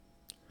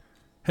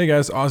Hey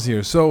guys, Oz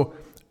here. So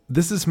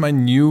this is my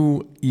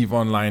new EVE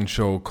Online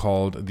show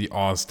called the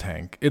Oz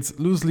Tank. It's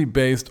loosely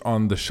based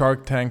on the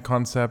Shark Tank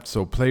concept,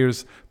 so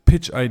players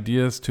pitch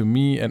ideas to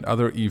me and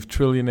other EVE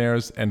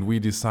trillionaires and we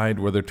decide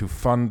whether to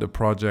fund a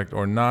project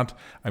or not.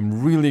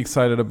 I'm really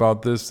excited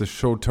about this. The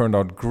show turned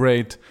out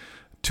great.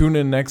 Tune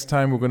in next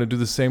time. We're going to do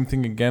the same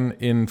thing again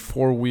in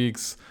 4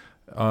 weeks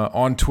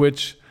on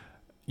Twitch.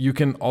 You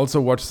can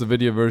also watch the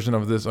video version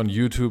of this on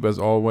YouTube, as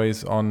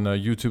always, on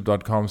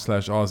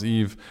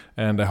youtube.com/OzEve.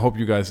 And I hope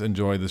you guys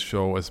enjoy this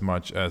show as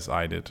much as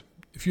I did.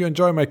 If you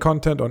enjoy my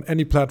content on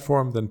any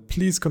platform, then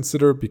please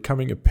consider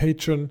becoming a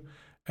patron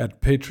at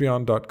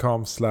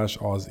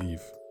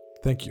patreon.com/OzEve.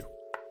 Thank you.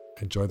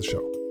 Enjoy the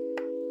show.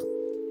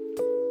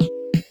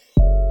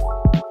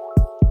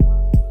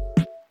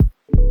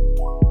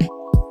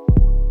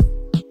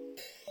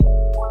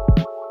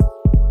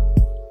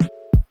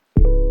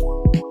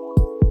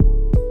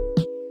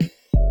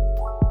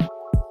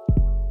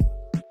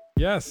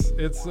 Yes,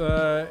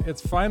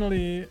 it's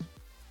finally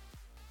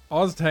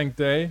Oz Tank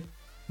Day.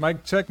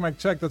 Mic check,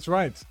 that's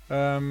right.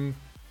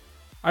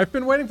 I've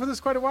been waiting for this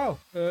quite a while.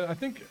 I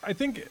think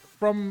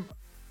from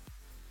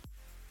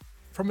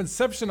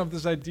inception of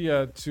this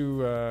idea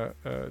to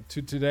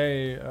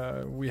today,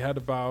 we had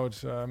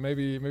about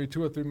maybe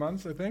 2 or 3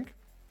 months. I think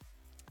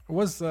it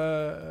was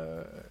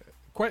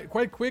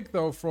quite quick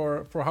though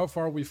for how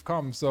far we've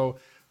come. So.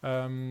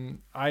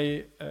 Don't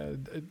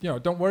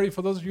worry.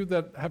 For those of you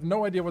that have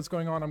no idea what's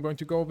going on, I'm going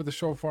to go over the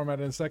show format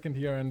in a second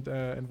here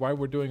and why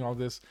we're doing all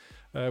this.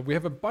 We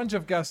have a bunch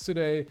of guests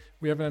today.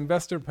 We have an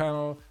investor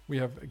panel. We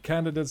have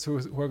candidates who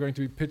are going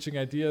to be pitching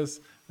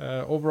ideas.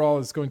 Overall,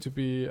 it's going to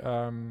be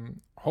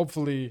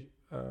hopefully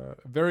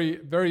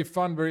very, very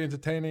fun, very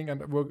entertaining,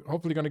 and we're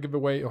hopefully going to give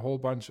away a whole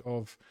bunch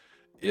of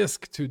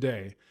ISK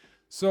today.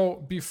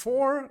 So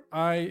before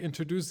I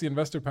introduce the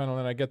investor panel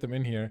and I get them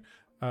in here,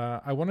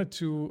 I wanted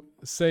to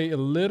say a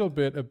little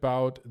bit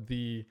about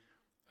the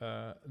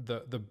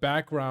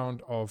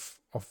background of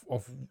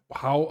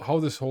how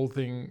this whole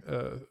thing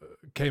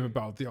came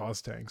about, the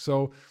Oz Tank.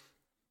 So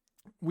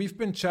we've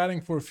been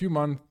chatting for a few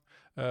months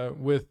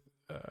with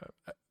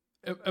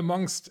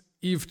amongst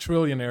EVE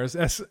trillionaires,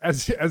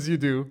 as you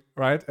do,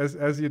 right?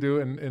 As you do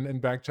in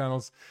back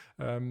channels.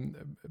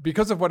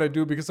 Because of what I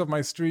do, because of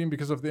my stream,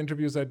 because of the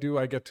interviews I do,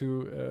 I get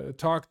to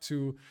talk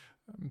to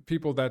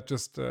people that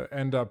just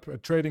end up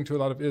trading to a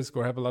lot of ISK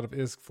or have a lot of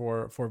ISK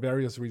for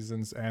various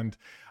reasons. And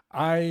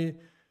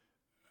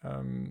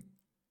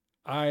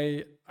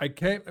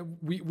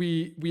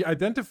we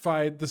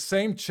identified the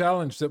same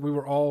challenge that we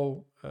were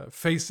all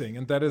facing,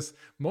 and that is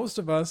most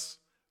of us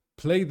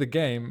play the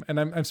game, and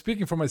I'm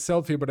speaking for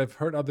myself here, but I've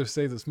heard others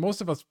say this.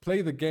 Most of us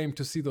play the game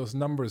to see those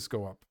numbers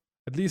go up.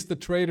 At least the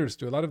traders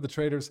do. A lot of the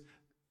traders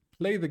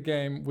play the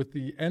game with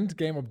the end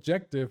game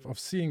objective of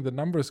seeing the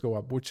numbers go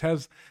up, which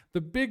has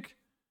the big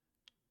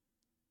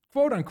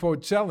quote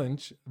unquote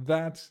challenge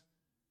that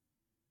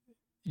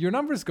your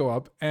numbers go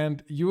up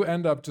and you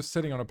end up just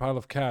sitting on a pile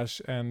of cash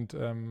and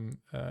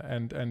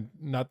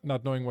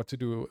not knowing what to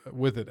do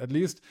with it. At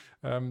least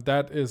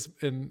that is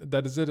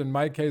it in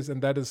my case,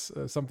 and that is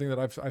something that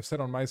I've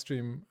said on my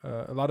stream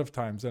a lot of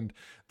times, and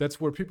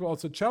that's where people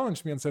also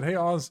challenged me and said, "Hey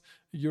Oz,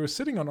 you're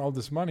sitting on all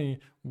this money.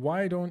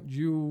 Why don't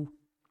you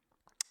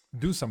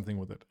do something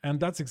with it?" And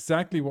that's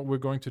exactly what we're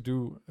going to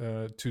do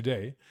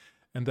today.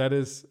 And that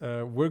is,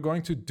 we're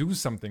going to do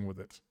something with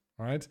it,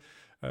 right?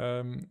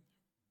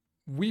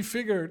 We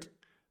figured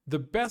the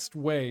best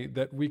way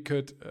that we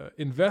could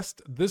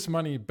invest this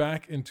money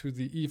back into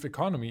the EVE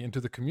economy, into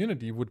the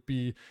community, would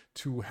be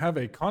to have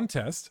a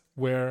contest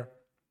where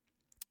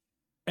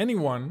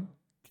anyone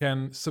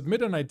can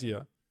submit an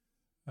idea.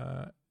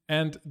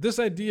 And this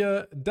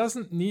idea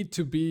doesn't need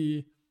to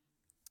be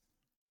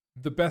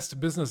the best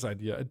business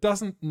idea. It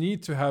doesn't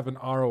need to have an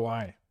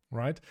ROI,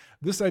 right?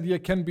 This idea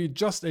can be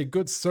just a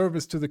good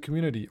service to the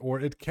community, or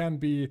it can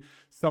be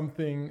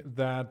something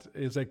that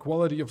is a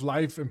quality of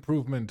life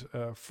improvement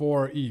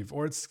for EVE,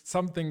 or it's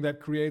something that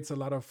creates a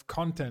lot of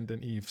content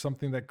in EVE,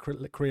 something that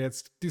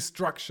creates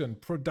destruction,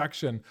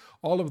 production,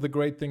 all of the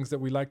great things that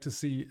we like to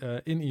see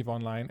in EVE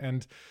Online.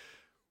 And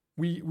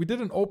we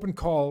did an open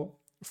call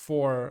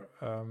for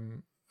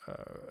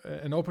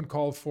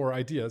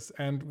ideas,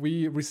 and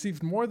we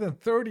received more than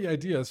 30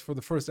 ideas for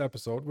the first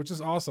episode, which is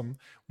awesome.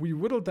 We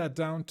whittled that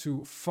down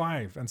to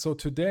 5, and so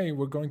today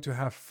we're going to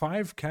have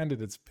 5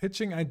 candidates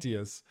pitching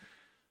ideas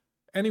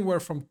anywhere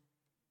from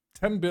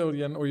 10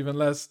 billion or even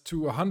less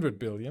to 100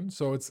 billion.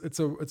 So it's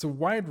a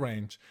wide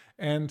range,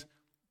 and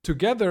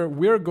together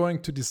we're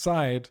going to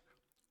decide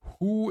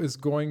who is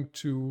going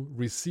to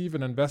receive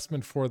an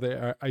investment for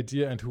their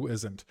idea and who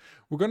isn't.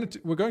 We're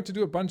going to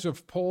do a bunch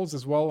of polls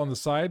as well on the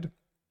side.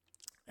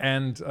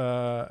 And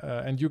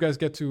you guys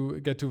get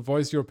to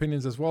voice your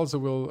opinions as well. So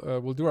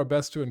we'll do our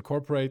best to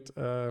incorporate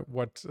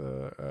what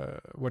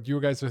you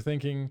guys are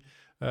thinking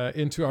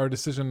into our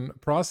decision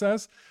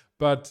process.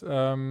 But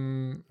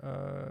and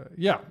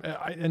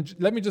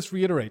let me just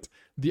reiterate,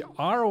 the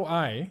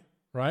ROI,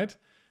 right?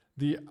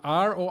 The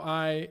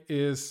ROI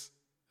is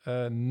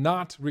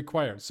not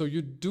required. So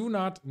you do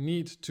not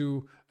need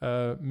to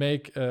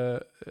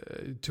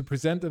to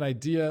present an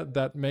idea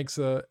that makes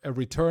a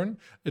return.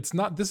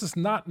 This is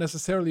not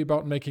necessarily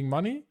about making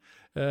money.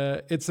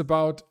 It's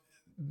about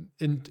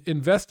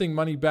investing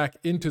money back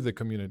into the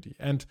community.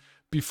 And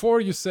before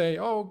you say,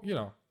 oh,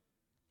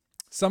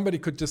 somebody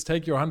could just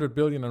take your 100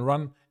 billion and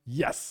run.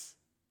 Yes,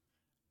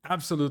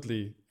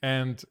 absolutely.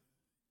 And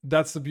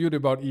that's the beauty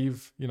about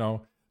Eve.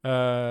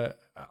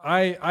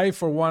 I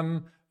for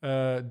one,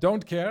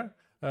 don't care.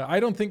 I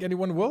don't think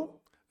anyone will.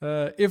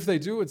 If they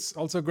do, it's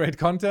also great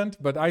content.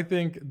 But I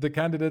think the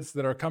candidates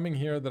that are coming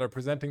here, that are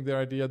presenting their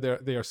idea,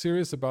 they are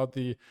serious about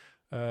the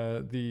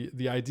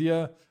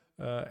idea.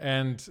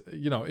 And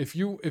if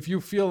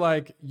you feel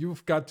like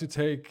you've got to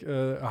take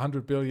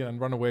 100 billion and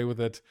run away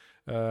with it,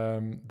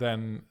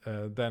 then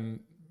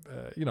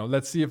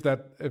let's see if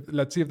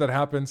that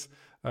happens.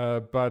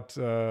 But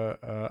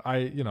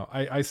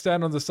I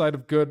stand on the side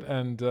of good,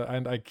 and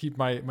I keep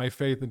my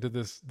faith into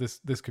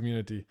this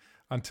community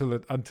until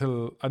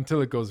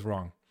it goes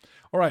wrong.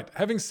 All right.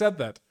 Having said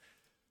that,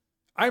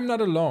 I'm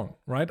not alone,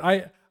 right?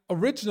 I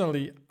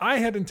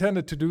had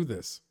intended to do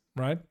this,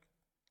 right?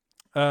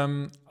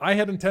 I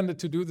had intended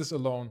to do this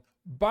alone,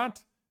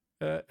 but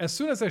as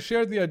soon as I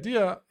shared the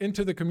idea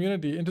into the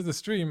community, into the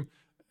stream,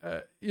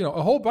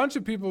 a whole bunch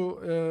of people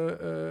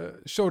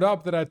showed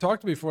up that I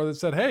talked to before that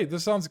said, "Hey,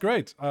 this sounds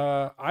great.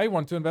 I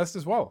want to invest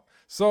as well."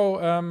 So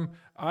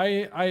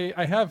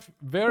I have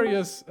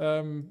various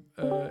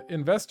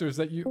investors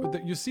that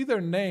you see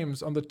their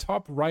names on the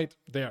top right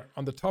there,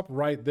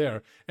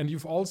 and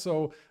you've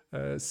also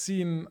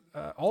seen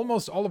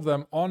almost all of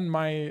them on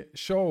my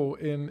show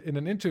in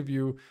an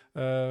interview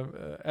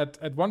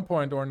at one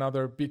point or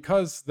another,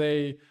 because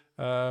they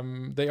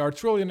are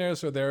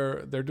trillionaires, or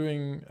they're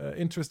doing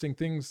interesting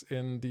things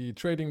in the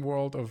trading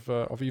world of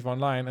EVE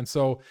Online. And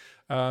so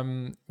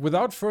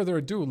without further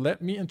ado,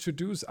 let me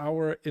introduce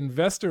our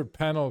investor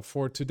panel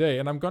for today.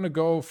 And I'm going to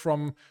go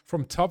from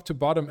top to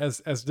bottom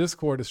as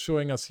Discord is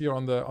showing us here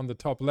on the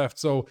top left.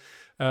 So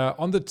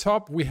on the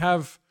top we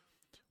have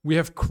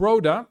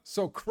Croda.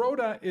 So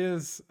Croda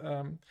is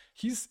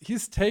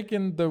he's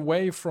taken the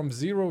way from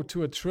 0 to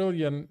 1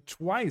 trillion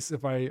twice,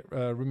 if I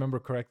remember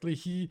correctly.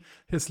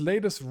 His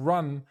latest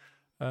run,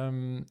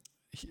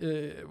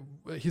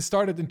 he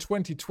started in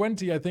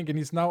 2020, I think, and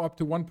he's now up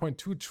to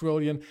 1.2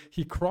 trillion.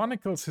 He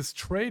chronicles his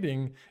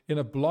trading in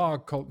a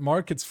blog called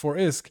Markets for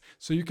ISK,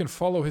 so you can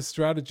follow his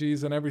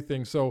strategies and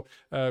everything. So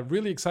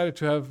really excited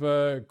to have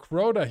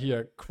Croda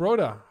here.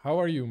 Croda, how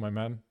are you, my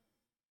man?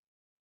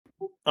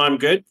 I'm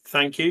good,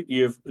 thank you.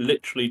 You've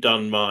literally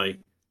done my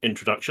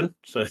introduction,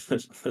 so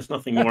there's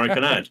nothing more I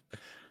can add.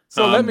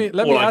 So let me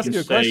ask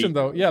you a question,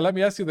 though. Yeah, let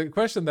me ask you the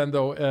question then,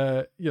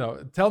 though.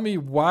 Tell me,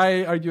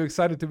 why are you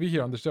excited to be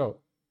here on the show?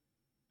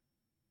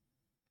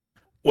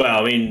 Well,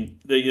 I mean,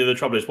 the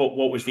trouble is,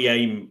 what was the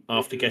aim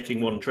after getting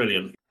 1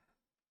 trillion?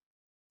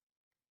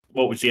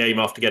 What was the aim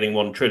after getting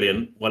 1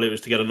 trillion? Well, it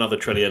was to get another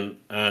trillion,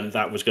 and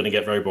that was going to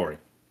get very boring.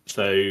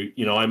 So,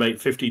 I make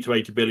 50 to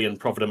 80 billion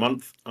profit a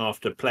month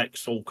after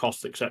Plex, all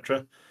costs,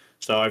 etc.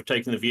 So I've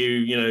taken the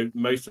view,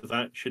 most of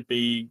that should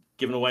be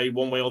given away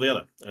one way or the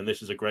other. And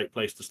this is a great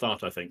place to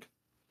start, I think.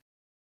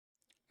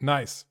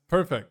 Nice.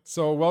 Perfect.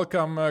 So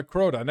welcome,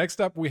 Croda.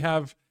 Next up, we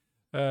have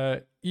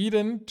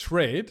Eden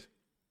Trade.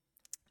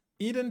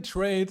 Eden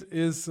Trade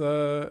is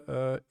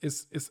I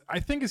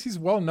think he's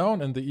well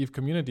known in the EVE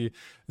community,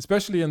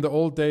 especially in the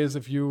old days.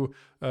 If you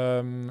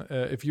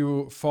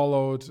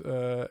followed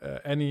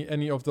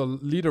any of the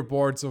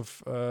leaderboards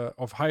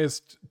of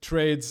highest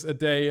trades a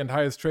day and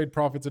highest trade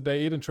profits a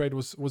day, Eden Trade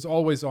was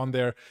always on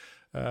there.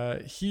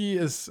 He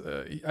is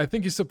I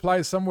think he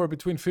supplies somewhere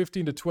between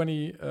 15 to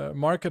 20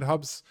 market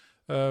hubs.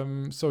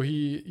 So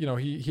he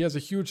has a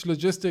huge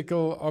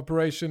logistical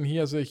operation. He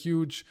has a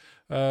huge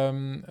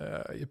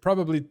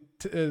probably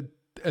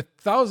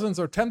thousands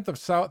or tens of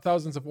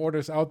thousands of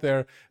orders out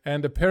there,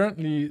 and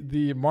apparently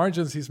the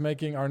margins he's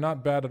making are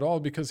not bad at all,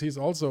 because he's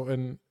also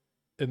an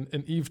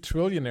EVE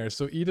trillionaire.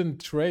 So Eden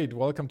Trade,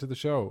 welcome to the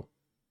show.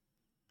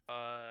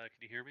 Can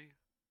you hear me?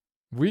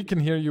 We can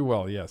hear you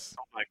well, yes.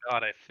 Oh my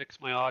god, I fixed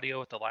my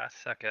audio at the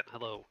last second.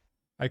 Hello.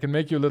 I can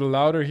make you a little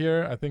louder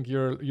here. I think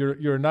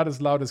you're not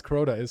as loud as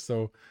Croda is,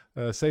 so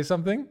say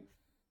something.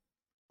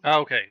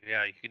 Oh, okay,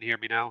 yeah, you can hear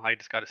me now. I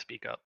just got to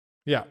speak up.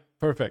 Yeah,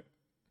 perfect.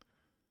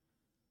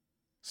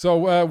 So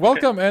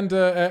welcome,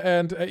 okay.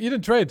 and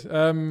Eden Trade.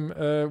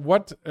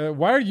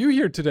 Why are you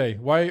here today?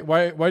 Why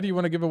do you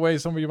want to give away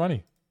some of your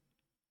money?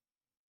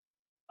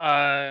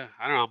 I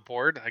don't know. I'm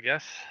bored, I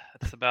guess.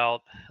 That's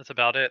about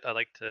it. I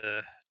like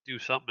to do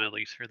something at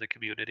least for the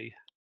community.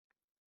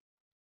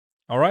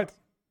 All right.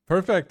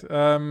 Perfect.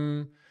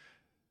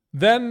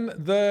 Then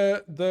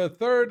the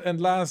third and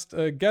last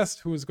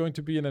guest who is going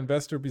to be an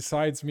investor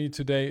besides me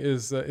today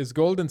is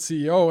Golden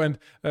CEO. And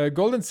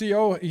Golden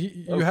CEO,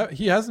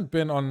 he hasn't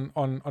been on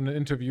an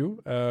interview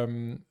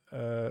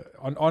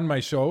on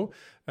my show.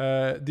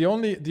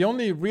 The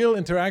only real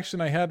interaction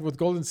I had with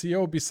Golden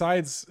CEO,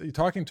 besides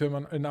talking to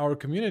him in our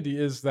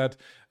community, is that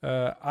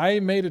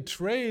I made a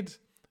trade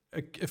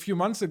a few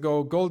months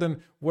ago,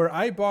 Golden, where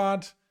I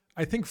bought,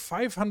 I think,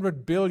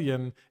 500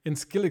 billion in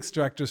skill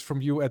extractors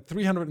from you at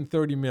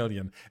 330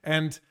 million.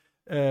 And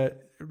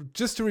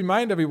just to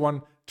remind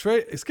everyone,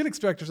 skill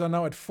extractors are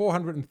now at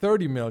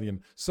 430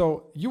 million.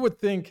 So you would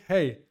think,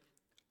 hey,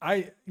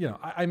 I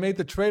made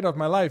the trade of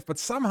my life, but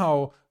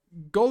somehow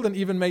Golden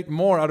even made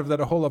more out of that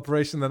whole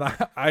operation than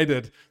I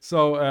did.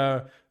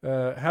 So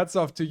hats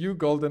off to you,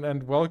 Golden,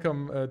 and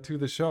welcome to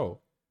the show.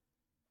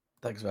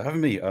 Thanks for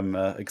having me. I'm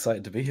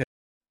excited to be here.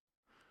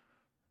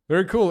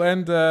 Very cool.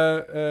 And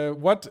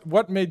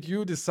what made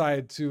you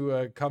decide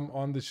to come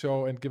on the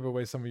show and give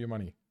away some of your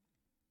money?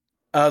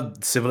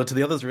 Similar to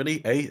the others, really.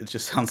 It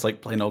just sounds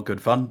like plain old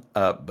good fun.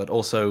 But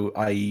also,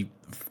 I,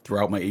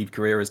 throughout my EVE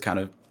career, has kind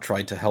of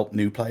tried to help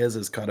new players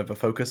as kind of a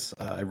focus.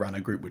 I ran a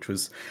group which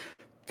was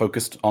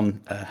focused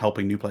on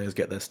helping new players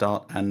get their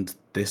start, and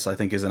this, I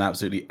think, is an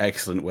absolutely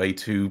excellent way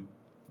to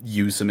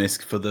use some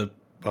ISK for the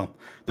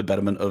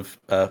betterment of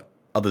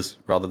others,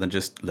 rather than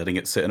just letting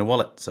it sit in a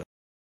wallet. So.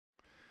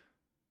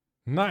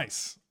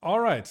 Nice. All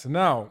right.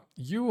 Now,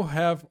 you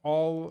have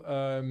all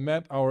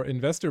met our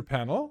investor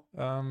panel.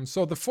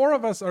 So the four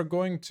of us are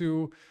going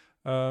to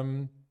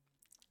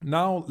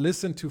now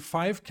listen to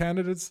 5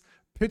 candidates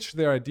pitch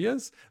their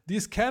ideas.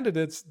 These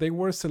candidates, they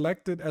were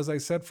selected, as I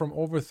said, from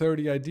over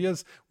 30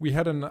 ideas. We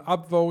had an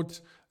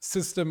upvote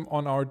system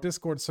on our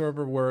Discord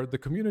server where the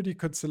community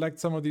could select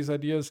some of these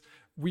ideas.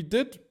 We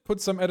did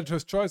put some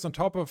editor's choice on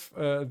top of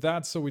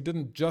that, so we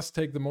didn't just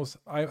take the most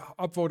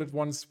upvoted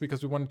ones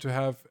because we wanted to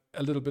have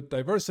a little bit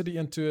diversity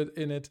in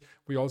it.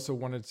 We also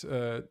wanted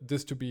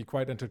this to be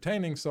quite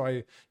entertaining,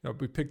 so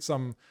we picked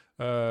some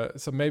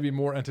maybe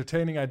more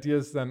entertaining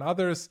ideas than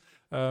others.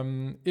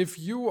 If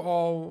you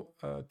all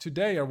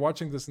today are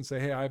watching this and say,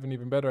 hey, I have an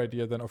even better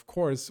idea, then of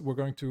course we're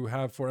going to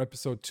have, for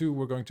episode 2,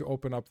 we're going to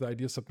open up the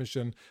idea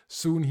submission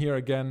soon here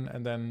again,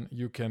 and then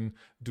you can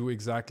do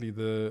exactly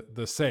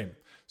the same.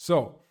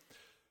 So,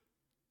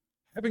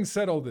 having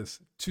said all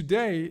this,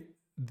 today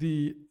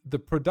the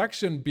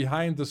production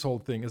behind this whole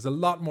thing is a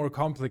lot more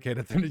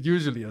complicated than it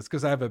usually is,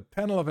 because I have a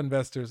panel of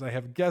investors, I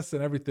have guests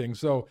and everything.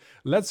 So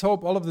let's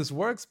hope all of this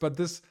works, but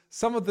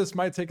some of this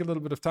might take a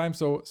little bit of time,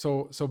 so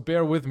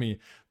bear with me.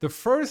 The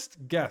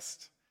first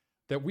guest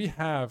that we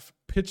have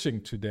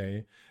pitching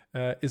today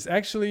is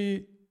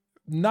actually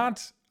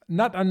not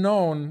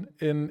unknown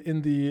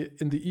in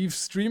the EVE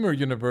streamer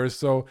universe.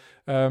 So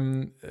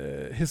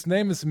his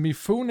name is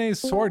Mifune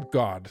Sword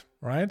God,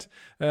 right?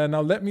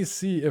 Now let me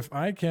see if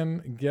I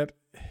can get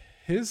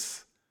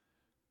his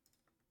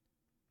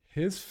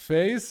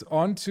face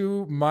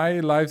onto my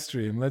live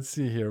stream. Let's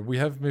see here. We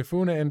have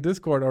Mifune in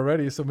Discord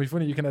already. So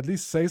Mifune, you can at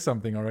least say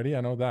something already.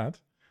 I know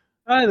that.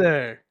 Hi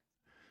there.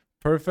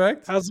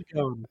 Perfect. How's it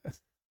going?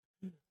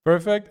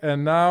 Perfect.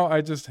 And now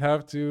I just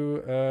have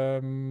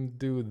to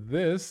do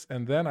this,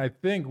 and then I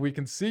think we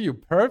can see you.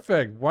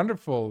 Perfect.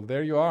 Wonderful.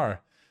 There you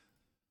are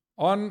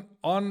on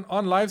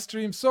live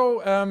stream.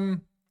 So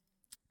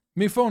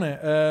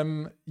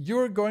Mifune,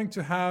 you're going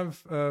to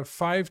have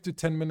 5 to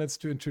 10 minutes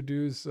to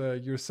introduce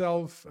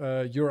yourself,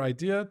 your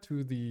idea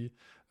to the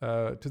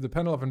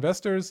panel of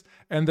investors,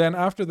 and then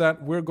after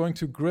that we're going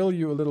to grill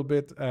you a little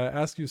bit,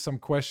 ask you some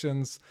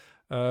questions.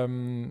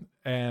 And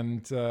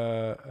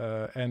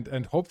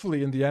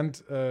hopefully in the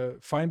end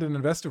find an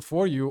investor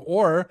for you,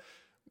 or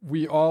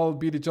we all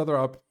beat each other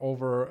up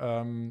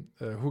over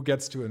who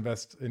gets to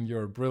invest in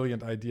your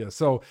brilliant idea.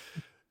 So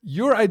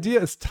your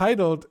idea is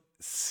titled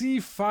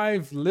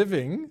C5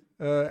 Living.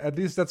 At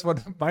least that's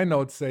what my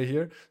notes say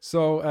here.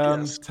 So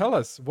yes. Tell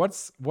us,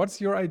 what's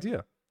your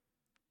idea?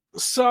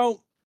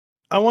 So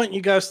I want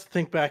you guys to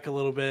think back a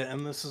little bit,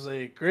 and this is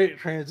a great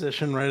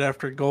transition right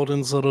after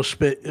Golden's little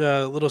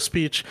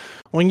speech.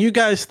 When you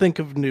guys think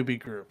of newbie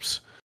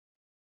groups,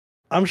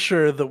 I'm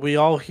sure that we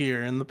all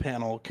here in the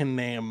panel can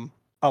name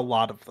a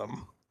lot of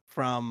them,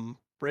 from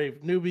Brave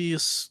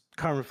Newbies,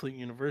 Karma Fleet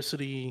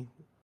University,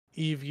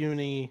 EVE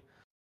Uni,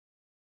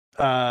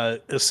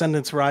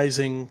 Ascendance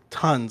Rising,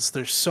 tons.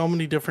 There's so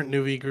many different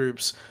newbie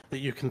groups that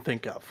you can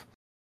think of.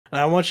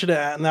 And I want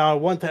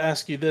to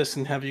ask you this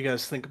and have you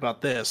guys think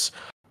about this.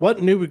 What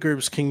newbie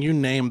groups can you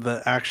name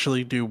that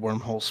actually do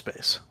wormhole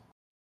space?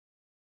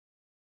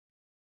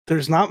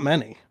 There's not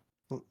many.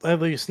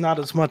 At least not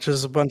as much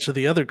as a bunch of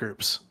the other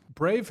groups.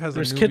 Brave has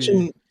there's a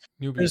newbie.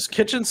 Newbie. There's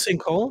Kitchen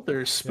Sinkhole.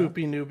 There's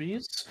Spoopy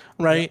Newbies,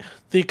 right? Yeah.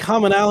 The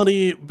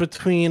commonality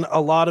between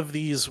a lot of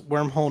these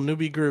wormhole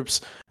newbie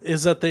groups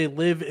is that they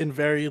live in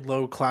very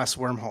low-class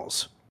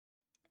wormholes.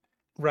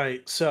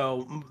 Right,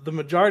 so the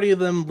majority of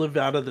them live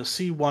out of the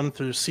C1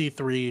 through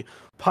C3,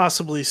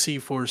 possibly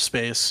C4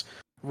 space.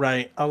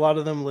 Right, a lot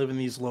of them live in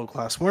these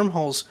low-class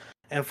wormholes,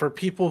 and for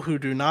people who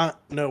do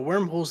not know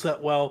wormholes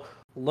that well,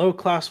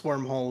 low-class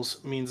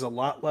wormholes means a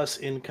lot less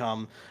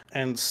income,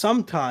 and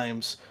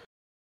sometimes,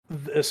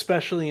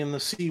 especially in the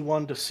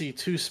C1 to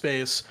C2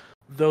 space,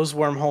 those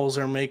wormholes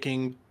are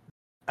making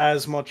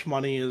as much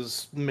money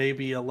as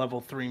maybe a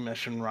level 3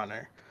 mission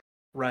runner,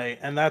 right?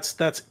 And that's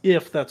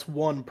if that's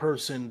one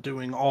person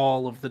doing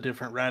all of the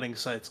different ratting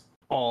sites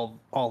all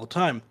the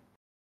time.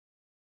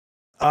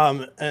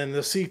 And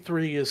the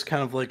C3 is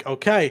kind of like,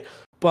 okay,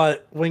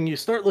 but when you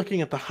start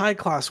looking at the high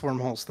class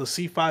wormholes, the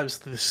C5s,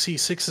 the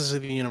C6s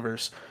of the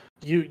universe,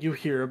 you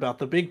hear about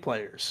the big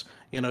players.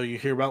 You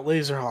hear about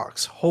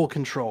Laserhawks, Hole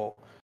Control,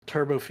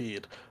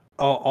 Turbofeed,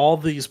 all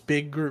these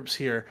big groups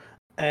here.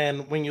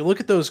 And when you look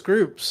at those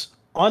groups,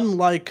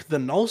 unlike the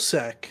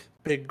nullsec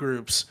big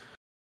groups,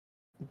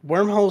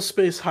 Wormhole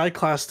Space High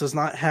Class does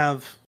not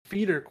have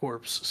feeder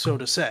corps, so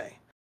to say,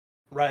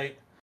 right?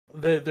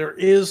 There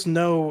is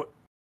no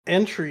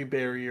entry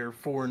barrier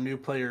for new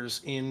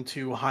players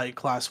into high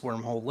class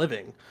wormhole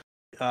living.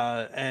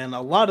 And a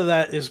lot of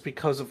that is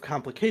because of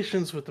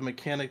complications with the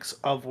mechanics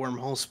of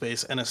wormhole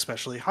space, and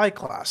especially high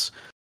class.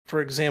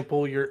 For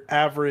example, your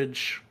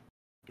average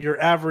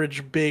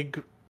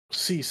big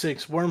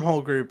C6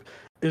 wormhole group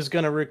is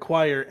going to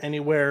require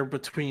anywhere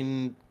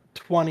between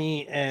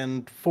 20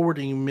 and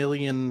 40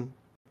 million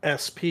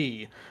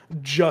SP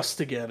just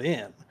to get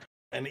in.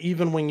 And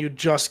even when you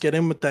just get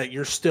in with that,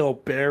 you're still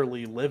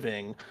barely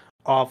living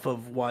off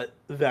of what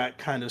that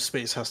kind of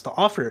space has to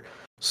offer.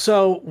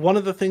 So one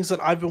of the things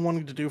that I've been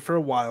wanting to do for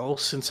a while,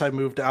 since I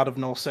moved out of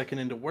nullsec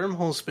and into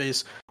wormhole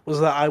space, was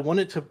that I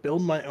wanted to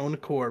build my own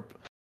corp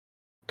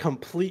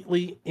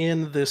completely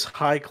in this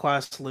high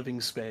class living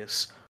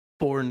space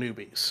for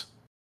newbies.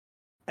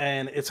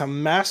 And it's a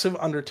massive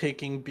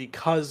undertaking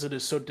because it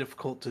is so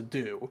difficult to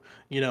do.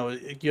 You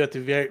have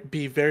to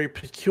be very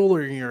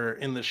peculiar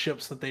in the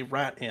ships that they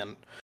rat in.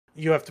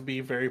 You have to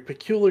be very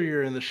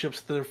peculiar in the ships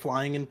that are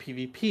flying in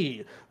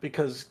PvP,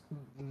 because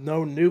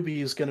no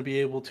newbie is going to be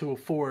able to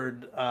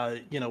afford,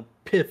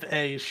 Pith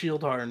A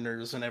shield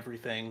hardeners and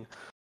everything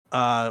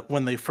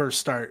when they first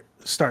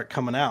start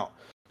coming out.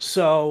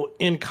 So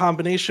in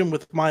combination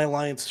with my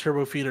Alliance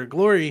Turbo Feeder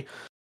Glory,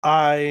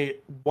 I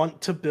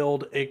want to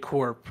build a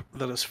corp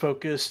that is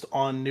focused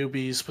on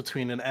newbies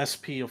between an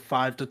SP of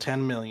 5 to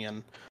 10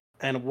 million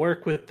and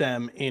work with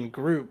them in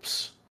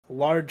groups,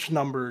 large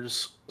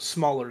numbers,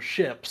 smaller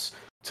ships,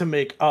 to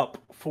make up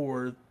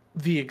for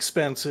the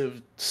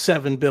expensive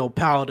 7 bill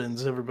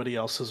paladins everybody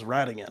else is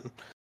ratting in.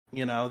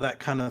 That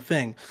kind of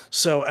thing.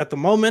 So at the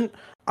moment,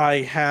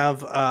 I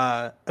have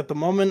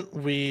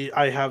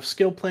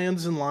skill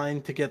plans in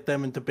line to get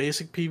them into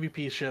basic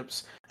PvP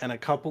ships and a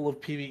couple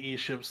of PvE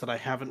ships that I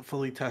haven't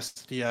fully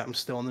tested yet. I'm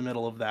still in the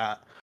middle of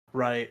that,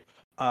 right?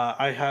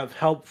 I have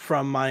help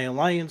from my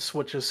Alliance,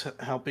 which is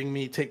helping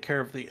me take care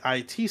of the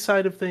IT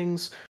side of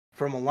things,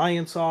 from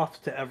Alliance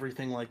off to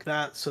everything like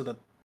that, so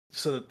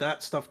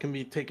that stuff can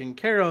be taken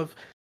care of,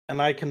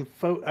 and I can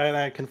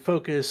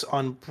focus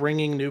on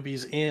bringing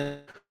newbies in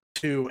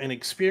to an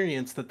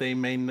experience that they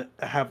may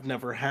have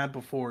never had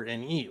before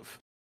in EVE.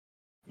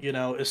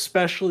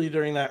 Especially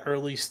during that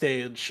early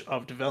stage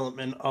of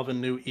development of a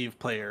new EVE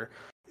player.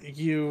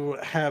 You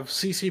have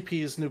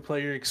CCP's new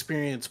player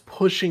experience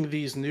pushing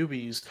these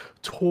newbies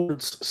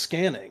towards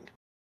scanning,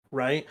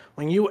 right?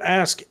 When you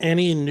ask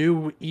any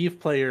new EVE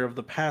player of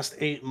the past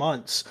 8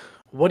 months,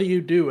 what do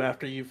you do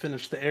after you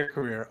finish the air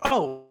career?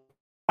 Oh,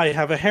 I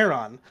have a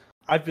Heron.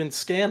 I've been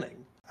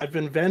scanning. I've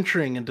been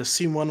venturing into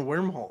C1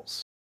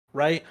 wormholes,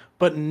 right?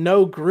 But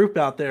no group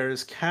out there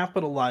is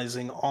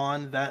capitalizing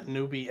on that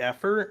newbie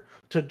effort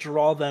to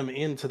draw them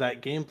into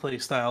that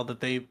gameplay style that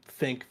they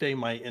think they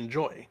might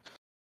enjoy.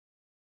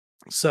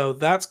 So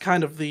that's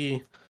kind of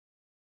the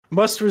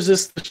must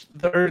resist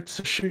the urge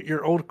to shoot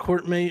your old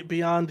courtmate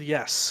beyond.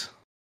 Yes.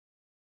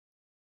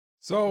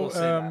 So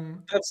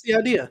that's the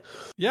idea.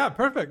 Yeah,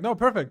 perfect. No,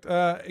 perfect.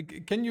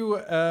 Can you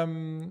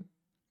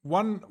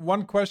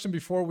one question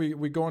before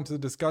we go into the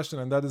discussion,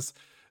 and that is,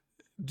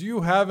 do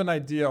you have an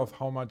idea of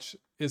how much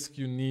ISK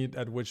you need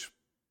at which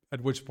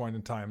point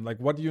in time? Like,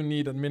 what do you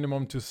need at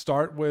minimum to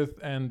start with,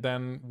 and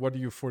then what do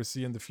you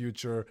foresee in the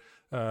future?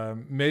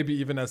 Maybe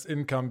even as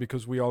income,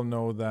 because we all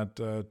know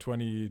that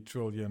 20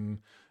 trillion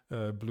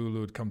blue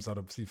loot comes out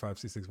of C5,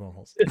 C6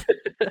 wormholes.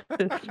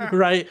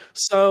 Right.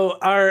 So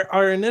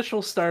our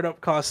initial startup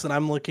cost that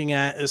I'm looking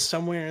at is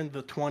somewhere in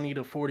the 20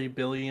 to 40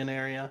 billion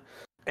area.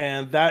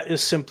 And that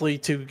is simply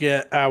to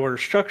get our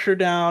structure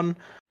down,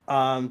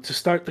 to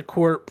start the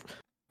corp,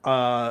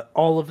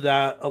 all of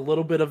that. A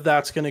little bit of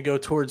that's going to go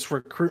towards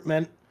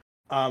recruitment,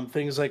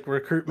 things like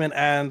recruitment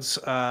ads.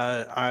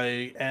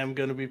 I am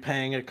going to be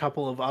paying a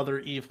couple of other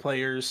EVE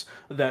players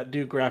that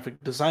do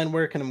graphic design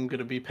work, and I'm going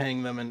to be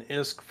paying them in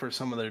ISK for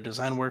some of their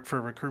design work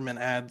for recruitment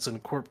ads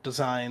and corp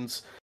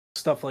designs,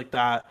 stuff like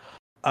that.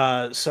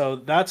 So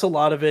that's a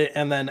lot of it.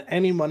 And then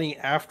any money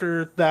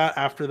after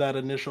that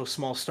initial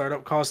small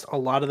startup cost, a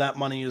lot of that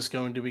money is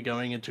going to be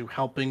going into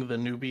helping the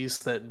newbies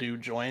that do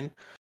join.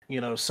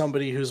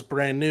 Somebody who's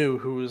brand new,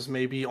 who is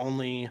maybe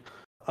only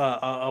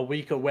a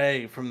week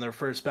away from their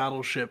first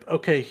battleship.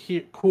 Okay,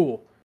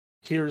 cool.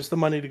 Here's the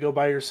money to go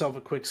buy yourself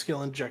a quick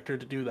skill injector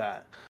to do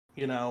that.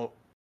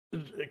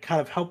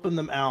 Kind of helping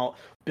them out.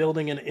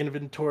 Building an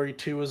inventory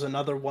too is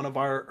another one of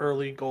our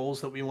early goals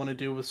that we want to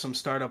do with some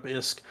startup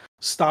ISK.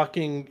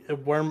 Stocking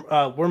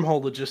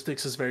wormhole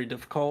logistics is very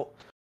difficult,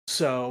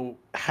 so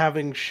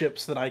having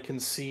ships that I can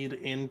seed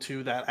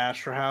into that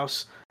Astra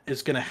House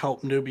is going to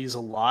help newbies a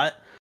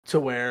lot. to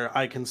where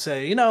I can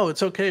say, you know,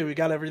 it's okay, we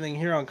got everything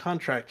here on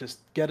contract, just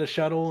get a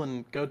shuttle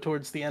and go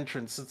towards the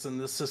entrance that's in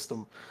this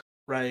system,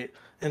 right?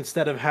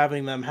 Instead of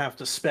having them have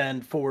to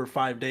spend 4 or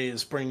 5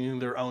 days bringing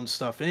their own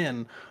stuff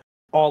in,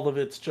 all of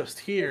it's just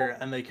here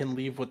and they can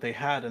leave what they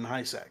had in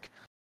HiSec.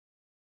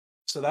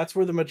 So that's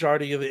where the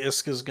majority of the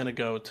ISK is going to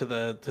go, to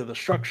the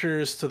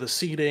structures, to the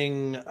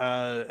seating,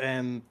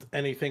 and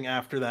anything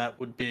after that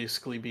would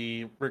basically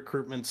be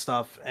recruitment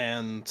stuff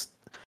and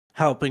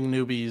helping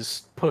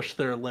newbies push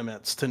their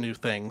limits to new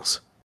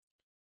things.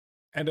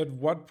 And at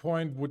what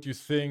point would you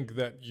think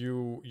that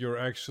you're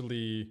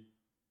actually,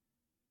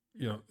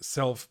 you know,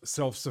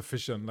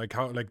 self-sufficient? Like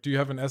how, like, do you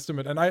have an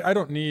estimate? And I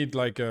don't need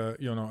like a,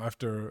 you know,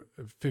 after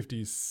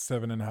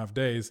 57.5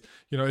 days,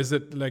 you know, is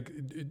it like,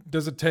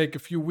 does it take a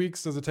few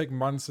weeks? Does it take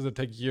months? Does it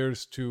take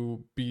years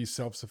to be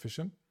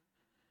self-sufficient?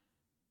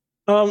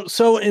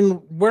 So in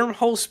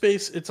wormhole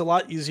space, it's a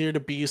lot easier to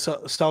be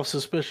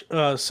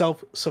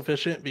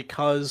self-sufficient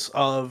because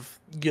of,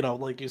 you know,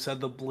 like you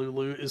said, the blue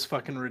loot is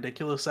fucking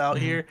ridiculous out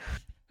here.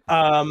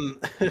 And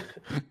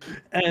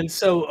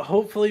so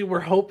hopefully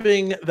we're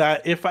hoping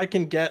that if I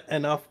can get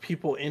enough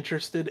people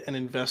interested and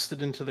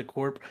invested into the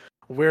corp,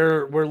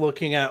 we're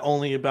looking at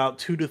only about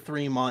 2 to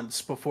 3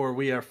 months before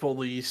we are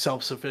fully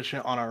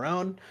self-sufficient on our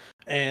own.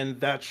 And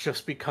that's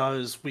just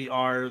because we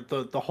are,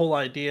 the whole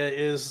idea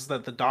is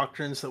that the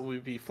doctrines that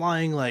we'd be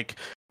flying, like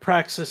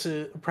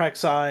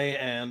Praxi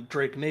and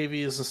Drake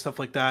Navies and stuff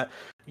like that,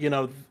 you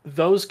know,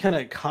 those can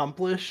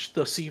accomplish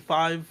the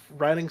C5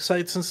 riding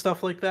sites and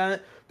stuff like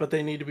that, but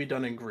they need to be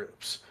done in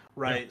groups,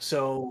 right? Yeah.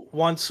 So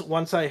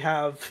once I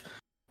have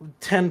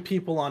 10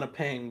 people on a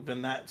ping,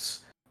 then that's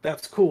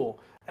cool.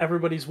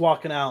 Everybody's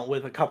walking out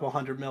with a couple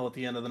 $100 million at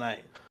the end of the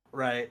night,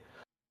 right?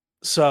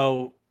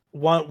 So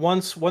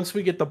once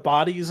we get the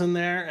bodies in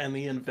there and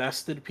the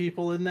invested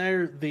people in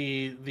there,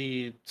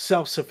 the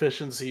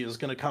self-sufficiency is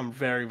going to come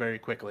very, very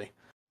quickly.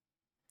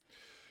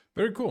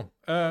 Very cool.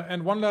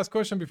 And one last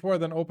question before I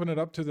then open it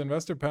up to the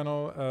investor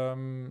panel.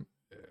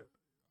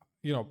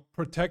 You know,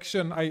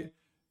 protection. I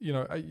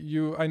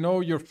know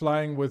you're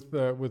flying with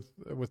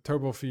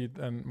Turbofeed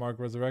and Mark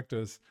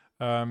Resurrectors.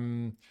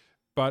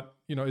 But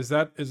you know, is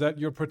that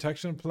your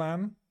protection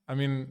plan? I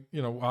mean,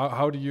 you know,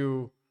 how do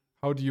you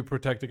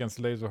protect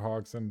against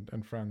Laserhawks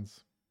and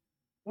friends?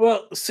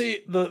 Well, see,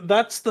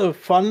 that's the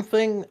fun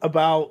thing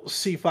about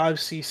C5,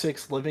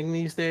 C6 living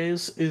these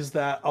days, is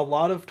that a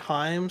lot of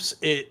times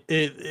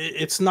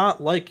it's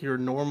not like your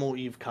normal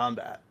EVE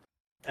combat.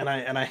 And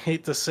I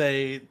hate to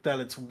say that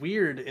it's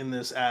weird in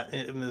this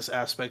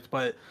aspect,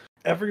 but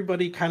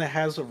everybody kind of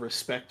has a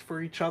respect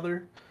for each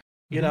other.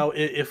 You know,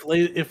 if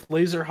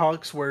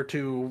Laserhawks were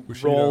to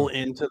Bushido. Roll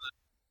into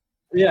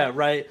the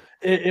right,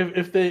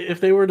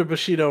 if they were to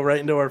Bushido right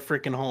into our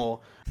freaking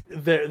hole,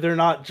 they're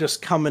not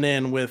just coming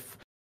in with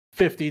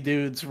 50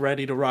 dudes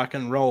ready to rock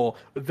and roll.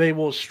 They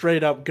will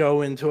straight up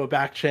go into a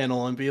back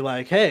channel and be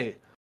like, "Hey,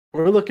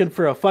 we're looking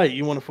for a fight.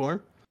 You want to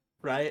form?"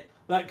 Right?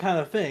 That kind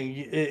of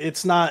thing.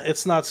 It's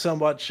not so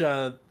much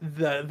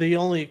the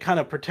only kind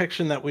of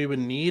protection that we would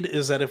need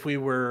is that if we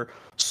were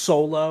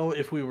solo,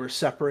 if we were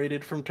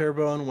separated from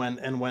Turbo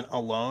and went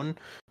alone,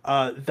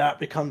 that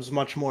becomes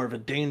much more of a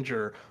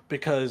danger,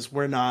 because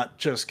we're not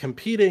just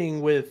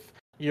competing with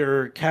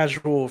your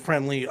casual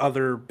friendly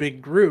other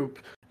big group.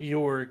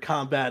 You're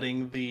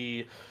combating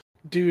the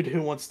dude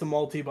who wants to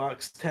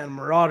multi-box 10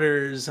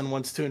 Marauders and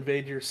wants to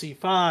invade your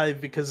C5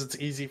 because it's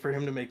easy for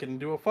him to make it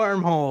into a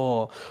farm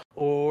hole,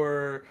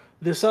 or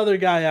this other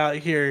guy out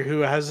here who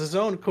has his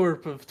own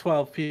corp of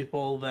 12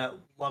 people that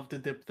love to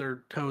dip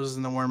their toes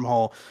in the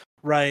wormhole,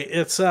 right?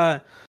 It's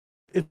a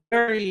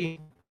very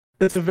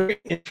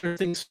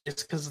interesting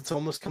space because it's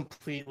almost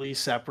completely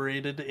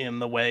separated in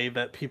the way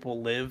that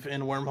people live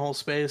in wormhole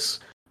space.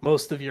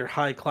 Most of your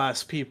high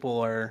class people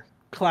are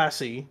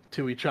classy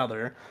to each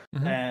other,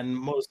 and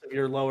most of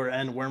your lower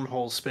end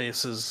wormhole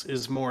space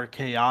is more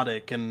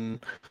chaotic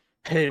and,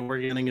 hey, we're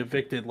getting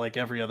evicted like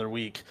every other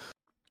week.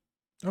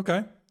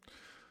 Okay,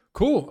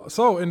 cool.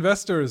 So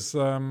investors,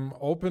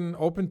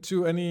 open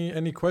to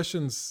any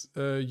questions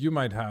you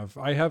might have.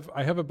 I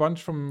have a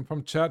bunch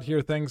from chat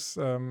here. Thanks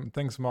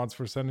mods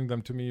for sending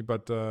them to me,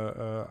 but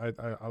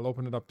I'll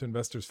open it up to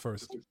investors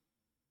first.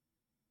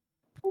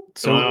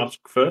 So I ask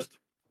first?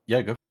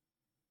 Yeah,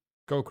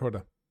 go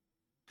Crota.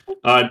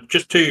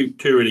 Just two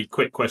really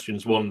quick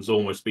questions. One's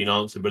almost been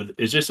answered, but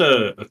is this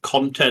a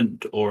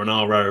content or an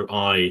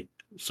ROI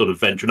sort of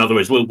venture? In other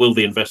words, will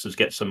the investors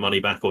get some money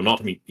back or not?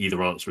 I mean,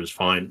 either answer is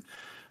fine.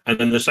 And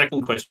then the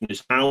second question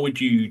is, how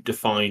would you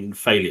define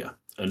failure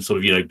and sort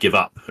of, you know, give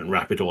up and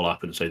wrap it all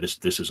up and say this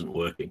isn't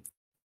working?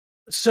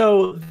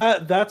 So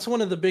that's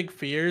one of the big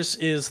fears,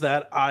 is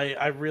that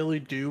I really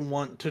do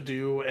want to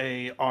do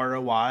a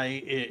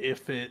ROI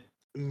if it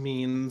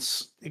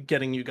means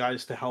getting you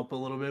guys to help a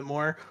little bit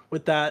more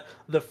with that.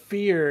 The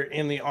fear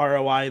in the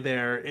ROI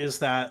there is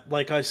that,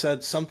 like I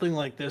said, something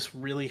like this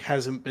really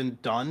hasn't been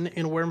done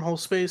in wormhole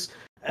space,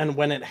 and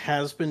when it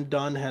has been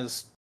done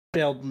has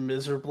failed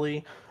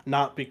miserably,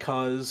 not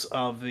because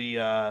of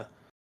the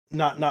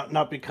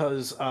not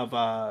because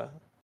of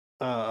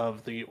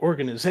of the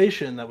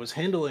organization that was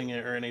handling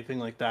it or anything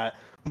like that.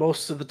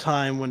 Most of the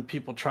time, when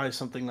people try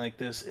something like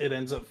this, it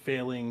ends up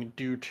failing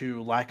due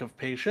to lack of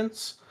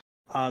patience.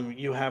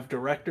 You have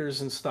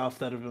directors and stuff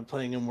that have been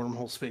playing in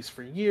wormhole space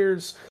for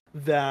years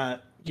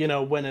that, you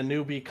know, when a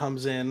newbie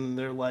comes in,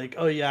 they're like,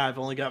 oh yeah, I've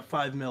only got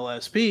 5 mil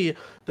SP,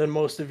 then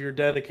most of your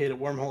dedicated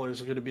wormholers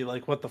are going to be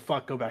like, what the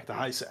fuck, go back to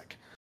HiSec,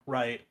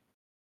 right?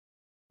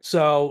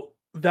 So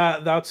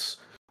that's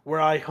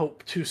where I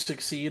hope to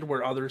succeed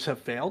where others have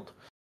failed.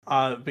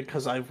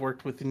 Because I've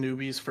worked with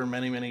newbies for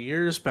many, many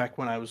years. Back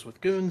when I was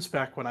with Goons,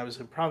 back when I was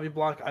in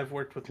Proviblock, I've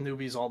worked with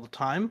newbies all the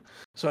time.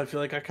 So I feel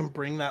like I can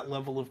bring that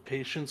level of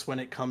patience when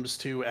it comes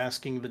to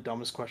asking the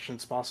dumbest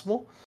questions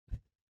possible.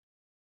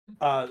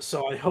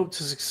 So I hope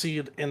to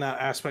succeed in that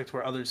aspect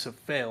where others have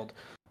failed.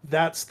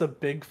 That's the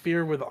big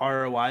fear with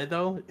ROI,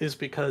 though, is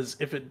because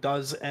if it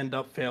does end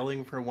up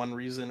failing for one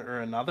reason or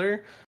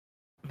another,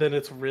 then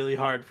it's really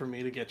hard for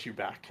me to get you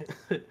back.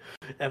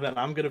 And then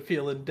I'm going to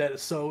feel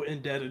so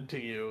indebted to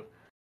you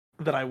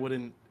that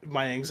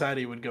my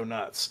anxiety would go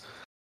nuts.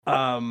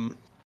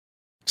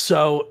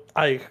 So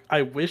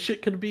I wish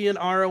it could be an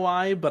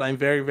ROI, but I'm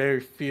very,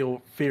 very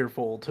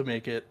fearful to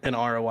make it an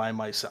ROI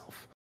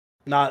myself.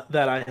 Not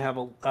that I have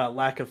a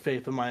lack of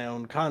faith in my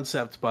own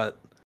concept, but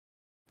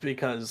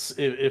because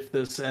if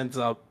this ends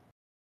up,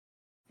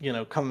 you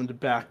know, coming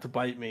back to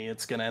bite me,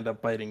 it's going to end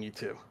up biting you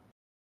too.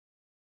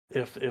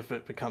 If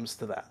it becomes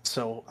to that.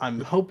 So I'm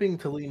hoping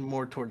to lean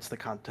more towards the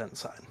content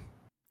side.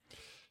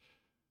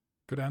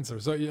 Good answer.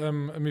 So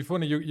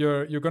Mifune,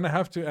 you're gonna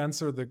have to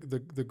answer the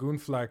goon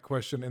flag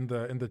question in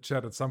the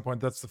chat at some point.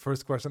 That's the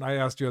first question I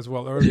asked you as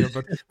well earlier.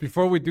 But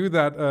before we do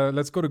that,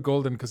 let's go to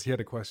Golden because he had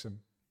a question.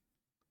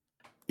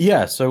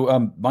 Yeah,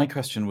 so my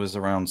question was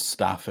around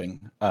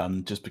staffing,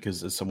 just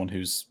because as someone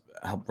who's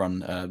helped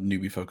run a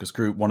newbie focus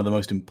group, one of the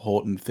most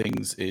important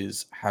things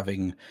is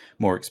having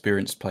more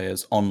experienced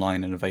players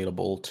online and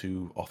available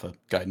to offer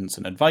guidance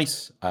and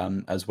advice,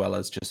 as well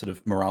as just sort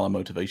of morale and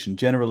motivation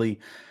generally.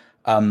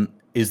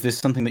 Is this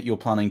something that you're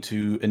planning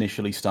to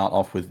initially start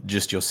off with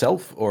just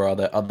yourself, or are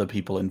there other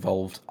people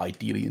involved,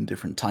 ideally in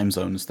different time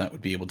zones, that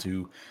would be able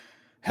to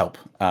help?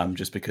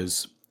 Just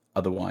because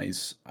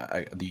otherwise,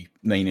 the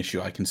main issue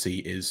I can see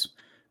is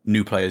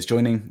new players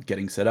joining,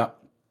 getting set up,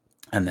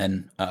 and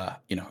then,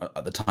 you know,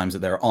 at the times that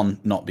they're on,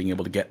 not being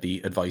able to get the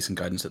advice and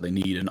guidance that they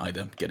need, and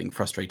either getting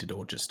frustrated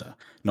or just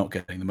not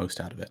getting the most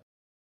out of it.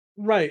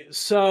 Right.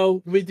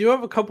 So we do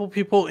have a couple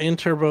people in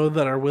Turbo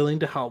that are willing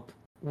to help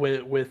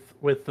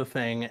with the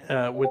thing,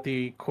 with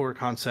the core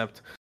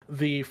concept.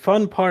 The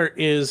fun part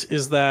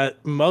is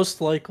that most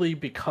likely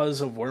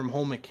because of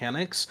wormhole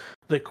mechanics,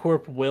 the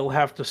corp will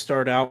have to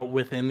start out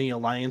within the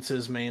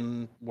Alliance's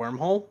main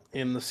wormhole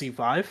in the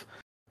C5,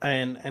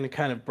 and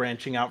kind of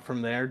branching out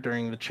from there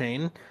during the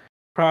chain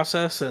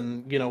process.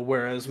 And you know,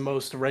 whereas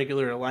most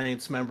regular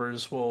Alliance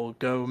members will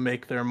go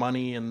make their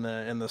money in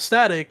the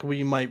static,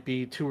 we might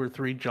be 2 or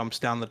 3 jumps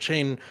down the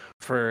chain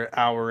for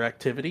our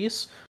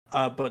activities,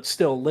 but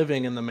still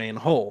living in the main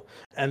hole,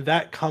 and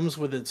that comes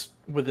with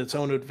its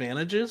own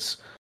advantages.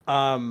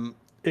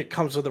 It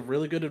comes with a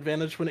really good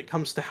advantage when it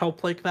comes to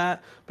help like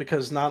that,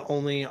 because not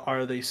only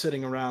are they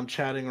sitting around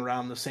chatting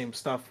around the same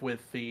stuff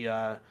with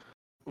the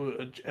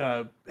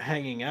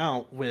hanging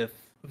out with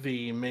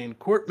the main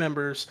court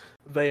members,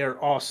 they're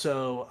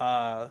also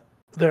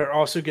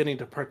getting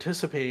to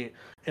participate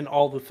in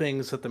all the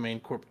things that the main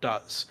corp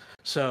does.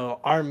 So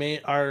our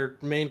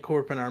main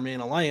corp and our main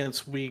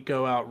alliance, we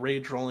go out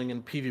rage rolling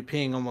and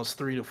PvPing almost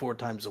 3 to 4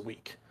 times a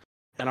week,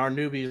 and our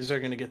newbies are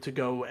going to get to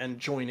go and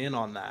join in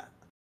on that,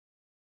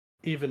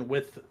 even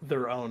with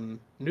their own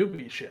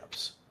newbie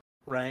ships,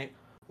 right?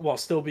 While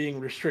still being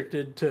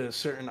restricted to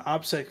certain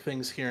OPSEC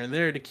things here and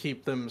there to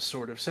keep them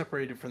sort of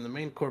separated from the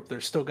main corp, they're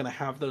still going to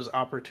have those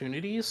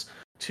opportunities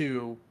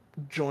to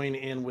join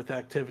in with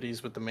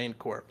activities with the main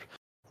corp,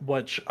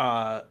 which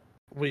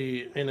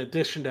we, in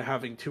addition to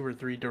having 2 or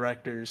 3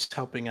 directors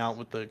helping out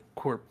with the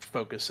corp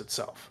focus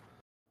itself.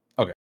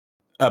 Okay.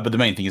 But the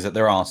main thing is that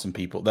there are some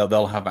people,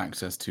 they'll have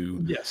access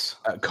to Yes,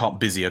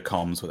 busier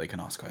comms where they can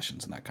ask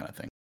questions and that kind of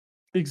thing.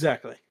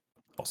 exactly.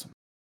 Awesome.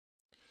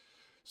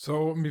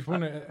 So,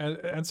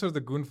 Mifune, answer the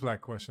goon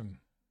flag question.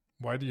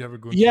 Why do you have a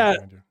goon Yeah. flag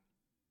behind you?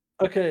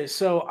 Okay,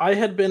 so I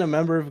had been a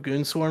member of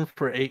Goon Swarm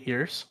for 8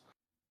 years.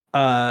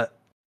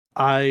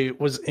 I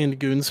was in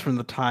Goons from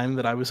the time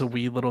that I was a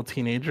wee little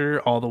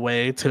teenager all the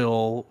way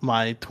till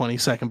my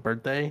 22nd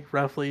birthday,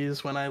 roughly,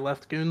 is when I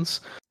left Goons.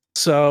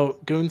 So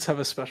Goons have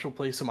a special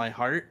place in my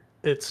heart.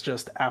 It's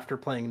just after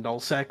playing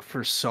Nullsec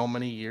for so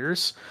many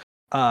years,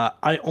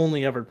 I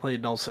only ever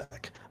played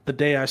Nullsec. The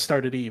day I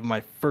started EVE,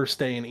 my first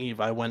day in EVE,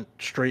 I went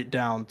straight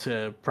down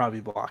to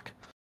Proviblock.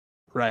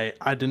 Right,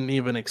 I didn't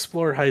even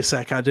explore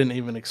HiSec, I didn't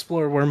even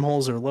explore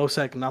wormholes or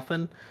lowsec,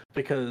 nothing,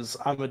 because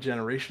I'm a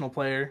generational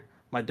player.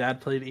 My dad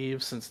played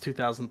EVE since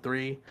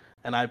 2003,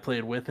 and I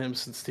played with him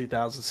since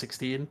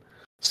 2016.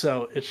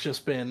 So it's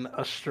just been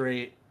a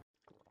straight...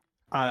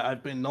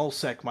 I've been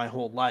nullsec my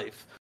whole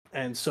life.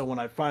 And so when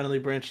I finally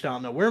branched out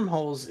into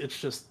wormholes,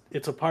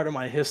 it's a part of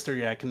my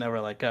history I can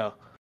never let go.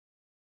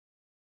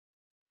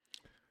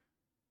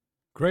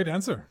 Great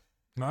answer.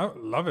 No,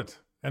 love it.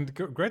 And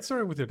great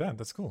story with your dad.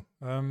 That's cool.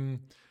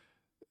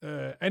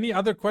 Any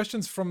other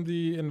questions from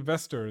the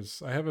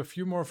investors? I have a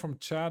few more from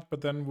chat,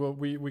 but then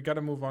we got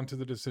to move on to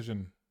the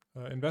decision.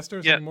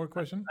 Investors, Yeah, any more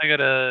questions? I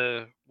got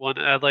a one.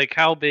 Like,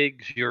 how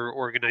big's your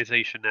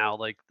organization now?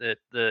 Like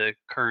the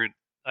current,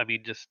 I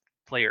mean, just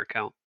player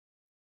count.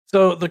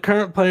 So the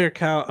current player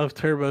count of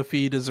Turbo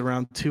Feed is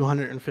around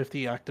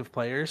 250 active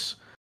players.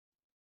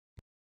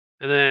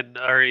 And then,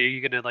 are you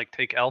gonna like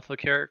take alpha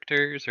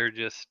characters or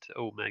just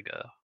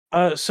Omega?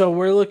 So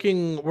we're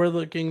looking. The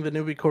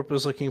newbie corp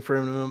is looking for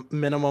a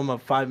minimum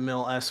of 5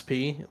 mil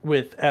SP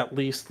with at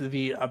least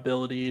the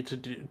ability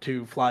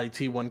to fly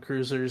T1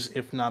 cruisers,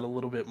 if not a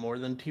little bit more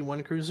than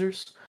T1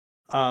 cruisers.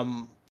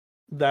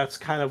 That's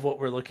kind of what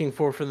we're looking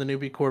for the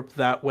newbie corp.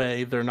 That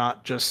way, they're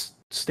not just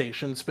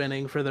station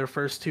spinning for their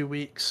first 2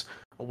 weeks,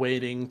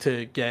 waiting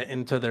to get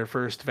into their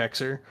first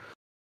Vexer.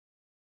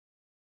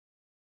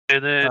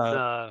 And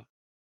then,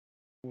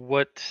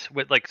 what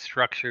like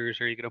structures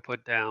are you gonna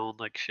put down?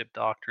 Like ship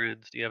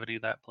doctrines? Do you have any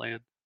of that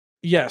planned?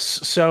 Yes,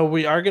 so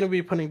we are going to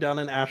be putting down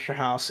an Astra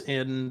House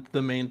in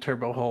the main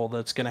turbo hull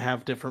that's going to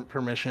have different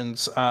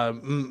permissions.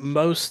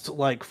 Most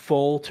like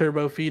full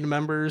turbo feed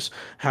members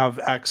have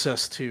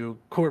access to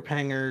corp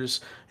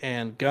hangars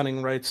and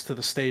gunning rights to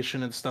the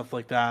station and stuff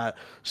like that.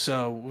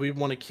 So we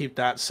want to keep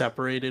that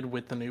separated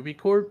with the newbie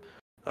corp.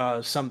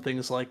 Some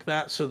things like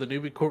that. So the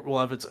newbie corp will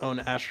have its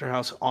own Astra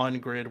House on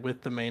grid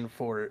with the main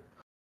fort.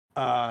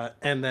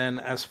 And then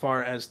as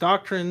far as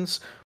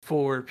doctrines,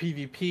 for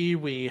PvP,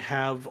 we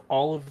have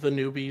all of the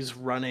newbies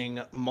running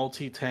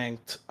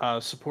multi-tanked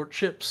support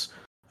ships,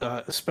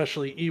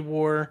 especially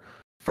E-War,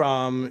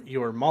 from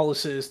your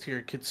Molluses to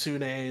your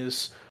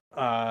Kitsunes,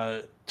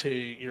 to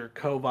your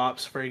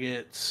Covops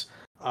frigates,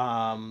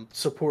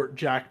 support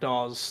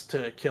Jackdaws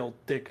to kill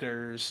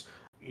Dictors,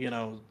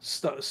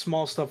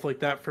 small stuff like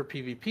that for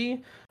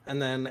PvP. And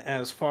then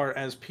as far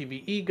as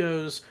PvE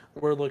goes,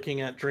 we're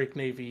looking at Drake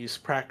Navy's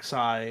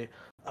Praxi,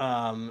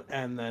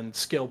 and then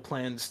skill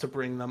plans to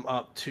bring them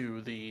up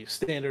to the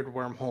standard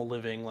wormhole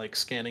living, like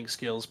scanning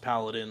skills,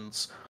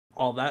 paladins,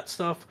 all that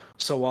stuff.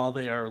 So while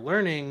they are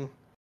learning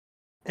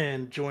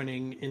and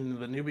joining in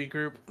the newbie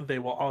group, they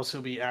will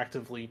also be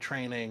actively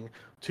training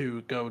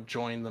to go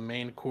join the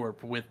main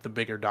corp with the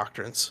bigger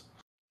doctrines.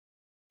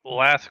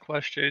 Last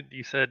question.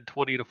 You said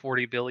 20 to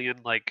 40 billion.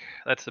 Like,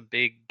 that's a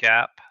big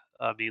gap.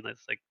 I mean,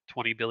 that's like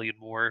 20 billion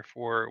more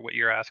for what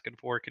you're asking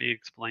for. Can you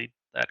explain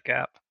that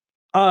gap?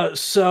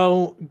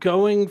 So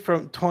going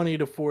from 20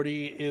 to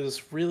 40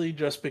 is really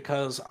just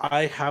because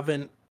I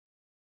haven't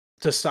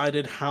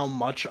decided how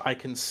much I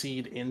can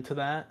seed into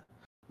that,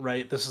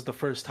 right? This is the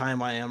first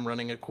time I am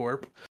running a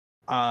corp.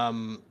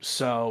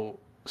 So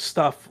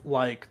stuff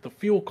like the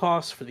fuel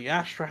costs for the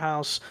Astra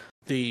House,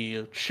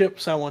 the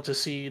ships I want to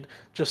seed,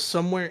 just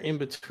somewhere in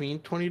between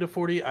 20 to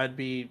 40, I'd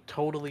be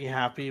totally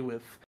happy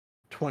with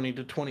 20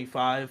 to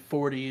 25.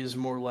 40 is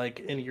more like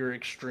in your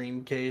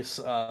extreme case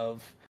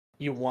of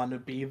you want to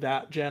be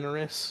that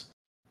generous,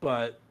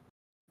 but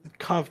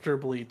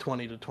comfortably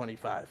 20 to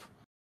 25.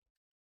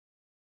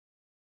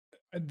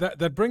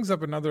 That brings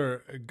up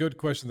another good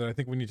question that I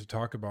think we need to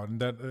talk about, and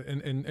that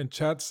in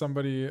chat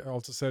somebody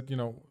also said,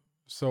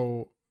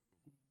 so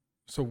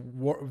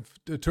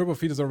Turbo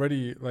Feed is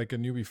already like a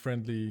newbie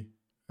friendly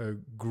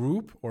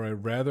group, or a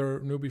rather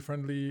newbie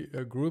friendly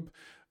group.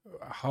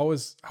 How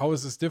is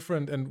this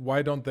different, and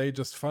why don't they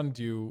just fund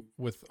you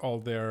with all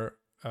their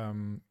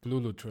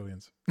Lulu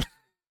trillions?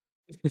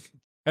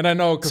 And I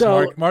know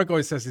because Mark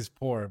always says he's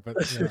poor, but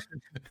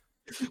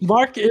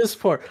Mark is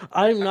poor.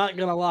 I'm not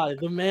gonna lie.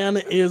 The man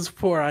is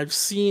poor. I've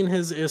seen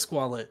his ISK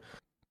wallet.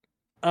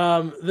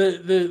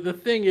 The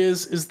thing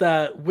is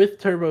that with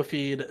Turbo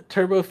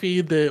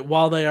Feed,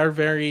 while they are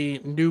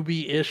very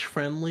newbie-ish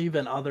friendly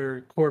than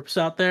other corps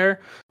out there,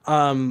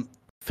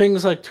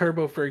 things like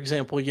Turbo, for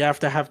example, you have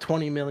to have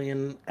 20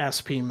 million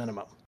SP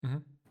minimum. Mm-hmm.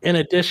 In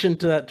addition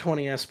to that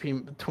 20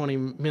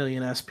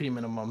 million SP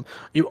minimum,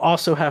 you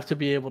also have to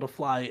be able to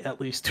fly at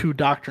least 2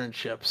 doctrine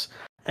ships.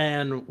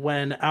 And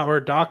when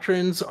our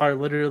doctrines are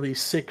literally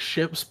 6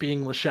 ships,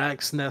 being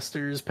Leshaks,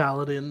 Nestors,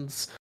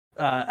 Paladins,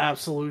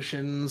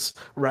 Absolutions,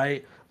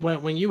 right?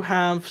 When you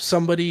have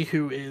somebody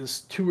who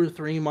is 2 or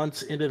 3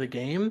 months into the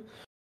game,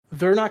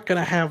 they're not going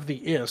to have the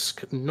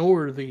ISK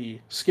nor the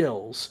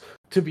skills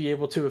to be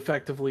able to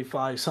effectively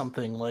fly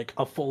something like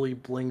a fully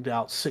blinged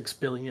out 6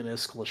 billion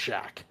ISK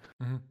Leshak.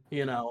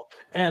 Mm-hmm.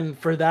 And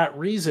for that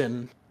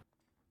reason,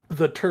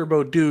 the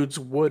Turbo dudes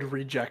would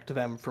reject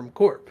them from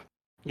Corp.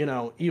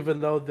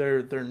 Even though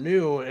they're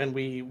new and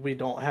we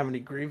don't have any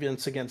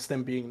grievance against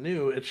them being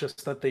new, it's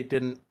just that they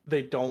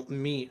don't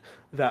meet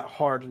that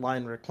hard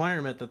line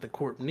requirement that the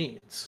Corp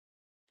needs,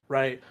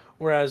 right?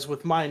 Whereas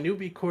with my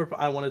newbie Corp,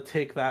 I want to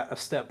take that a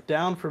step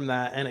down from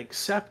that and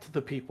accept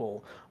the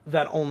people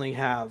that only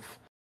have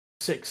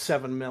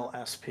 6-7 mil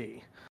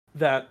SP,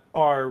 that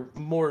are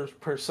more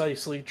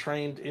precisely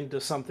trained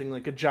into something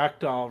like a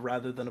Jackdaw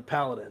rather than a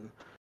Paladin,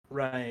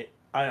 right?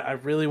 I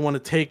really want to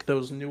take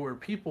those newer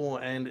people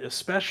and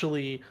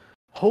especially,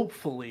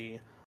 hopefully,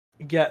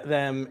 get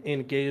them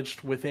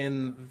engaged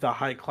within the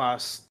high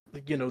class,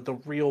 the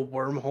real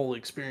wormhole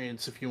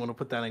experience, if you want to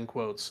put that in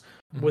quotes,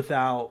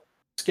 without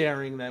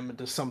scaring them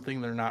into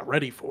something they're not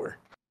ready for.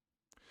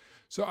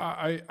 So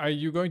are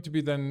you going to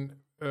be then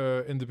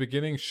in the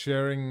beginning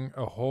sharing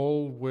a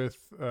hole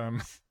with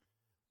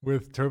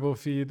with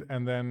TurboFeed,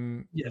 and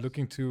then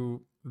looking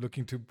to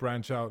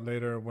branch out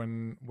later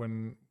when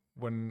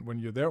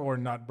you're there, or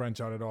not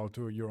branch out at all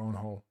to your own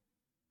hole?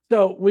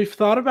 So we've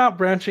thought about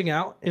branching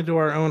out into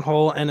our own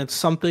hole, and it's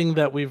something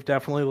that we've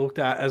definitely looked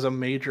at as a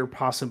major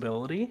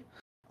possibility.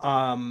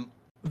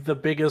 The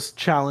biggest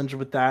challenge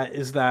with that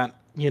is that,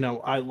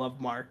 I love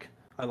Mark,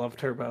 I love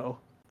Turbo.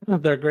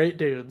 They're great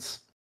dudes,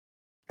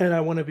 and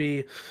I want to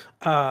be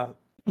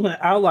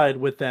allied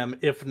with them,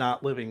 if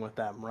not living with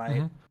them,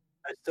 right?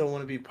 I still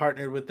want to be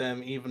partnered with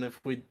them, even if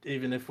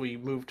we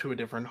move to a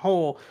different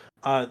hole.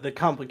 The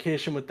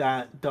complication with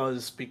that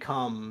does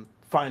become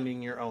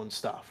finding your own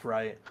stuff,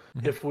 right?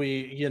 If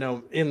we,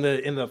 in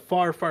the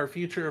far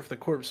future, if the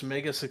corp's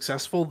mega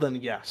successful, then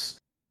yes,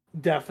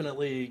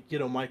 definitely,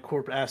 my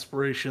corp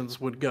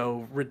aspirations would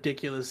go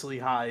ridiculously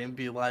high and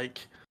be like,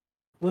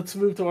 let's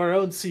move to our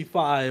own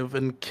C5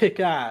 and kick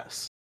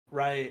ass,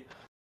 right?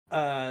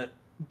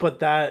 But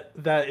that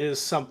is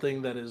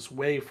something that is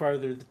way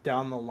farther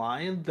down the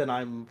line than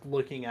I'm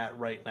looking at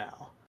right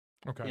now.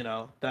 Okay.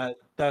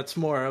 That's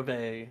more of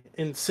a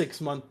in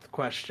 6 month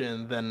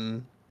question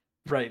than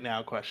right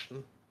now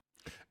question.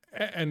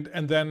 And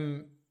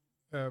then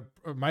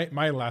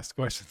my last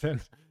question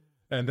then,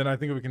 and then I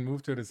think we can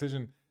move to a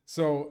decision.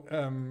 So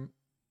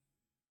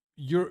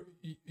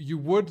you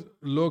would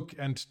look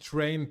and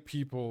train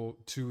people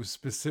to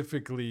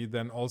specifically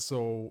then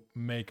also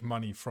make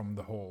money from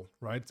the hole,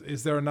 right?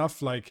 Is there enough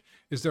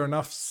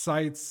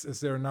sites? Is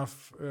there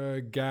enough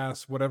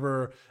gas,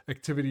 whatever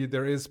activity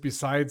there is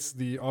besides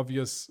the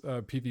obvious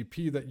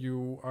PvP that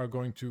you are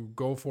going to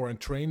go for and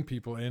train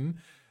people in?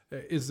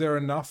 Is there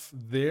enough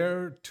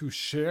there to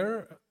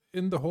share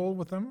in the hole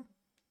with them?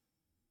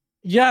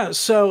 Yeah,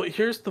 so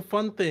here's the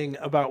fun thing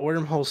about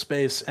wormhole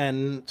space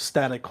and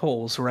static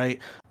holes, right?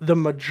 The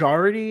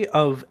majority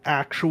of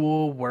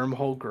actual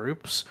wormhole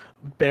groups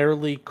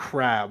barely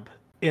crab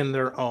in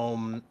their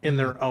own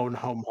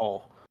home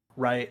hole,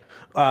 right?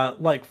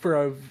 Like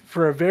for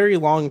a very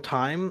long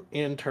time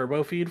in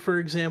TurboFeed, for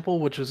example,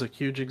 which is a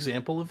huge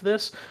example of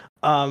this,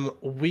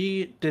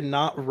 we did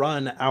not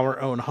run our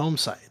own home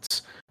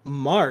sites.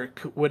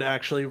 Mark would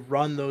actually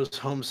run those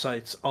home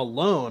sites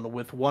alone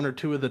with one or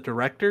two of the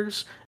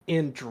directors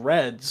in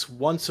dreads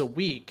once a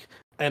week,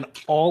 and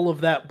all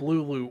of that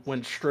blue loot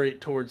went straight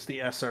towards the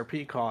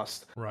SRP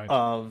cost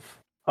of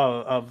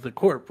the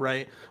corp,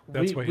 right?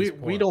 That's why he's poor.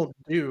 We don't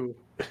do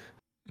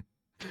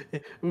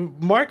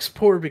Mark's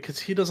poor because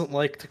he doesn't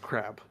like to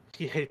crab.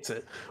 He hates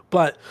it.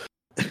 But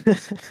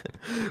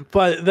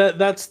but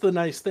that's the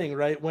nice thing,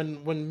 right?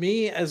 When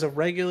me, as a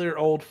regular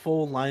old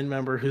full line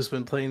member who's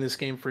been playing this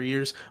game for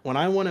years, when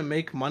I want to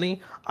make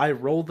money, I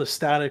roll the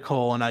static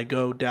hole and I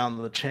go down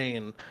the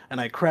chain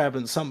and I crab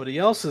in somebody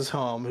else's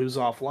home who's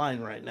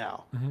offline right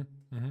now.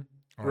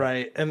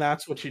 Right, and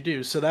that's what you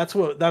do. So that's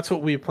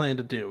what we plan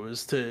to do,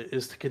 is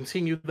to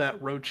continue that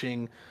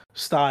roaching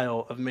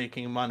style of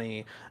making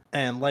money.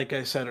 And like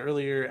I said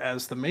earlier,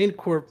 as the main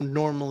corp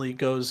normally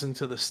goes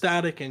into the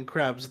static and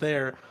crabs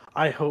there,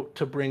 I hope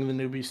to bring the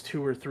newbies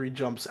 2 or 3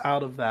 jumps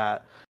out of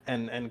that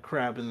and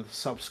crab in the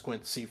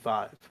subsequent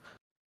C5.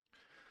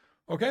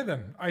 Okay,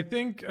 then I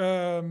think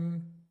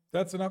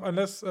that's enough.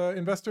 Unless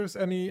investors,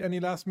 any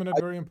last minute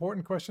very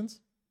important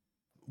questions?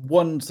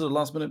 One sort of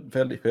last minute,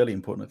 fairly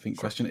important, I think,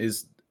 question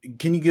is: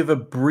 can you give a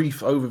brief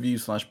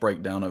overview /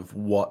 breakdown of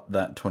what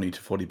that 20 to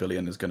 40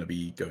 billion is going to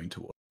be going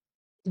towards?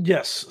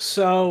 Yes,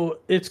 so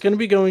it's going to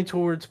be going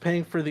towards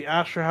paying for the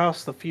Astra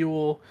House, the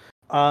fuel.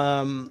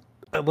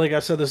 Like I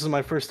said, this is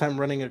my first time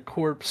running a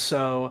corp,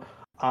 so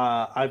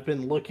I've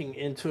been looking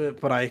into it,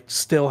 but I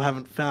still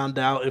haven't found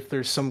out if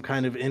there's some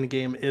kind of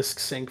in-game ISK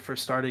sync for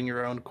starting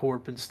your own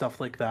corp and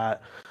stuff like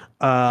that.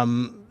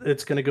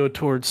 It's going to go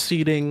towards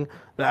seeding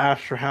the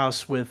Astra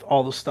House with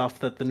all the stuff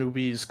that the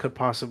newbies could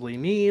possibly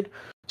need.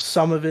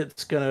 Some of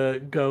it's going to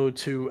go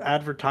to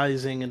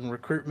advertising and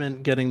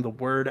recruitment, getting the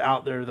word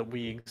out there that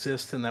we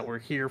exist and that we're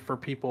here for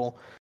people,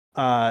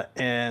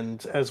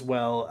 and as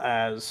well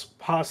as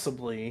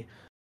possibly,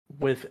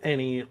 with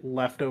any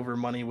leftover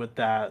money with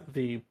that,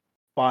 the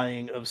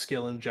buying of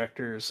skill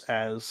injectors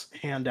as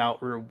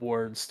handout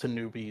rewards to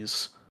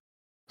newbies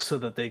so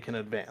that they can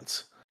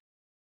advance.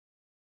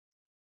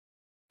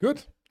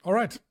 Good. All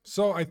right.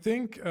 So I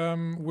think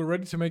we're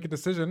ready to make a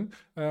decision.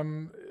 I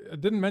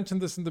didn't mention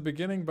this in the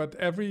beginning, but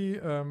every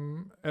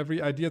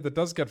idea that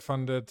does get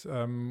funded,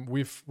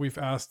 we've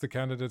asked the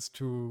candidates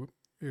to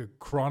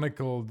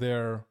chronicle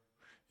their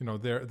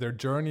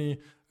journey.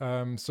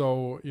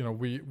 So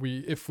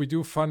we if we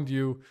do fund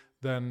you,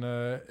 then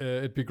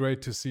it'd be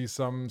great to see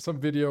some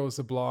videos,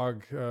 a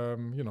blog,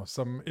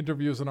 some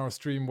interviews on our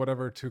stream,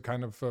 whatever, to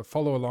kind of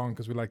follow along,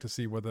 because we like to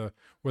see where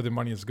the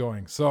money is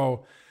going.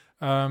 So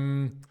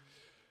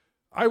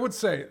I would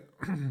say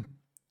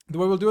the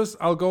way we'll do is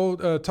I'll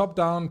go top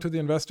down to the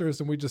investors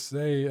and we just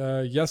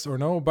say yes or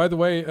no. By the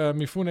way,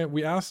 Mifune,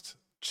 we asked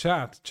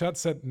chat. Chat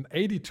said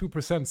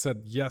 82%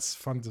 said yes,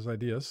 fund this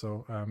idea.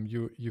 So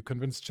you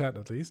convinced chat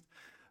at least.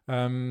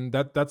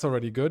 That's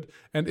already good.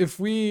 And if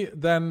we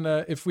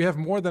have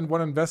more than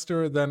one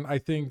investor, then I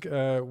think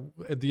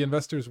the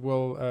investors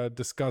will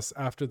discuss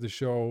after the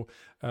show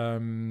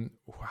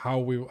how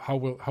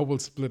we'll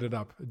split it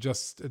up,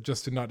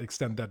 just to not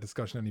extend that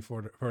discussion any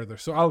further.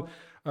 So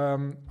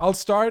I'll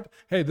start.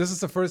 Hey, this is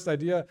the first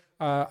idea.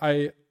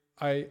 I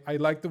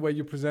like the way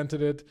you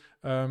presented it.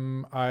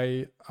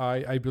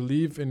 I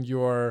believe in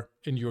your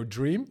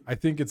dream. I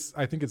can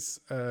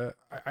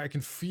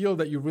feel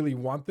that you really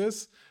want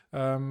this.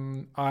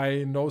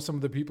 I know some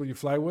of the people you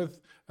fly with,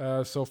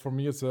 so for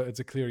me it's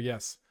a clear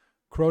yes.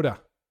 Croda.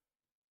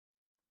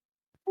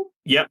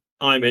 Yep,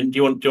 I'm in. Do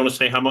you want to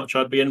say how much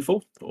I'd be in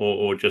for,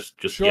 or just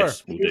Sure,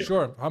 yes? We'll do.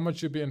 Sure. How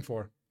much you'd be in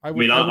for? I I'd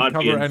would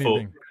cover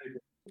anything.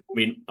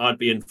 I'd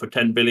be in for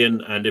 10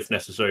 billion, and if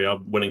necessary,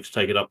 I'm willing to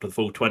take it up to the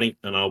full 20,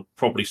 and I'll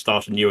probably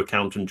start a new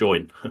account and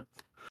join.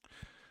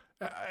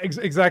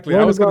 Exactly.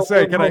 I was going to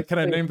say, can I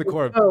name the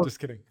corp? Just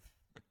kidding.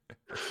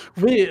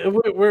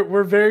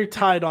 We're very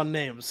tied on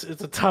names.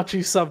 It's a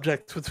touchy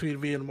subject between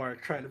me and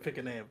Mark trying to pick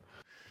a name,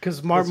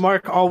 because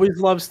Mark always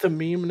loves to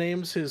meme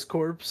names his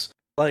corps.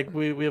 Like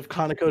we have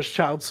Conoco's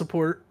child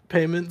support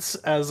payments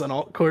as an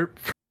alt corp.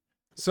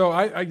 So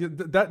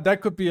that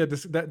could be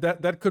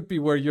that could be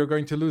where you're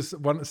going to lose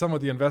some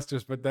of the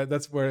investors, but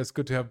that's where it's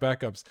good to have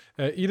backups.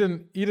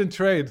 Eden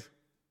Trade.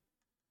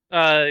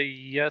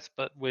 Yes,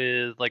 but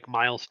with like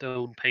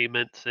milestone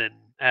payments and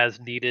as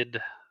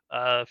needed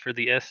for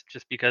the IST,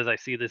 just because I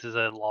see this as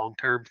a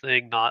long-term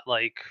thing, not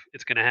like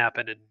it's going to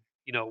happen in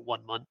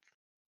 1 month.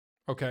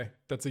 Okay,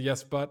 that's a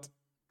yes, but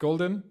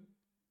Golden.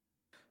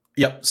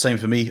 Yep, same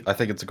for me. I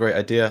think it's a great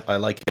idea. I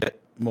like it.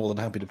 More than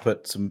happy to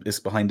put some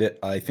ISK behind it.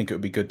 I think it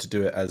would be good to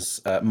do it as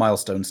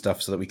milestone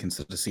stuff so that we can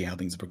sort of see how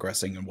things are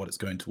progressing and what it's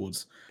going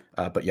towards.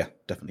 But yeah,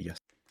 definitely yes.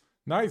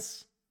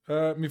 Nice.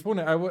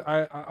 Mifune,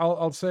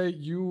 I'll say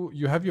you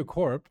have your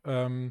corp.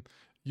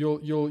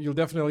 You'll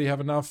definitely have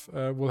enough.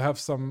 We'll have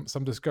some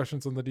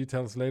discussions on the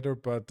details later.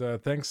 But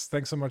thanks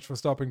so much for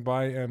stopping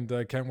by, and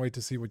can't wait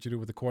to see what you do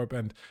with the corp.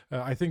 And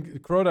I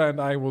think Croda and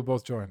I will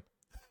both join.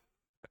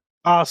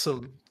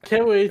 Awesome!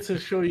 Can't wait to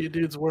show you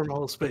dudes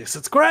wormhole space.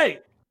 It's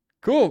great.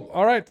 Cool.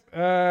 All right.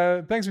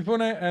 Thanks,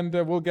 Mifune, and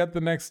we'll get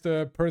the next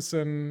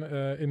person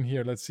in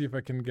here. Let's see if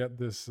I can get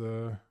this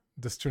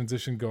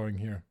transition going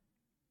here.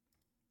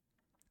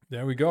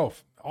 There we go.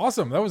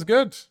 Awesome. That was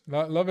good.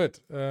 Love it.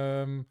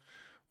 All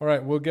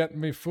right, we'll get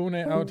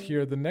Mifune out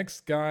here. The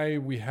next guy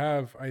we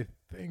have, I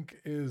think,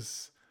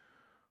 is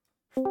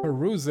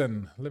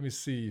Faruzan. Let me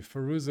see.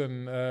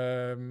 Faruzan,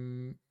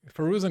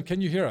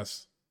 can you hear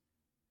us?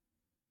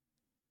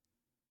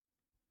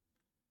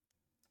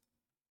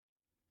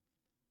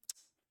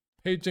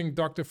 Paging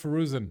Dr.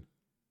 Faruzan.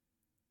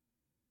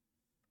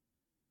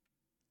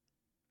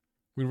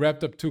 We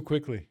wrapped up too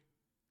quickly.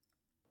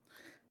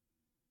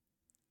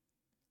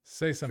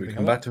 Say something. Should we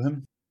come back to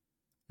him?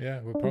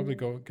 Yeah, we'll probably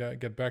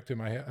get back to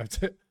him. I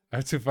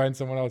have to find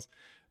someone else.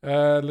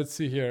 Let's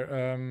see here.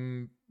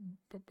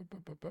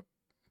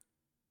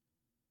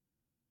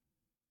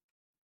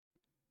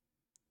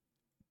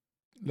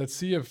 Let's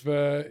see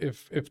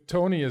if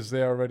Tony is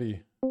there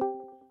already.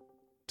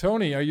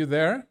 Tony, are you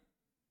there?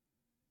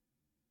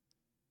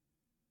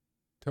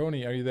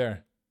 Tony, are you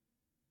there?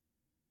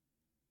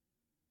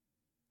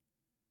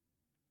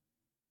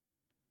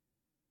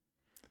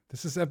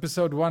 This is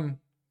episode 1.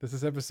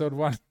 It's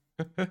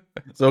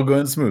all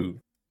going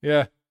smooth.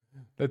 Yeah.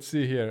 Let's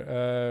see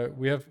here.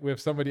 We have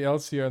somebody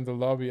else here in the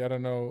lobby. I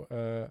don't know.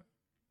 It's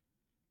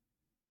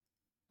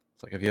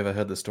like, have you ever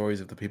heard the stories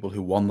of the people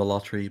who won the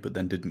lottery but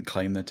then didn't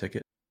claim their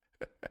ticket?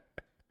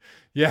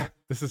 Yeah,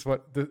 this is how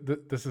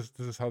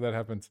that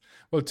happens.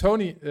 Well,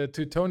 Tony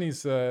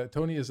is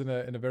in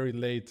a very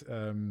late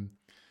time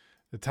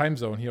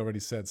zone. He already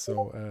said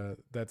so.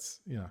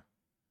 That's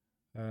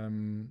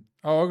Oh,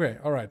 okay,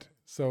 all right.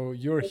 So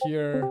you're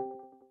here.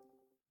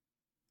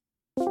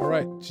 All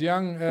right,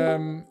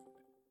 Jiang.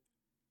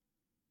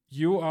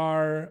 You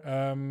are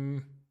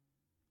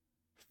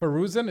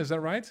Faruzan, is that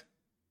right?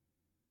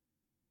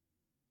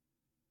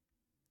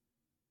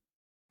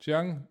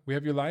 Jiang, we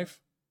have you live.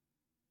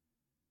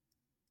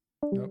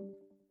 Nope.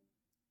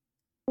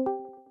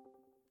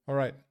 All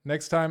right.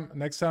 Next time,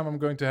 I'm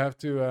going to have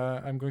to.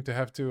 I've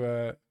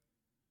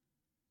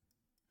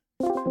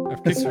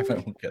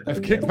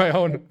kicked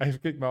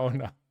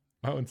my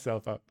own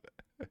self out.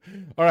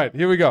 All right,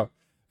 here we go.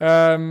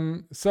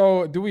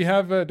 So do we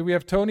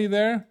have Tony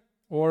there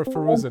or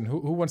Faruzan?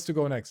 Who wants to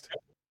go next?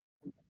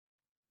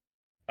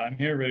 I'm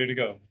here, ready to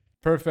go.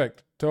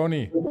 Perfect.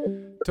 Tony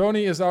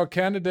is our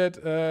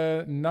candidate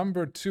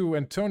number 2.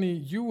 And Tony,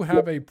 you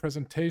have a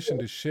presentation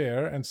to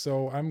share. And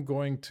so I'm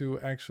going to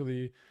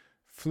actually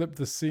flip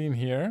the scene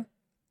here.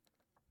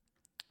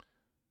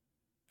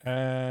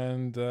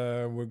 And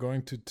we're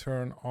going to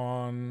turn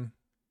on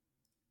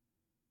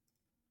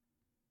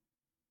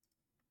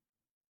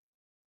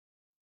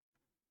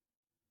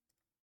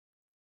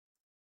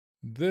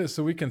this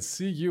so we can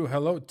see you.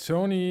 Hello,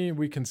 Tony.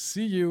 We can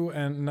see you,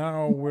 and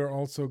now we're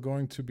also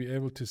going to be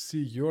able to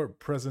see your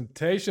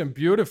presentation.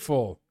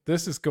 Beautiful.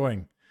 This is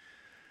going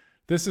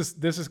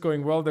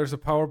well. There's a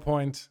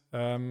PowerPoint.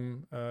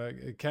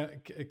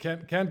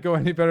 It can't go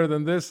any better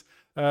than this.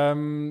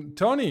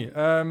 Tony,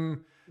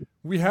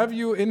 we have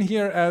you in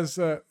here as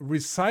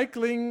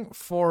recycling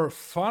for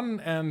fun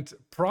and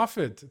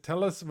profit.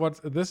 Tell us what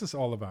this is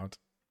all about.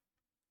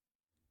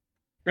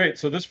 Great.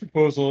 So this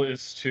proposal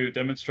is to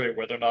demonstrate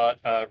whether or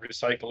not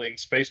recycling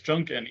space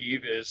junk and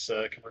Eve is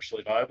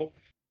commercially viable.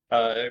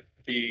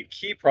 The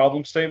key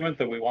problem statement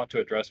that we want to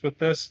address with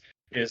this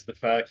is the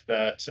fact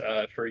that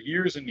for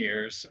years and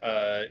years,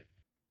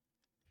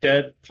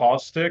 dead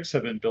pause sticks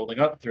have been building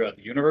up throughout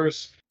the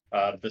universe.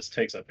 This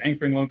takes up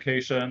anchoring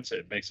locations.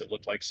 It makes it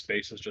look like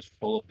space is just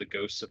full of the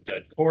ghosts of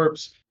dead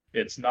corpse.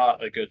 It's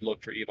not a good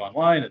look for EVE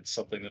Online. It's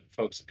something that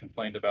folks have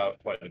complained about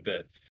quite a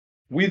bit.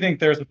 We think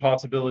there's a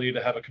possibility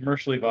to have a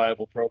commercially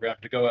viable program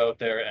to go out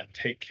there and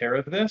take care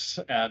of this,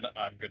 and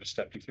I'm going to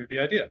step you through the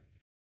idea.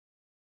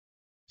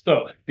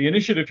 So the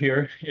initiative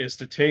here is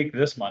to take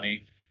this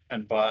money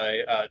and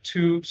buy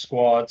 2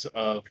 squads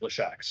of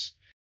Leshaks.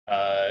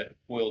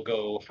 We'll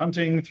go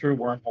hunting through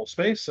wormhole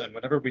space, and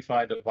whenever we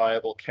find a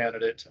viable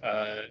candidate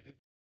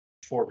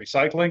for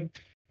recycling,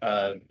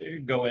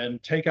 go in,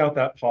 take out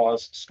that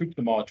pause, scoop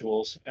the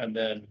modules, and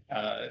then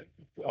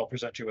I'll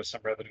present you with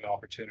some revenue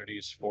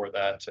opportunities for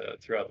that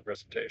throughout the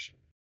presentation.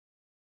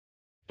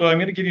 So I'm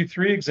going to give you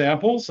 3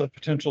 examples of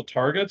potential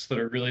targets that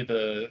are really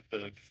the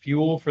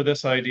fuel for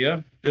this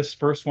idea. This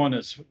first one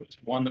is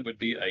one that would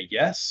be a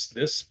yes,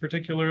 this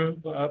particular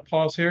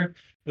pause here.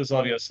 This is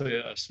obviously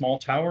a small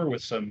tower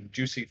with some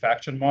juicy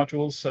faction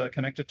modules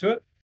connected to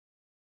it.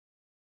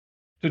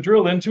 To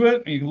drill into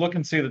it, you can look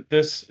and see that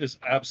this is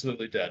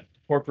absolutely dead. The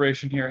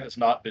corporation here has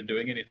not been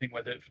doing anything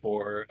with it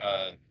for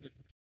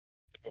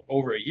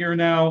over a year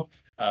now.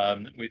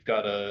 We've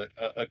got a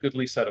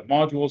goodly set of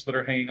modules that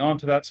are hanging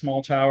onto that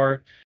small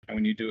tower. And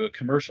when you do a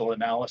commercial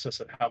analysis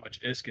of how much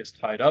ISK is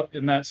tied up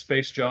in that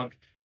space junk,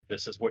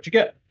 this is what you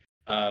get.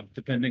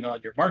 Depending on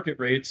your market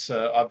rates,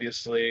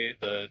 obviously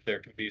there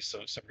can be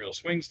some real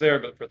swings there,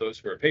 but for those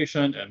who are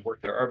patient and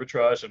work their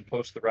arbitrage and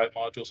post the right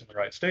modules in the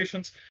right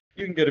stations,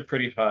 you can get a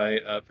pretty high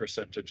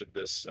percentage of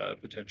this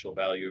potential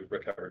value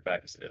recovered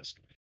back as ISK.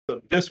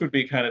 So this would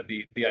be kind of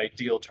the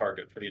ideal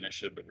target for the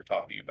initiative that we're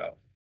talking about.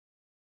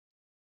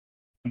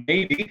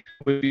 Maybe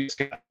would be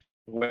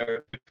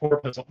where the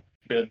corp has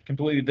been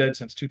completely dead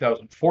since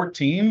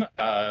 2014.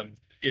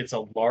 It's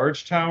a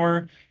large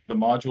tower. The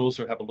modules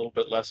have a little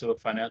bit less of a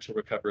financial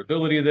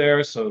recoverability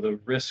there, so the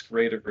risk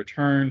rate of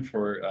return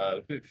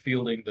for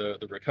fielding the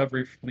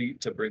recovery fleet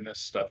to bring this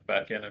stuff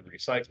back in and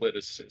recycle it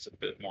is a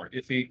bit more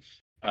iffy.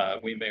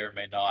 We may or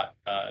may not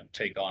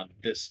take on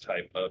this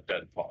type of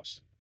dead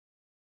pause.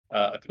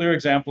 A clear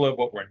example of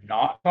what we're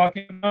not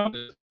talking about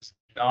is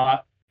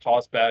not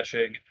pause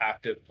bashing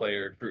active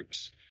player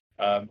groups.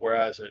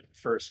 Whereas at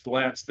first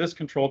glance, this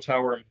control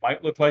tower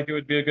might look like it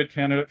would be a good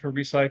candidate for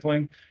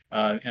recycling.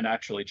 And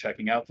actually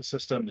checking out the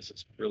system, this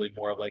is really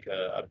more of like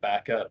a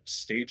backup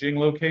staging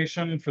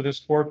location for this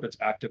corp that's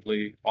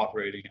actively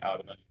operating out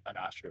of an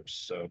Astros.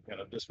 So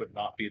this would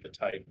not be the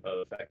type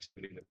of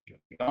activity that we're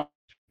doing on.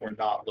 We're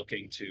not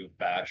looking to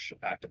bash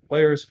active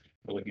players.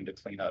 We're looking to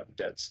clean up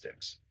dead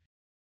sticks.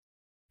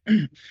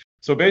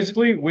 So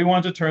basically, we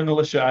want to turn the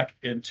Leshak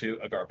into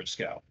a garbage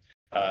scow.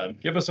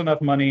 Give us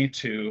enough money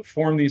to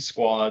form these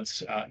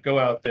squads, go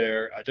out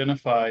there,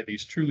 identify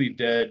these truly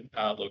dead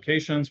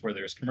locations where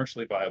there's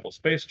commercially viable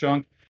space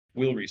junk.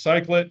 We'll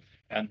recycle it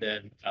and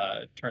then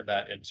turn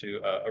that into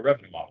a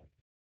revenue model.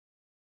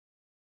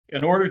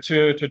 In order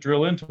to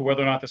drill into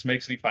whether or not this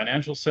makes any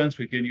financial sense,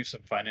 we've given you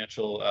some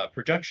financial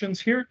projections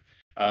here.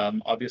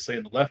 Obviously,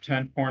 in the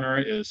left-hand corner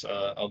is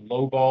a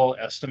lowball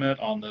estimate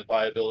on the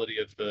viability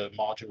of the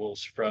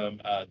modules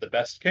from the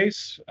best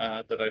case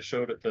that I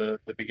showed at the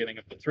beginning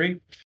of the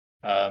 3.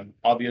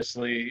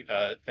 Obviously,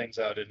 things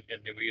out in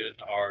New Eden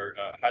are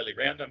highly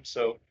random,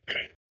 so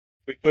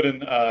we put in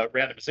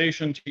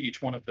randomization to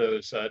each one of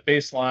those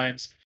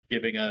baselines,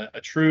 giving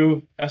a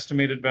true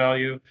estimated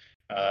value.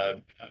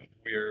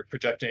 We're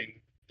projecting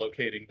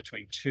locating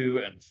between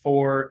 2 and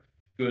 4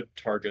 good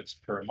targets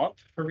per month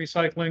for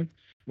recycling,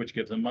 which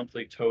gives a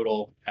monthly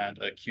total and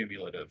a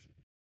cumulative.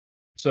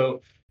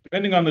 So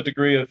depending on the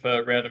degree of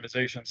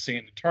randomization seen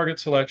in target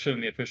selection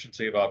and the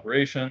efficiency of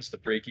operations, the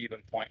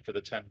break-even point for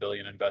the 10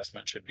 billion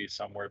investment should be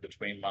somewhere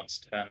between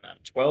months 10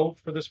 and 12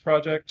 for this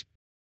project,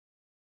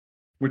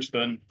 which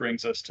then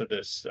brings us to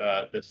this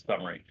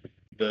summary.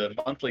 The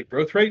monthly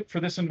growth rate for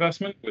this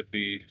investment would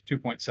be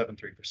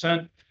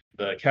 2.73%.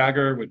 The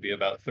CAGR would be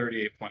about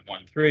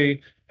 38.13.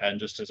 And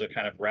just as a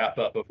kind of wrap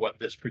up of what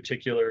this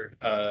particular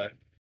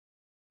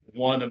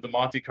one of the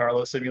Monte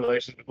Carlo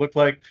simulations would look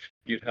like,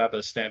 you'd have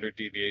a standard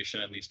deviation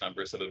in these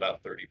numbers of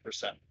about 30%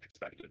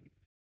 expected.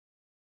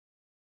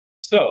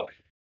 So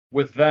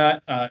with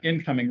that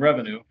incoming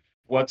revenue,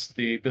 what's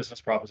the business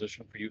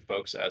proposition for you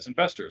folks as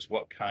investors?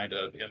 What kind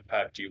of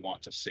impact do you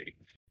want to see?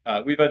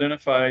 We've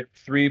identified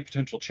 3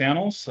 potential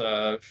channels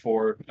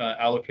for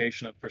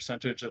allocation of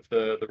percentage of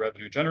the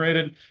revenue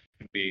generated. It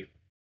can be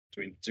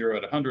between 0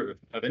 and 100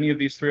 of any of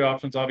these 3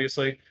 options,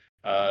 obviously.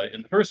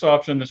 In the first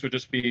option, this would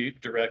just be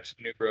direct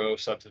new grow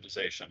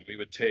subsidization. We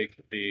would take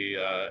the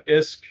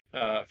ISK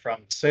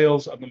from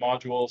sales of the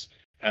modules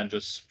and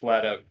just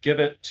flat out give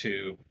it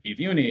to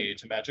EVUNI,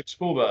 to Magic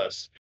School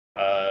Bus,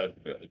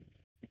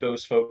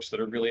 those folks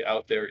that are really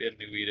out there in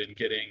New Eden,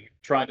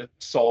 trying to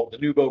solve the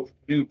new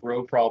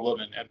grow problem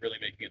and really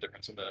making a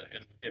difference in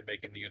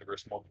making the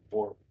universe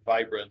more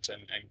vibrant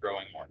and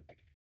growing more.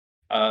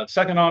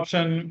 Second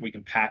option, we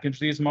can package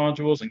these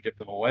modules and give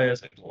them away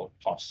as little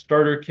cost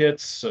starter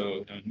kits.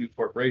 So new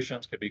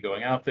corporations could be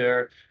going out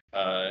there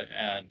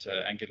and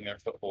getting their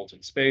footholds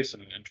in space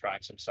and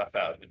trying some stuff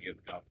out. And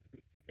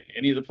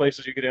any of the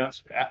places you could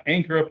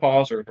anchor a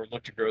pause or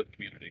look to grow the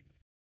community.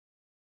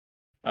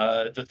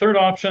 The third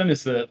option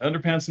is the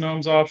Underpants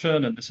Gnomes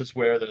option, and this is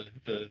where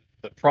the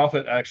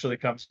profit actually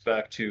comes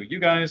back to you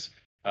guys.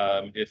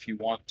 If you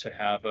want to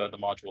have the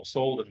module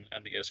sold and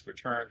the ISK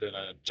returned in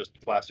a just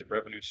classic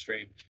revenue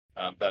stream,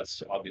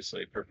 that's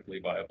obviously perfectly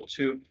viable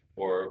too,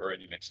 or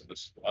any mix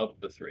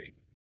of the 3.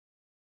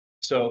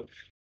 So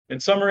in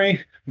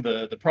summary,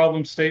 the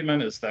problem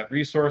statement is that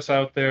resource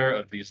out there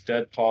of these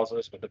dead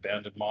pauses with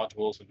abandoned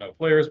modules and no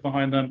players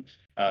behind them.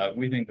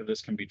 We think that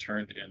this can be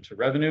turned into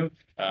revenue,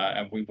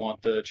 and we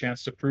want the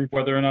chance to prove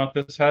whether or not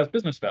this has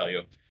business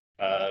value.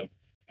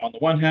 On the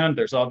one hand,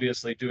 there's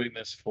obviously doing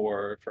this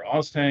for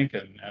OzTank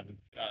and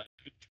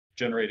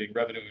generating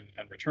revenue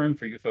and return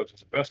for you folks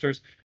as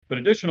investors. But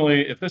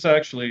additionally, if this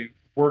actually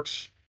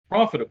works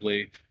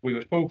profitably, we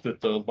would hope that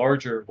the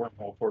larger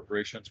wormhole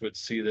corporations would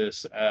see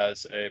this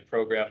as a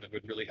program that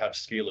would really have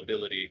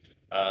scalability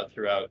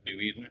throughout New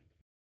Eden,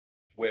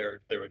 where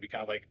there would be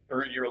kind of like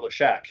earn your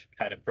Leshak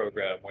kind of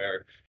program,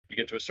 where you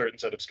get to a certain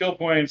set of skill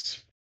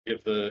points,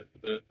 give the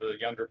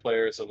younger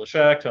players a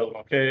Leshak, tell them,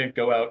 okay,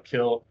 go out,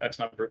 kill X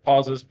number of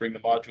pauses, bring the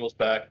modules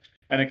back,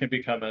 and it can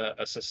become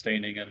a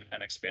sustaining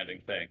and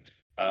expanding thing.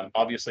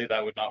 Obviously,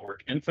 that would not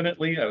work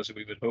infinitely, as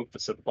we would hope the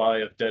supply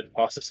of dead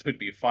pauses would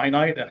be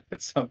finite, and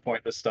at some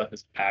point this stuff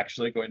is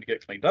actually going to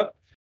get cleaned up.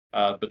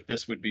 But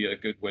this would be a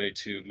good way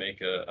to make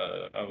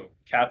a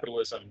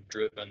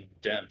capitalism-driven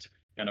dent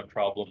in a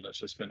problem that's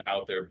just been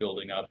out there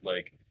building up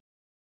like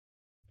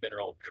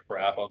mineral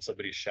crap on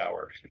somebody's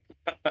shower.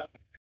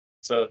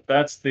 So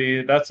that's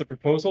the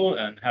proposal,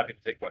 and happy to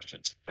take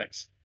questions.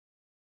 Thanks.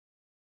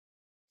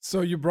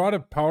 So you brought a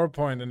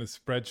PowerPoint and a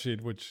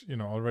spreadsheet, which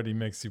already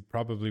makes you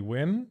probably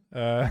win.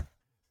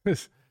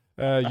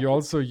 You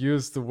also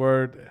used the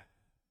word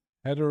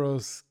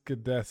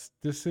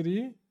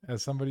heteroskedasticity,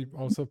 as somebody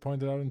also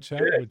pointed out in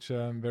chat, which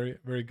very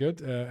very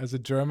good. As a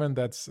German,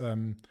 that's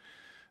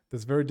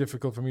very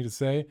difficult for me to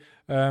say.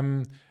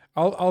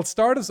 I'll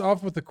start us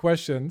off with the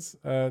questions,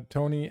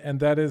 Tony, and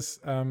that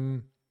is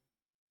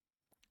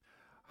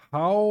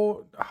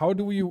how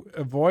do we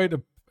avoid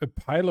a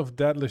pile of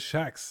dead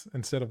Leshaks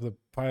instead of the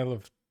pile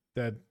of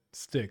dead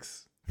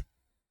sticks?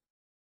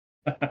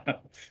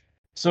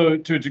 So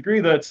to a degree,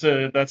 that's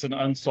an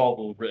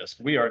unsolvable risk.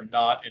 We are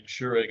not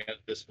insuring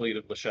this fleet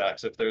of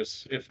Leshaks. If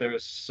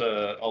there's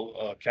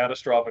a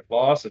catastrophic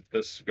loss, if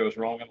this goes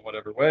wrong in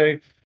whatever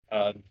way,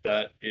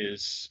 that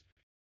is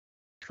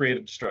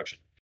creative destruction.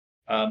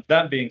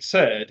 That being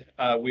said,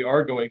 we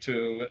are going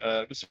to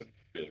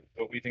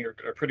what we think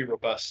are pretty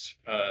robust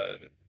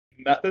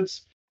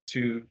methods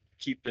to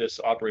keep this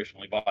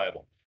operationally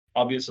viable.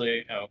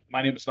 Obviously,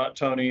 my name is not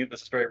Tony.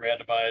 This is very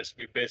randomized.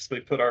 We've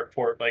basically put our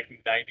port like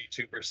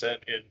 92%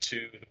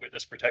 into the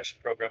witness protection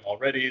program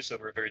already, so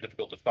we're very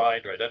difficult to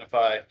find or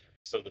identify,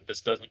 so that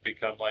this doesn't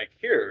become like,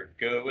 here,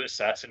 go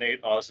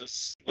assassinate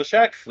Oz's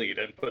Leshak fleet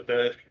and put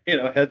the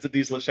heads of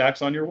these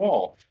Leshaks on your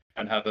wall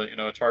and have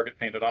a target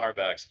painted on our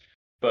backs.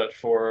 But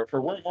for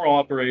wormhole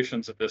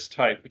operations of this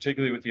type,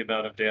 particularly with the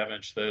amount of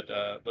damage that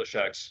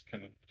Leshaks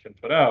can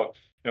put out,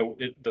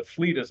 the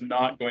fleet is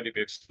not going to be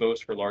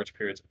exposed for large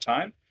periods of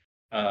time.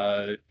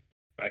 I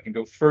can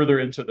go further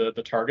into the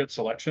target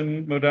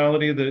selection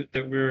modality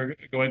that we're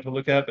going to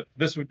look at, but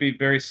this would be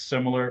very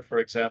similar, for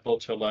example,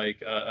 to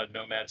like a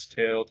Nomad's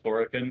Tale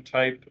Chlorokin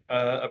type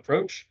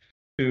approach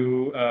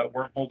to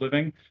wormhole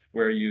living,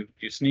 where you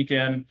sneak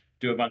in,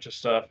 do a bunch of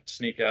stuff,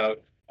 sneak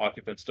out,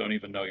 occupants don't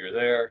even know you're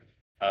there,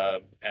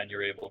 and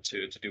you're able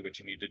to do what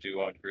you need to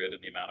do on grid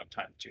in the amount of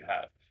time that you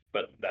have.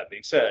 But that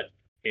being said,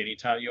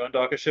 anytime you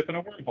undock a ship in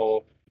a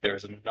wormhole,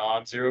 there's a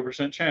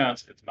non-0%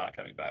 chance it's not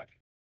coming back.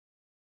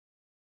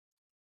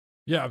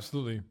 Yeah,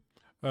 absolutely.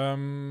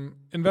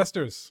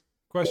 Investors,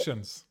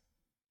 questions?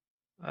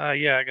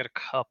 Yeah, I got a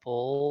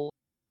couple.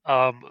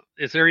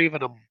 Is there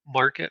even a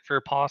market for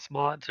POS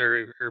mods,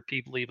 or are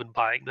people even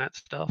buying that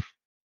stuff?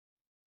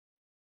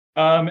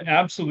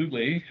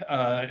 Absolutely,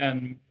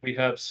 and we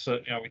have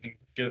we can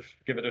give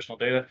additional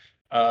data.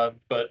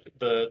 But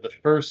the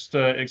first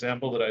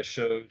example that I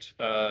showed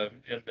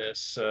in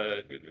this,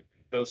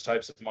 those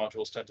types of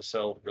modules tend to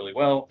sell really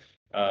well,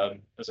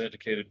 as I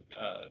indicated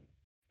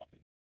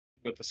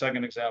with the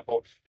second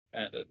example.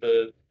 And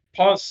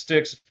pause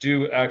sticks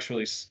do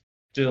actually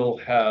still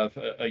have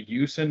a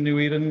use in New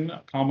Eden,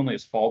 commonly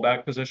as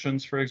fallback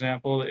positions. For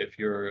example, if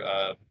you're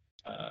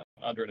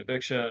under an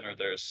eviction or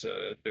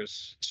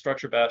there's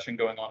structure bashing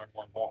going on in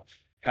Wormhole,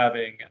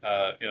 having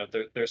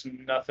there's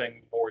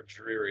nothing more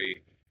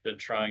dreary than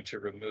trying to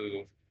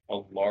remove a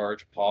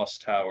large pause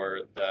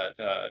tower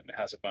that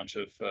has a bunch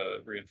of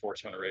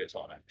reinforcement arrays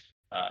on it.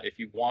 If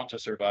you want to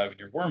survive in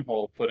your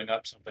wormhole, putting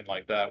up something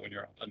like that when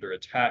you're under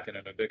attack in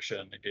an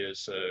eviction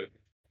is a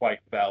quite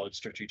valid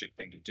strategic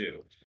thing to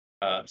do.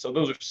 So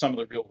those are some of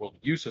the real world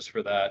uses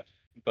for that.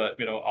 But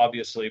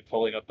obviously,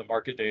 pulling up the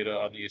market data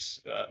on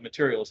these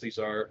materials, these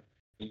are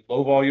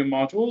low volume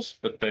modules,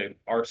 but they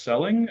are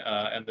selling,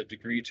 and the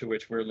degree to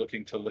which we're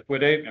looking to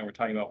liquidate, and we're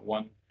talking about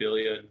 1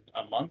 billion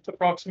a month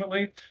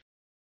approximately.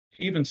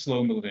 Even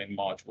slow moving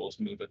modules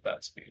move at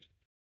that speed.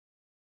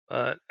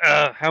 But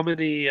how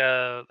many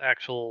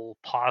actual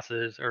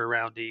pauses are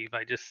around Eve?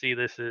 I just see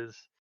this as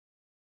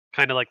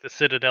kind of like the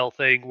Citadel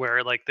thing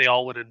where like they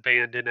all went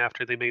abandoned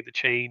after they made the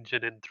change,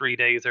 and in 3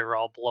 days they were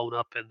all blown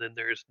up, and then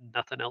there's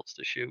nothing else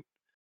to shoot.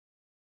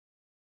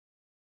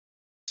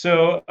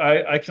 So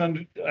I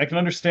can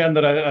understand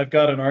that I've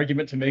got an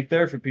argument to make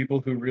there for people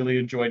who really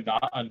enjoy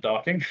not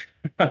undocking.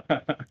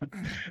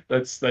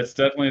 That's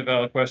definitely a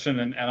valid question,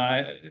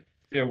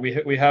 and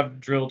we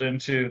have drilled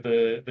into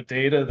the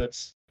data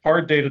that's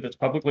hard data that's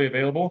publicly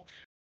available.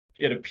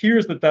 It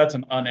appears that that's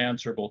an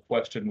unanswerable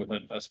question with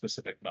a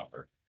specific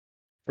number.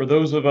 For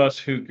those of us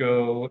who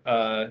go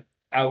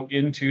out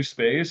into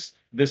space,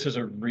 this is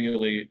a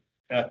really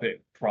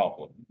epic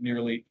problem.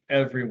 Nearly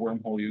every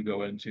wormhole you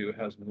go into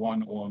has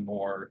one or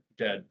more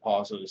dead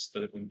pauses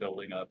that have been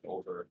building up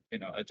over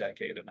a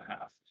decade and a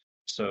half.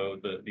 So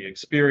the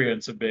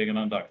experience of being an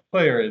undocked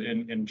player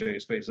in J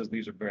spaces,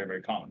 these are very,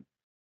 very common.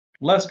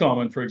 Less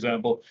common, for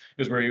example,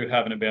 is where you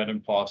have an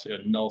abandoned pause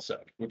in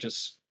nullsec, which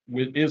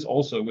is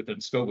also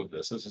within scope of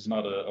this. This is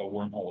not a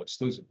wormhole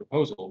exclusive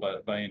proposal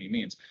by any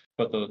means,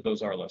 but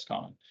those are less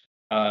common.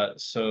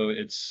 So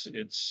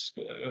it's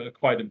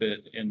quite a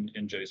bit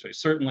in J space.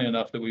 Certainly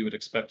enough that we would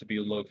expect to be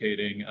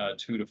locating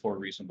 2 to 4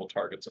 reasonable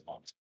targets a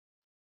month.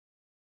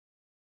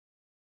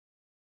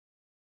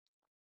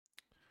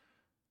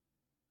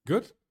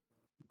 Good.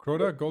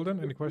 Crota,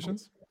 Golden, any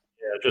questions?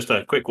 Yeah, just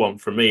a quick one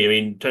from me. I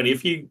mean, Tony,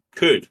 if you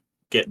could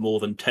get more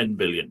than 10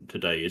 billion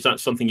today, is that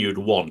something you would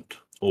want,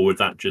 or would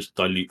that just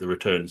dilute the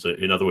returns?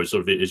 In other words,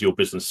 sort of, is your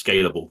business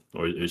scalable,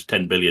 or is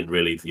 10 billion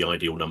really the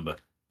ideal number?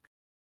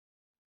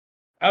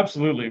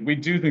 Absolutely. We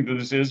do think that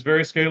this is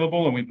very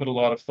scalable, and we put a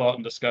lot of thought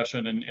and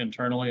discussion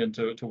internally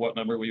into what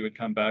number we would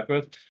come back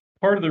with.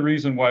 Part of the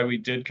reason why we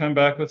did come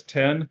back with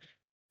 10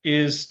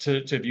 is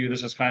to view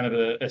this as kind of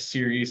a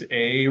Series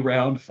A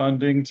round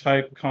funding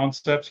type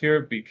concept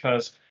here,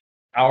 because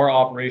our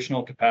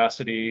operational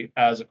capacity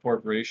as a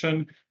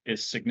corporation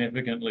is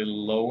significantly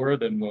lower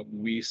than what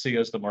we see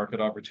as the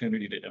market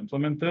opportunity to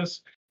implement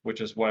this,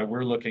 which is why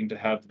we're looking to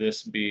have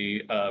this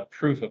be a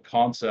proof of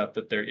concept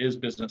that there is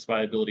business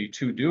viability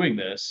to doing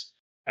this.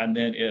 And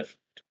then if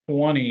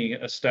 20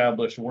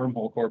 established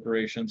wormhole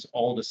corporations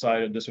all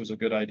decided this was a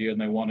good idea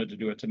and they wanted to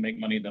do it to make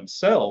money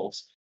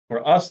themselves,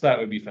 for us, that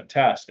would be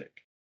fantastic.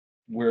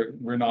 We're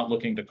not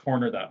looking to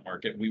corner that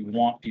market. We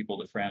want people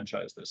to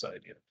franchise this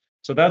idea.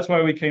 So that's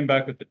why we came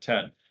back with the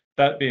 10.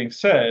 That being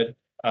said,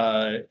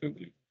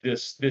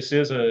 this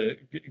is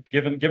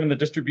given the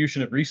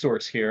distribution of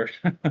resource here,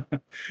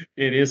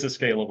 it is a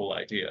scalable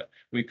idea.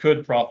 We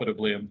could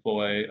profitably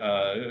employ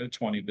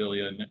 20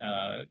 billion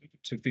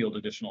to field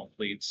additional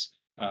fleets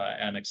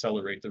and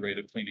accelerate the rate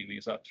of cleaning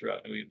these up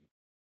throughout New Eden.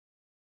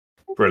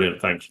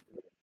 Brilliant, thanks.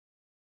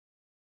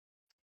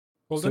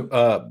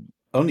 So,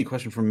 only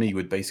question from me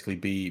would basically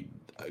be,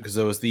 because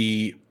there was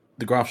the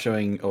graph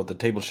showing, or the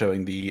table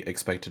showing the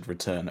expected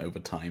return over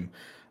time.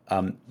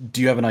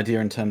 Do you have an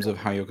idea in terms of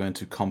how you're going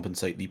to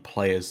compensate the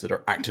players that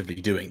are actively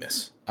doing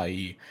this?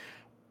 I.e.,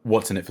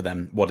 what's in it for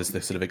them? What is the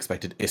sort of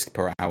expected ISK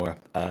per hour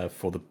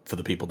for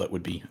the people that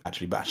would be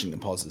actually bashing the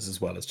pauses,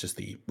 as well as just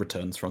the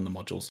returns from the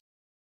modules?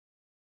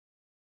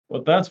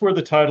 Well, that's where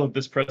the title of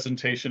this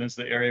presentation is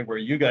the area where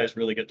you guys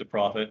really get to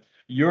profit.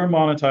 You're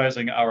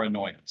monetizing our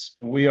annoyance.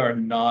 We are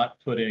not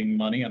putting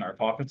money in our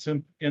pockets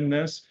in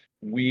this.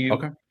 We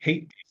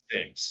hate these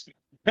things.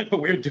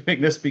 We're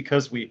doing this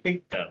because we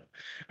hate them,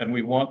 and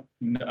we want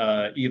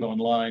EVE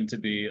Online to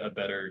be a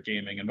better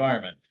gaming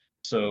environment.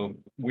 So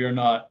we're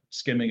not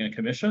skimming a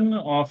commission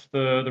off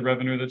the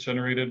revenue that's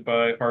generated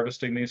by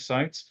harvesting these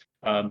sites.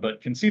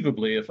 But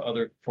conceivably, if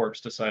other corps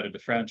decided to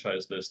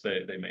franchise this,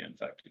 they may in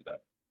fact do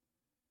that.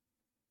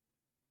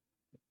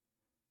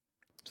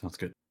 Sounds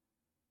good.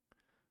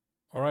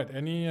 All right.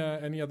 Any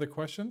other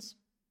questions?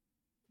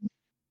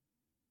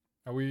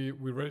 Are we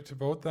ready to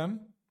vote then?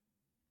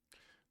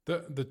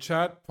 The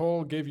chat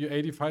poll gave you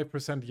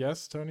 85%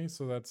 yes, Tony.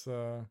 So that's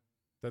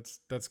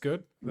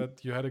good.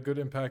 That you had a good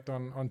impact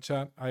on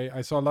chat.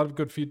 I saw a lot of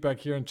good feedback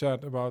here in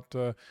chat about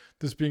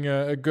this being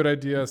a good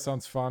idea.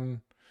 Sounds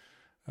fun.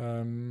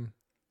 Leshaks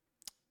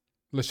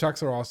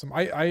are awesome.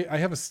 I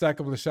have a stack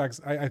of Leshaks.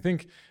 I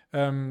think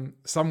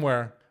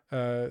somewhere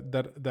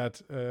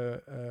that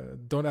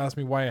don't ask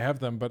me why I have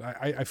them, but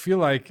I feel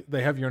like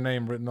they have your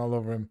name written all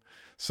over them.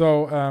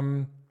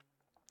 So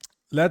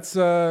let's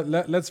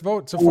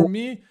vote. So for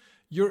me,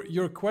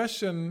 your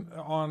question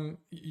on,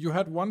 you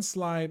had one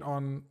slide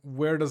on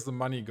where does the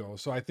money go.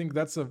 So I think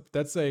that's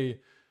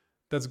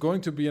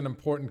going to be an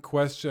important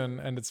question,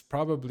 and it's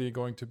probably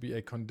going to be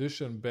a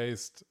condition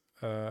based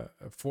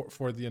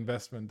for the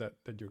investment that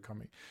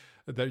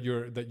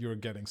you're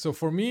getting. So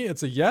for me,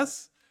 it's a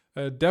yes.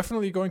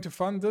 Definitely going to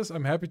fund this.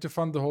 I'm happy to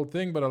fund the whole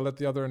thing, but I'll let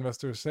the other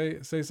investors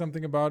say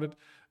something about it.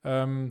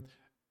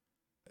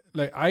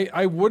 Like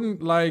I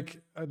wouldn't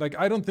like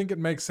I don't think it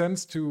makes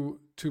sense to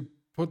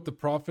put the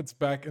profits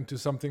back into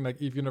something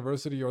like Eve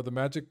University or the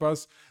Magic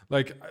Bus.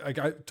 Like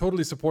I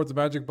totally support the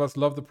Magic Bus,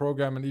 love the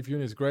program, and Eve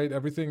Uni is great.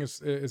 Everything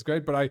is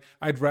great, but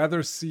I'd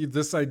rather see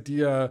this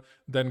idea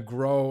then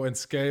grow and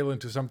scale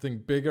into something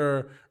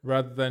bigger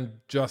rather than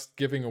just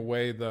giving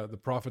away the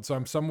profit. So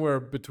I'm somewhere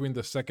between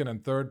the second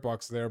and third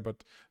box there,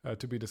 but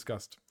to be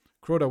discussed.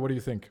 Crota, what do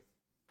you think?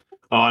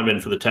 Oh, I'm in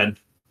for the 10.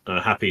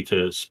 Happy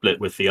to split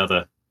with the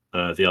other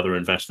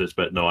investors,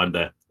 but no, I'm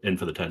there, in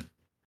for the 10.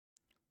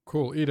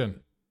 Cool.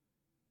 Eden?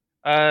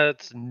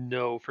 It's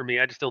no for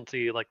me. I just don't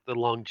see like the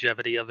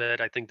longevity of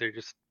it. I think they're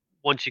just,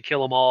 once you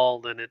kill them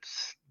all, then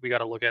we got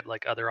to look at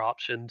like other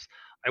options.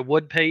 I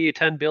would pay you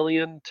 10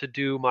 billion to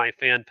do my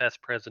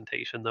FanFest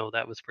presentation, though.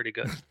 That was pretty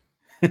good.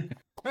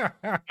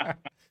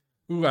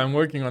 Ooh, I'm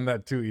working on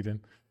that too,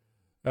 Eden.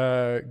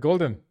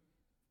 Golden?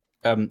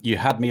 You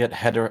had me at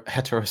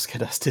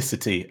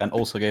heteroskedasticity and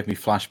also gave me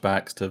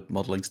flashbacks to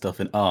modeling stuff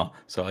in R.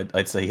 So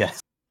I'd say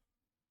yes.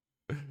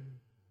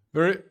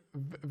 Very,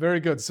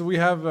 very good. So we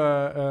have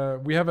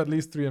at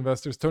least 3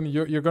 investors. Tony,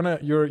 you're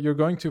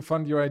going to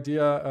fund your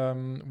idea.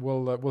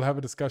 We'll have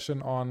a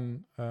discussion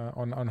on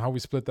how we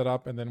split that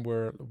up, and then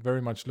we're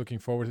very much looking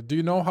forward. Do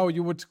you know how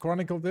you would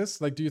chronicle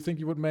this? Like, do you think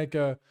you would make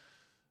a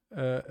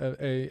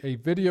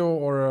video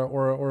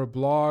or a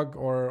blog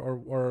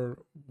or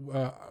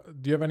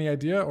do you have any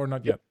idea or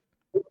not yet?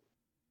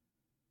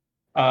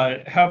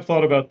 Have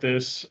thought about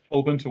this,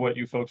 open to what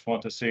you folks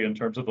want to see in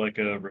terms of like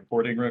a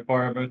reporting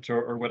requirement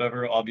or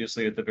whatever.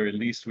 Obviously, at the very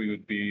least, we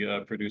would be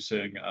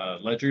producing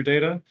ledger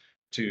data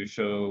to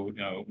show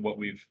what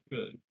we've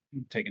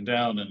taken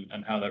down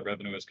and how that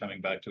revenue is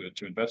coming back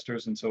to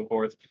investors and so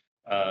forth.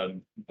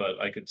 But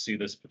I could see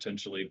this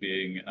potentially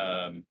being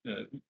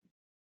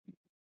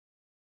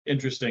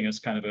interesting as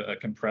kind of a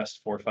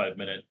compressed 4 or 5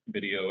 minute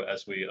video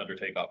as we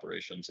undertake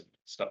operations and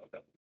stuff like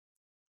that.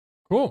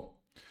 Cool.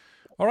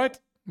 All right.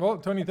 Well,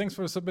 Tony, thanks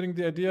for submitting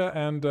the idea,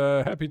 and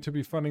happy to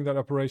be funding that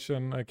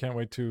operation. I can't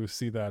wait to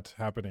see that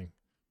happening.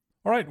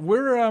 All right,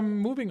 we're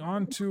moving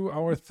on to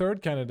our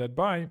third candidate.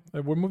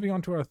 We're moving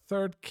on to our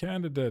third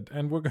candidate,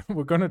 and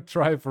we're gonna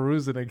try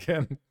Farouzan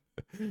again.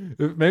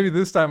 Maybe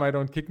this time I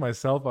don't kick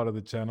myself out of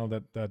the channel.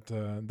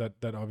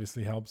 That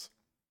obviously helps.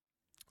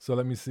 So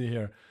let me see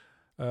here.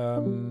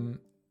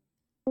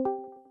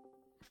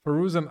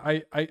 Farouzan,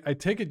 I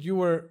take it you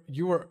were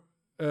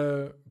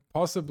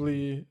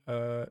possibly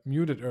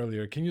muted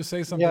earlier. Can you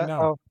say something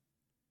now?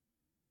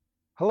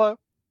 Hello.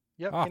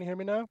 Yep. Can you hear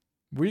me now?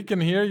 We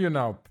can hear you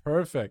now.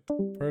 Perfect.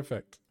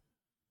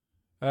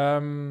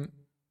 Now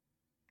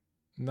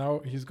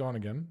he's gone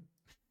again.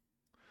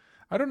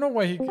 I don't know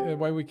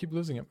why we keep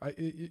losing him.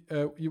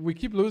 We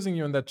keep losing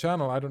you in that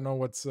channel. I don't know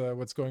what's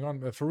going on.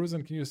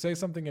 Farouzan, can you say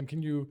something, and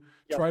can you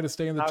try to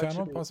stay in the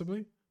channel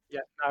possibly? Yeah,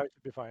 now it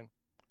should be fine.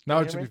 Now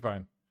it should be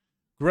fine.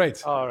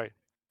 Great. All right.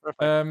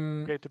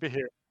 Perfect. Great to be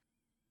here.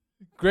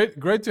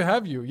 Great to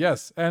have you.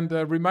 Yes, and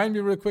remind me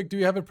real quick. Do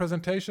you have a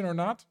presentation or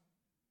not?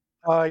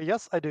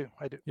 Yes, I do.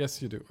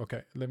 Yes, you do.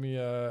 Okay, let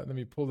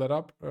me pull that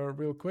up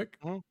real quick.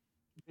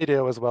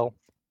 Video as well.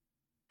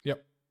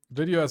 Yep,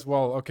 video as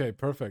well. Okay,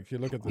 perfect. Here,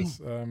 look at this.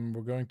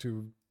 We're going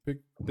to pick.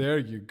 There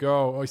you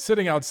go. Oh, he's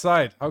sitting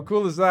outside. How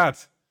cool is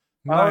that?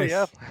 Nice.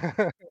 Oh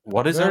yeah.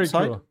 What is Very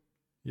outside? cool.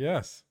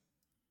 Yes.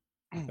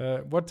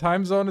 What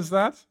time zone is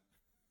that?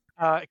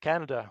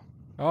 Canada.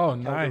 Oh,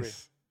 Calgary.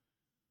 nice.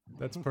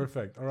 That's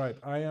perfect. All right,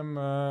 I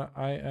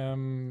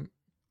am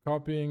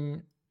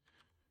copying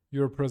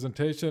your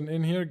presentation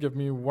in here. Give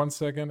me 1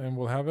 second, and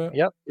we'll have it.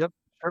 Yep.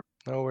 Sure.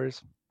 No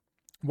worries.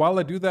 While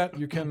I do that,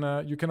 you can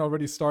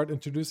already start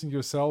introducing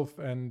yourself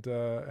and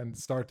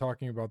start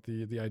talking about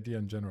the idea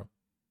in general.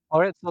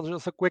 All right. So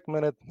just a quick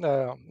minute,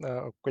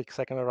 a quick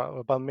second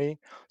about me.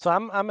 So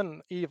I'm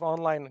an EVE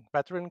Online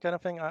veteran kind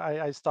of thing.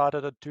 I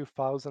started in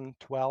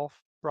 2012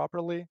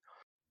 properly.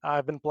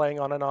 I've been playing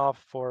on and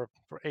off for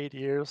 8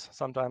 years,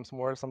 sometimes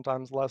more,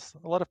 sometimes less.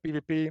 A lot of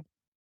PvP,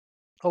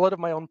 a lot of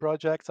my own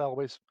projects. I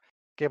always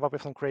came up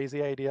with some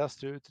crazy ideas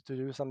to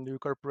do some new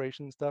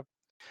corporation stuff.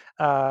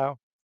 So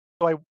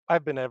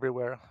I've been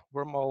everywhere.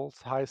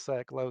 Wormholes, high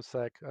sec, low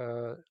sec,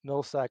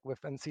 null sec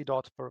with NC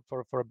dot for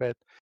a bit.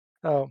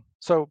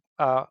 So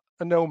a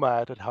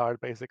nomad at heart,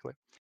 basically.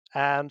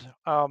 And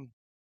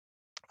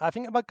I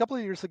think about a couple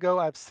of years ago,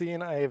 I've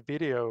seen a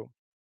video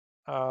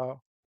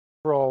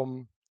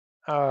from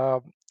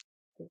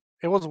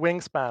it was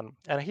Wingspan,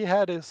 and he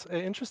had this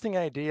interesting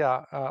idea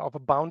of a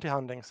bounty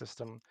hunting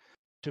system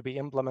to be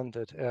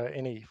implemented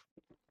in Eve,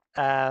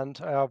 and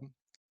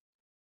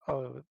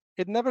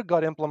it never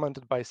got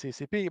implemented by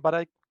CCP. But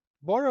I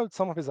borrowed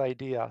some of his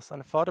ideas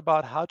and thought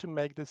about how to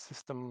make this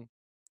system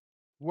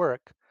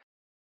work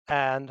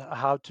and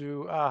how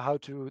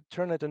to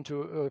turn it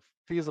into a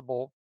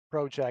feasible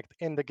project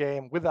in the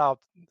game without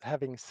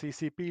having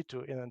CCP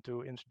to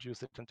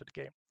introduce it into the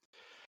game.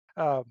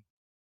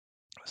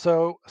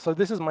 So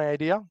this is my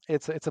idea.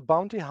 It's a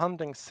bounty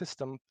hunting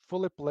system,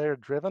 fully player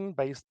driven,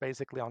 based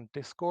basically on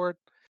Discord.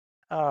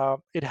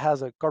 It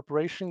has a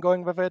corporation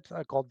going with it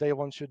called Day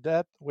One Shoot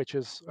Dead, which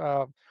is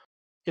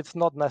it's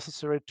not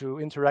necessary to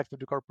interact with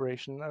the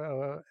corporation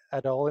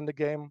at all in the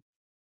game.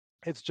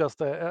 It's just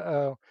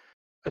a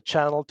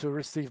channel to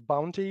receive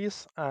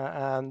bounties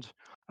and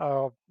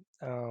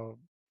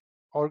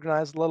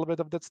organize a little bit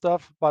of that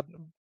stuff. But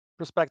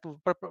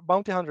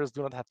bounty hunters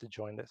do not have to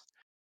join this.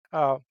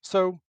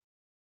 So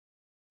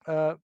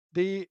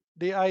the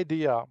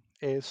idea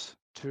is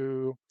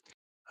to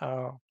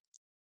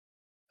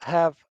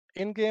have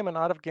in-game and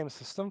out-of-game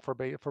system for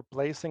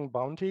placing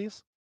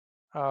bounties.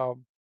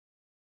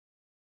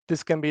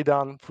 This can be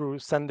done through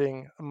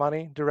sending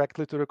money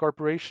directly to the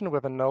corporation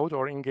with a note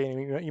or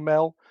in-game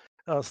email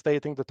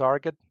stating the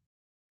target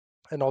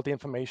and all the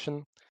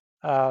information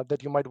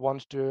that you might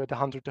want the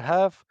hunter to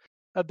have.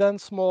 And then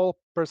small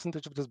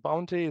percentage of this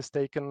bounty is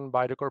taken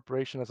by the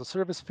corporation as a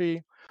service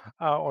fee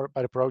or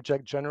by the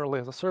project generally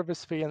as a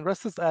service fee, and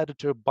rest is added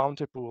to a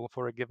bounty pool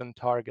for a given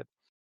target.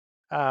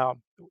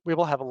 We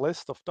will have a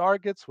list of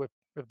targets with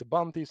the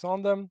bounties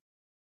on them,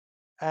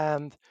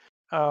 and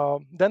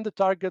then the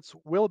targets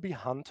will be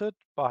hunted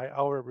by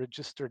our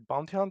registered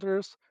bounty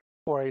hunters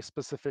for a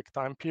specific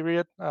time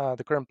period.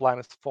 The current plan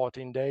is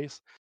 14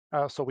 days,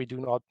 so we do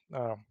not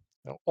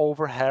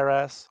over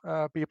harass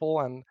people,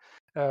 and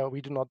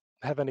we do not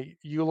have any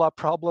EULA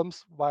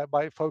problems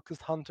by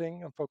focused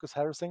hunting and focused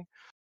harassing.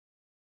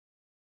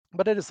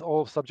 But it is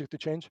all subject to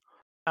change.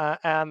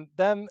 And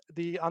then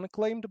the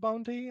unclaimed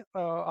bounty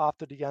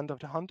after the end of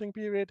the hunting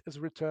period is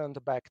returned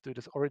back to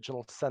this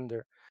original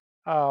sender.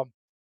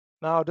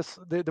 Now,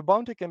 the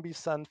bounty can be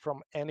sent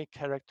from any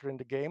character in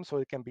the game, so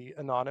it can be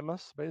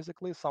anonymous,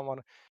 basically.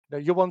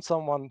 You want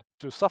someone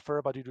to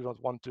suffer, but you do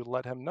not want to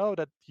let him know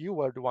that you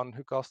were the one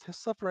who caused his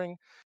suffering,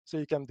 so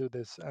you can do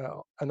this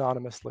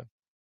anonymously.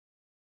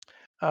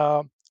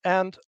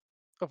 And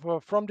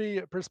from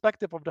the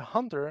perspective of the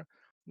hunter,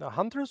 the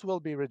hunters will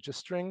be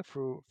registering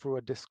through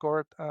a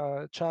Discord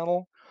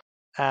channel,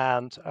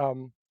 and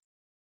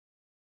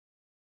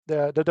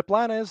the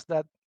plan is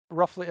that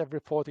roughly every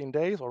 14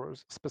 days, or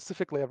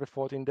specifically every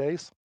 14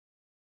 days,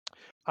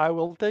 I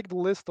will take the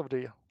list of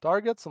the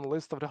targets and the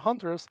list of the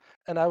hunters,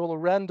 and I will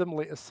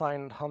randomly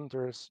assign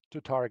hunters to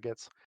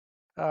targets.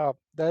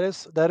 That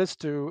is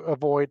to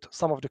avoid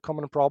some of the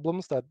common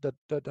problems that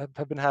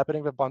have been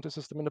happening with bounty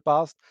system in the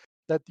past.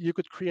 That you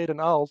could create an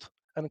alt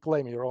and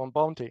claim your own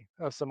bounty,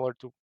 similar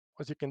to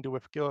what you can do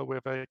with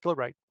a kill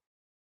rate.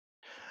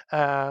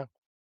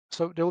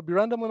 So they will be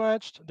randomly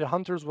matched. The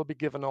hunters will be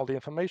given all the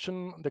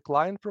information the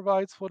client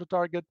provides for the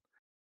target,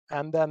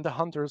 and then the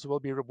hunters will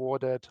be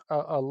rewarded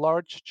a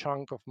large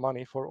chunk of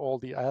money for all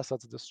the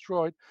assets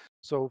destroyed.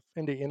 So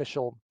in the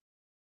initial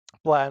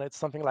plan, it's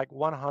something like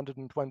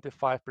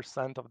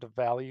 125% of the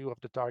value of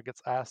the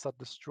target's asset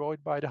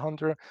destroyed by the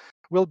hunter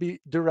will be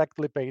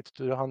directly paid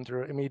to the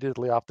hunter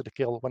immediately after the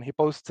kill. When he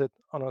posts it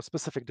on a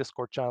specific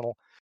Discord channel,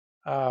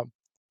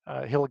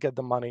 he'll get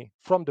the money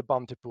from the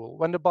bounty pool.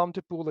 When the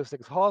bounty pool is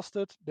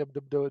exhausted,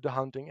 the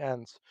hunting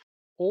ends,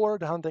 or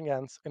the hunting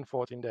ends in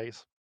 14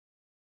 days,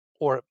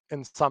 or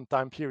in some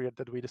time period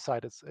that we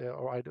decided,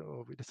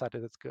 we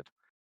decided it's good.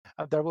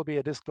 There will be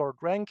a Discord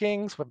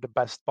rankings with the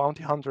best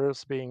bounty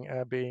hunters being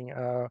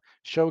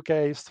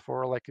showcased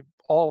for like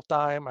all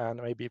time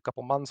and maybe a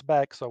couple months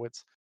back, so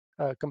it's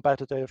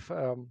competitive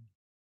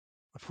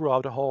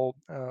throughout the whole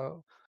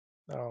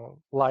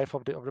life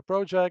of the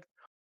project.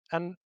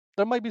 And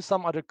there might be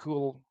some other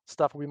cool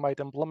stuff we might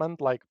implement,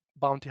 like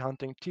bounty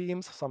hunting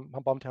teams. Some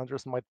bounty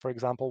hunters might, for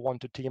example,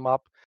 want to team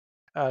up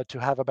to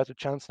have a better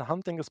chance in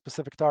hunting a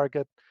specific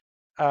target.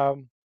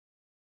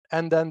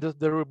 And then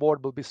the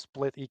reward will be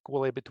split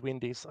equally between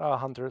these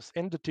hunters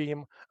in the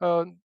team.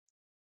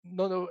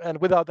 And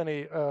without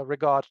any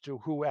regard to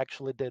who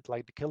actually did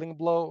like the killing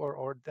blow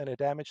or any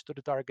damage to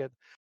the target.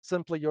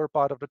 Simply you're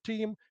part of the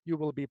team, you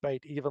will be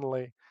paid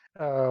evenly,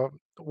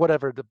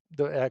 whatever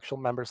the actual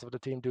members of the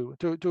team do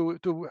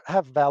to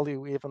have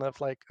value, even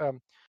if like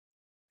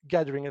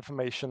gathering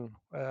information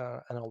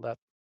and all that.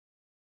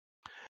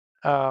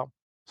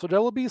 So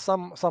there will be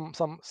some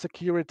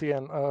security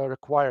and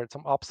required,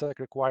 some OPSEC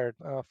required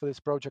for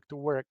this project to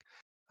work.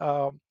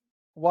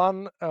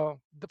 One,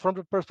 from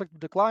the perspective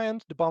of the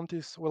client, the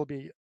bounties will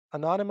be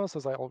anonymous,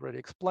 as I already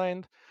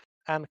explained,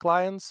 and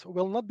clients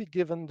will not be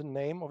given the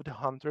name of the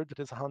hunter that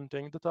is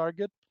hunting the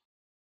target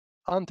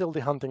until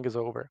the hunting is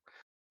over.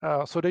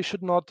 So they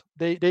should not,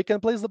 they can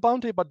place the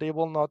bounty, but they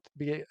will not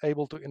be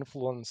able to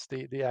influence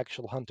the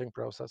actual hunting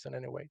process in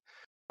any way.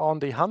 On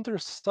the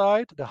hunters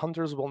side, the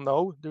hunters will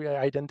know the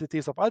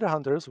identities of other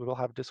hunters. We will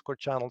have Discord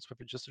channels with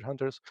registered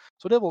hunters,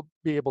 so they will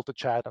be able to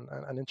chat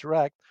and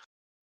interact.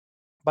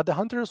 But the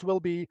hunters will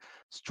be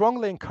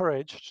strongly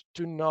encouraged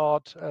to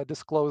not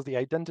disclose the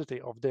identity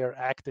of their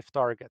active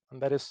target,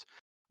 and that is,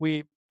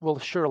 we will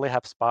surely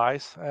have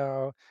spies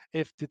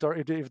if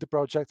the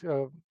project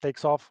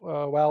takes off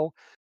well.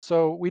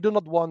 So we do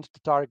not want the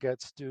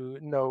targets to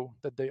know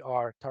that they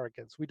are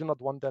targets. We do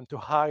not want them to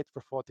hide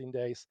for 14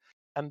 days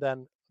and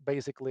then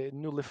basically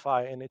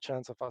nullify any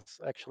chance of us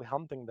actually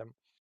hunting them.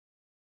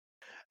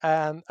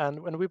 And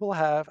when we will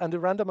have, and the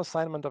random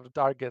assignment of the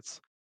targets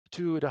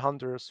to the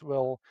hunters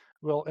will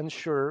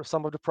ensure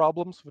some of the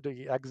problems with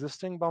the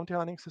existing bounty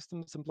hunting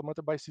systems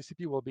implemented by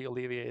CCP will be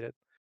alleviated.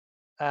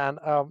 And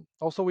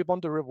also we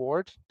want the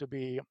reward to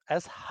be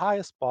as high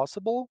as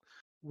possible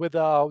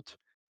without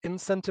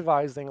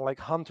incentivizing like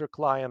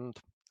hunter-client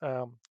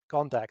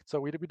contact. So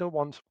we don't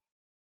want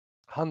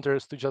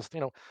hunters to just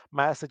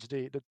message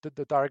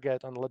the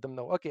target and let them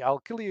know, okay, I'll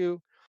kill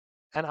you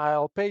and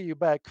I'll pay you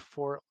back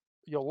for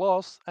your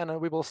loss, and then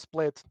we will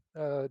split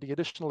the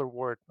additional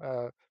reward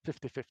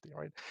 50-50,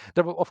 right?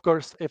 There will, of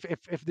course,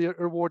 if the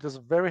reward is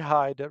very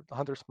high, the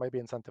hunters might be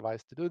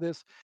incentivized to do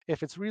this.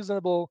 If it's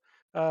reasonable,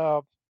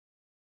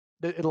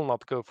 it'll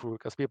not go through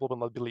because people will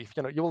not believe.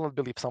 You will not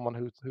believe someone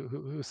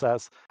who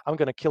says, "I'm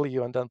going to kill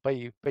you and then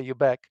pay you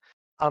back,"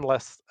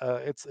 unless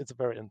it's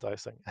very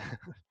enticing.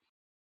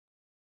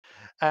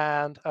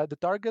 And the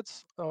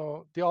targets,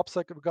 the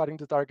OPSEC regarding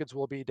the targets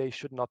will be they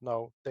should not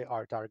know they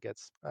are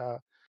targets.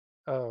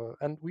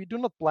 And we do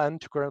not plan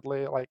to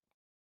currently like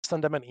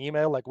send them an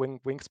email like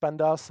Wingspan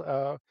does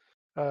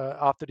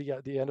after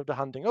the end of the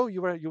hunting. Oh,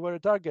 you were a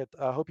target.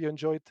 I hope you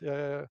enjoyed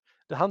the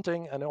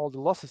hunting and all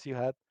the losses you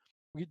had.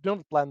 We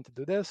don't plan to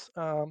do this.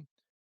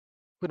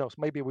 Who knows?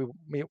 Maybe we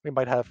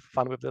might have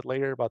fun with it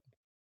later, but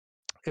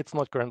it's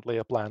not currently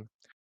a plan.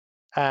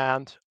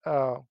 And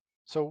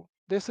so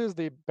this is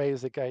the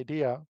basic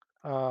idea.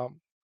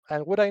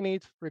 And what I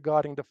need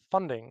regarding the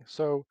funding.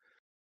 So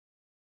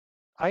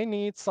I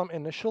need some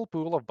initial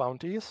pool of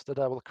bounties that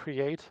I will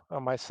create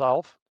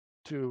myself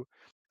to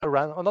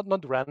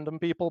not random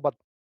people, but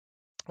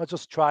I'll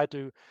just try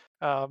to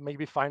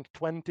maybe find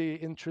 20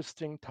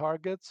 interesting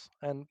targets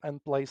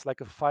and place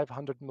like a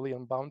 500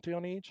 million bounty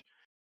on each.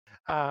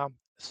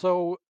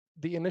 So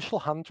the initial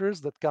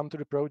hunters that come to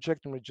the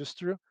project and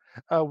register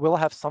will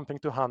have something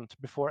to hunt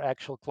before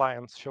actual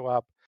clients show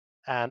up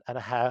and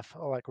have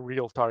like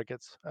real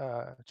targets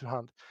to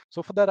hunt.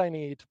 So for that, I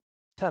need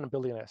 10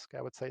 billion ISK.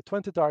 I would say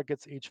 20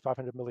 targets, each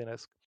 500 million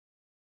ISK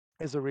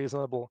is a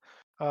reasonable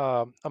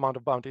amount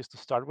of bounties to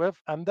start with.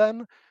 And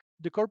then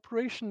the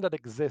corporation that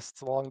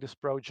exists along this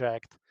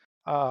project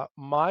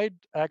might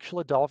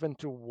actually delve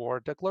into war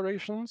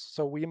declarations.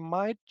 So we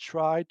might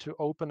try to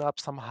open up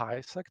some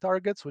high sec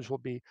targets, which will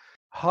be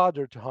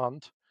harder to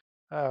hunt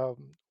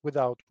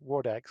without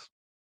war decks.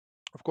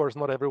 Of course,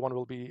 not everyone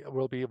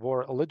will be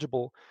war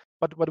eligible,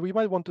 but we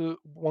might want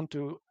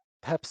to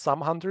have some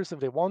hunters, if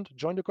they want,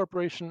 join the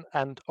corporation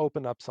and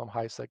open up some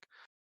high sec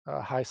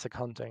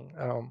hunting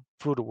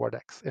through the war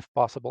decks if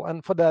possible.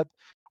 And for that,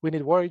 we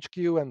need war HQ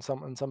and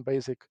some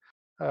basic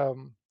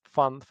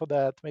fund for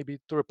that, maybe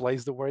to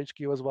replace the war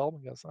HQ as well,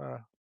 because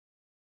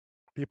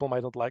people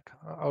might not like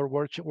our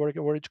war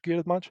HQ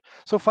that much.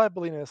 So 5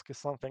 billion ISK is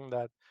something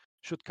that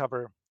should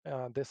cover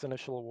this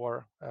initial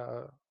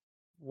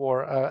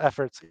war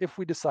efforts if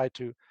we decide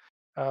to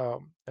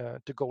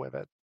go with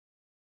it.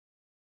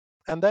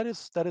 And that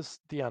is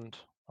the end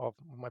of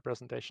my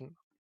presentation.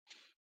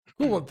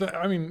 Cool. Well,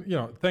 I mean,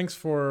 thanks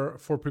for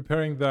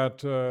preparing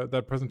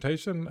that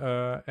presentation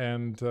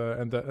and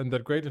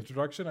that great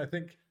introduction. I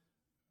think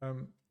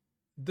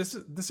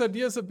this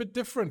idea is a bit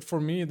different for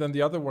me than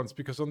the other ones,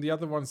 because on the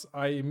other ones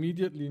I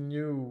immediately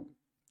knew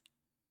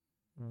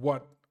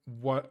what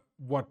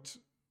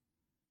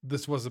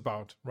this was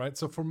about, right?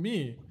 So for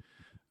me,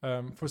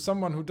 for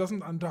someone who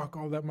doesn't undock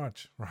all that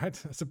much, right?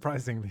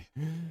 Surprisingly,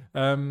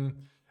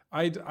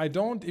 I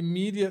don't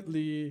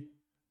immediately.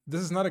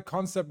 This is not a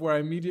concept where I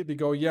immediately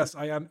go, yes,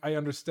 I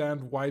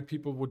understand why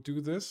people would do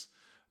this,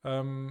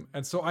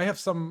 and so I have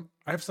some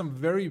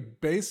very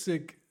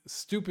basic,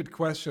 stupid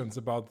questions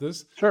about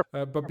this. Sure.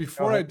 But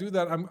before I do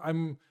that,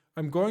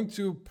 I'm going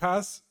to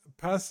pass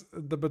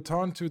the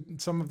baton to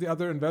some of the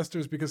other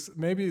investors, because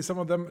maybe some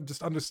of them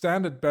just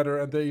understand it better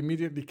and they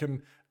immediately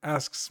can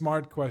ask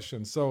smart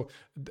questions. So,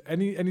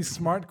 any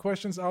smart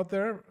questions out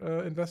there,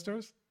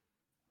 investors?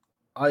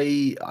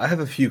 I have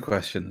a few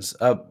questions.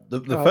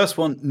 The first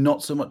one,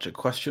 not so much a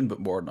question, but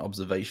more an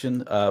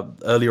observation.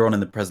 Earlier on in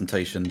the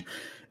presentation,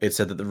 it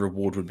said that the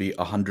reward would be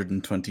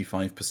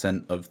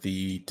 125% of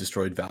the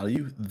destroyed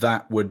value.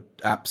 That would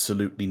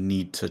absolutely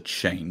need to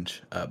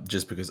change,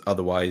 just because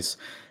otherwise,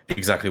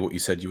 exactly what you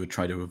said, you would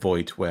try to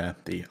avoid, where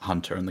the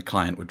hunter and the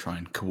client would try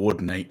and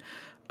coordinate.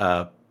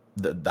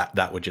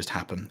 That would just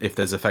happen. If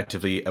there's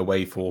effectively a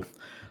way for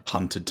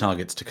hunted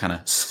targets to kind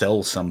of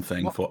sell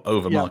something for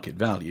over market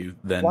value,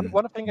 then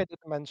one thing I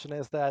didn't mention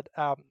is that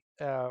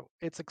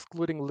it's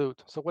excluding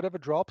loot. So whatever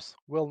drops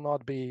will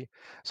not be.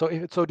 So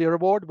the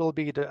reward will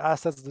be the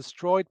assets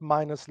destroyed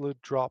minus loot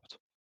dropped.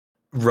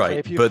 Right,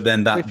 if you but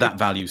then if you that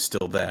value's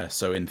still there.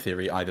 So in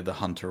theory, either the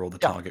hunter or the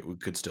Yeah. target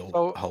could still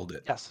So hold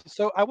it. yes,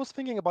 so I was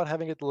thinking about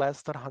having it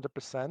less than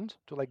 100%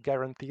 to like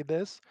guarantee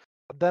this.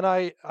 But then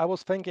I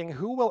was thinking,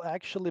 who will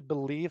actually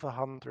believe a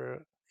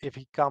hunter if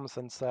he comes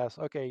and says,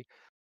 "Okay,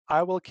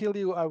 I will kill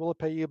you, I will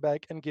pay you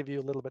back, and give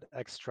you a little bit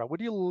extra"? Would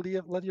you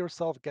let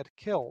yourself get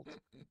killed?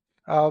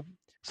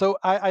 So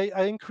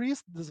I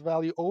increased this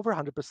value over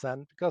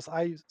 100% because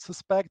I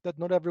suspect that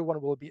not everyone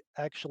will be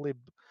actually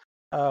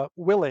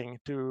willing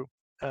to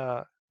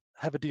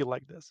have a deal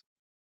like this.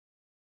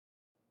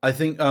 I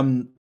think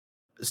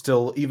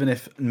still, even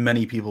if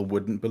many people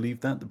wouldn't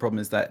believe that, the problem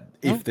is that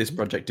if this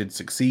project did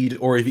succeed,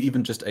 or if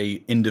even just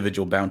a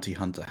individual bounty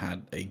hunter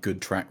had a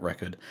good track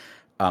record,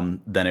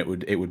 then it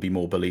would be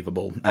more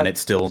believable. And it's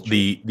still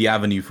the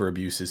avenue for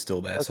abuse is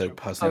still there. That's So true.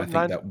 personally,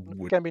 I think that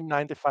would can be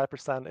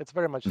 95%. It's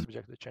very much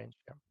subject to change.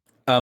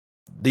 Yeah.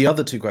 The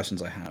other two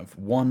questions I have,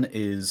 one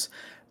is,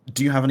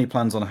 do you have any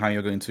plans on how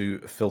you're going to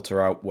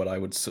filter out what I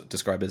would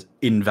describe as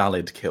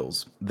invalid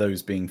kills?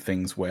 Those being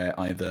things where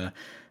either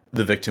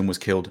the victim was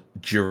killed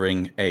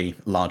during a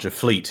larger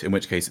fleet, in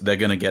which case they're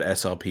going to get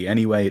SRP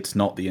anyway. It's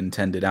not the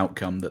intended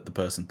outcome that the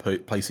person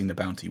placing the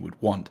bounty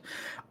would want.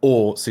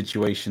 Or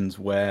situations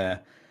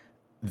where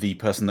the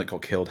person that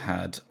got killed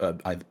had,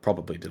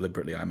 probably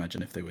deliberately, I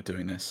imagine, if they were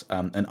doing this,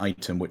 an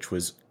item which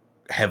was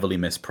heavily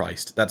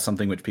mispriced. That's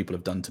something which people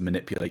have done to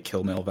manipulate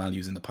kill mail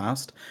values in the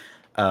past.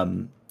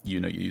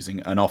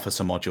 Using an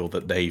officer module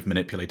that they've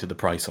manipulated the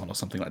price on or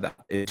something like that.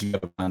 Do you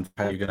have a plan for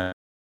how you're going to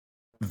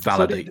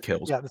validate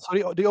kills? Yeah,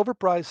 so the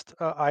overpriced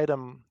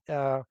item,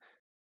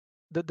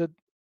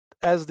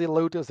 as the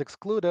loot is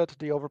excluded,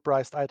 the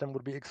overpriced item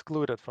would be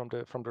excluded from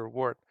the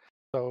reward.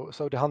 So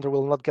the hunter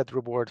will not get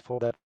reward for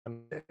that.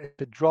 And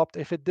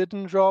if it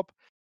didn't drop,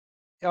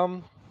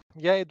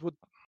 yeah, it would.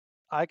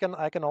 I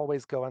can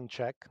always go and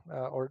check,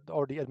 or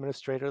the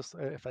administrators,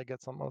 if I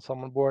get some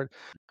on board,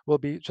 will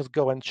be just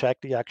go and check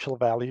the actual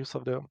values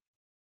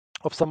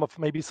of some of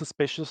maybe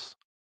suspicious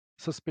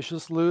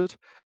loot.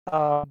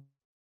 But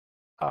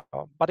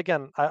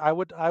again, I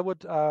would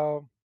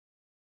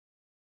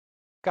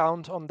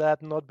count on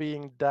that not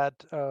being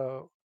that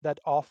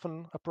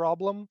often a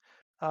problem.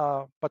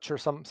 But sure,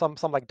 some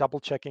like double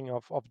checking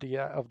of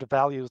the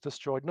values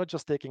destroyed, not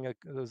just taking a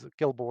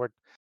kill board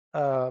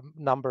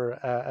number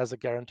as a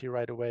guarantee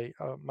right away,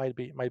 might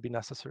be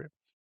necessary.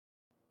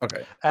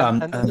 Okay.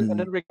 And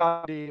then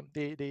regarding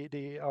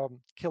the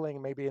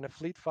killing maybe in a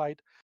fleet fight.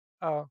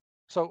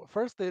 So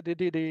first,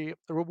 the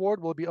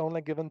reward will be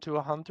only given to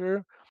a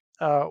hunter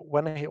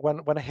when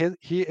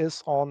he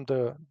is on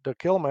the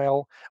kill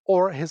mail,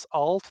 or his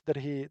alt that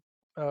he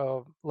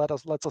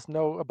lets us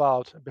know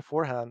about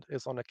beforehand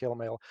is on a kill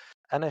mail.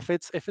 And if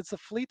it's a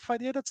fleet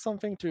fight, yeah, that's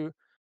something to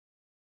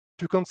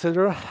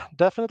consider.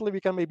 Definitely,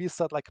 we can maybe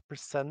set like a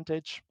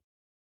percentage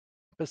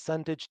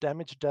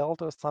damage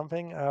dealt or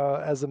something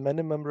as a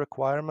minimum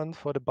requirement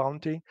for the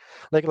bounty.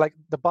 Like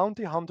the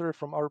bounty hunter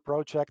from our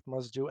project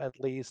must do at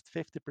least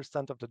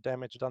 50% of the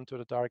damage done to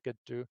the target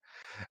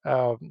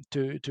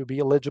to be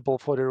eligible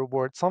for the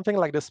reward. Something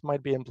like this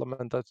might be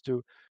implemented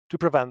to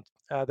prevent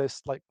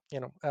this, like,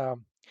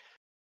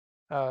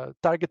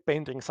 target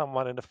painting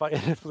someone in a fight,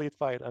 in a fleet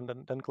fight, and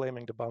then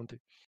claiming the bounty.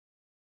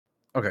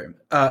 Okay.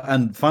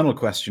 And final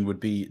question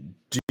would be,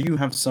 do you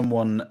have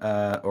someone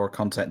or a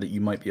contact that you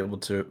might be able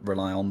to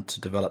rely on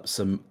to develop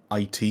some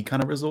IT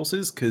kind of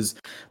resources? Because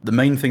the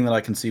main thing that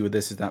I can see with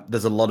this is that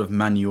there's a lot of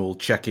manual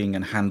checking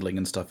and handling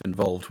and stuff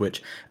involved,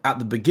 which at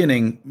the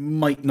beginning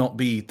might not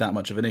be that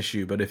much of an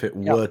issue, but if it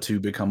were to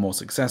become more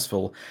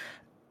successful,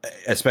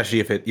 especially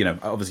if it,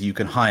 obviously you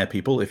can hire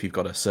people if you've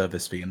got a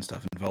service fee and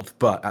stuff involved,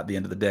 but at the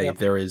end of the day,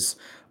 there is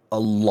a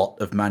lot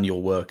of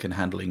manual work and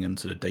handling and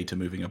sort of data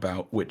moving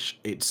about, which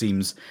it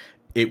seems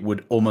it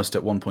would almost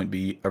at one point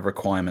be a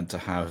requirement to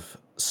have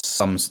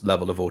some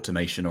level of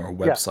automation or a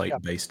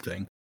website-based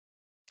thing.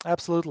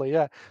 Absolutely,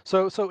 yeah.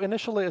 So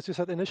initially, as you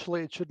said,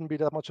 it shouldn't be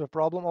that much of a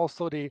problem.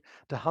 Also, the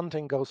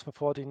hunting goes for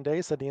 14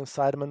 days, and the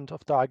incitement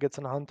of targets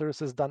and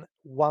hunters is done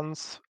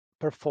once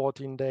per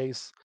 14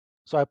 days.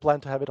 So I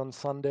plan to have it on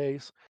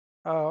Sundays.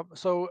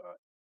 So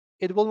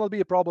it will not be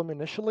a problem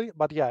initially,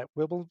 but yeah,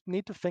 we will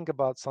need to think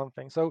about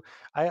something. So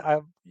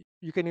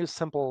you can use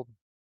simple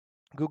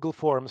Google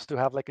Forms to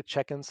have like a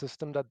check-in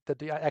system that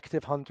the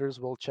active hunters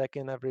will check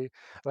in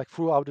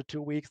throughout the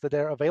 2 weeks that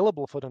they're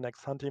available for the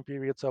next hunting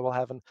period. So we'll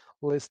have a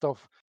list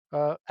of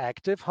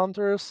active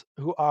hunters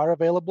who are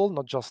available,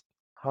 not just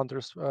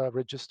hunters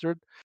registered.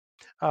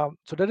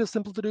 So that is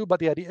simple to do,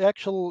 but yeah, the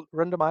actual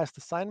randomized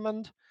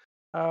assignment,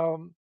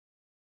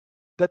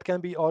 that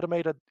can be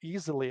automated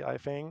easily, I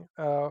think.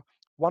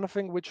 One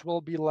thing which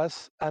will be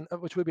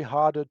which will be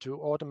harder to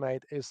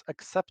automate is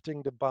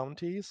accepting the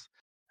bounties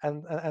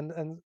and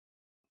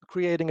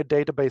creating a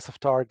database of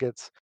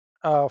targets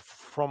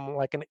from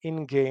like an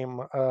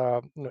in-game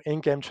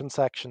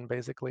transaction,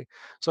 basically.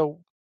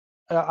 So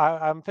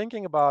I'm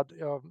thinking about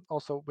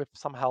also with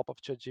some help of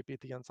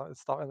ChatGPT and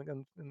stuff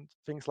and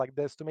things like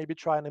this to maybe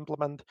try and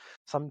implement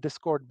some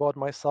Discord bot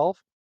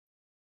myself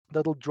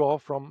that'll draw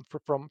from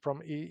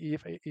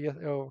ETH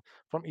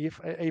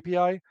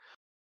API,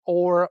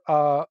 or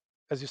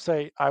as you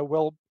say, I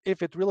will,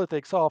 if it really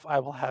takes off, I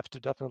will have to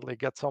definitely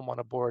get someone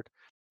aboard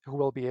who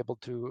will be able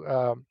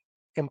to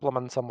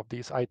implement some of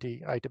these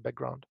IT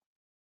background.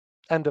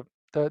 And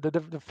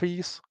the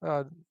fees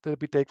that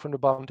we take from the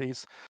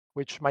bounties,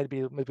 which might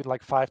be maybe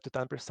like 5 to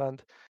 10%,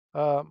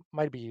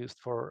 might be used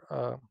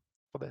for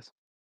this.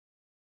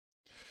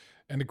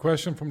 And a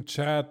question from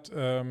chat.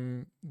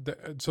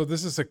 So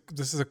this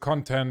is a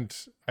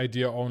content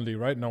idea only,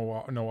 right?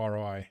 No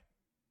ROI.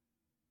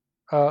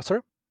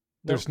 Sorry?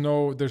 There's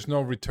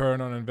no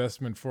return on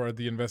investment for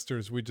the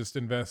investors. We just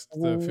invest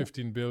the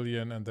 15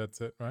 billion and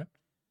that's it, right?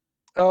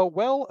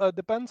 Well,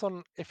 depends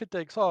on if it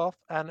takes off,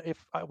 and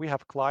if we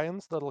have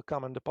clients that'll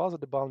come and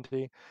deposit the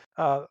bounty.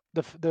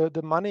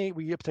 The money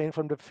we obtain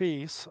from the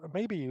fees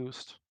may be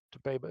used to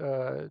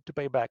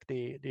pay back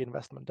the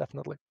investment,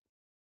 definitely.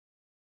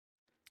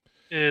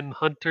 And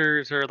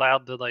hunters are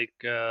allowed to like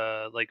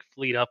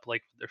fleet up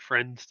like their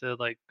friends to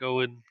like go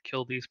and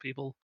kill these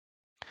people.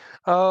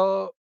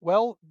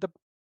 Well,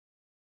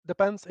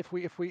 depends if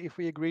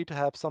we agree to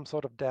have some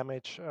sort of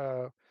damage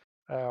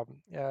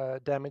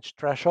damage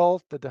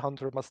threshold that the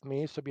hunter must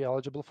meet to be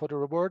eligible for the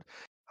reward.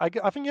 I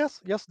think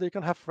yes, they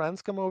can have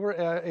friends come over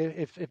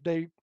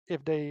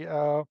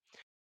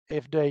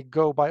if they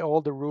go by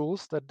all the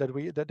rules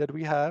that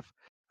we have,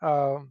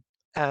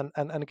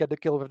 and get the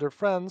kill with their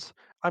friends.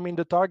 I mean,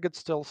 the target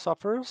still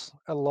suffers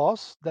a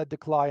loss that the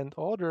client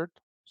ordered,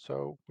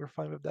 so we're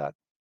fine with that.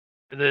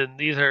 And then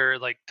these are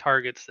like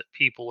targets that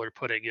people are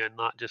putting in,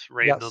 not just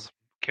random Yes.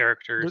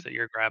 characters that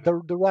you're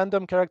grabbing. The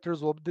random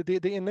characters will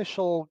the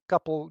initial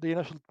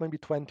maybe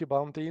 20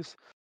 bounties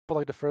for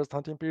like the first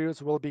hunting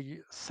periods will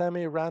be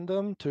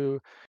semi-random to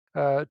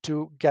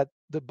get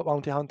the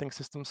bounty hunting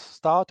systems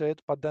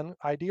started, but then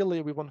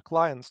ideally we want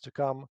clients to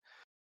come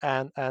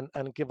and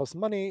give us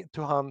money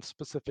to hunt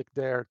specific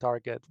their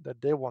target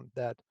that they want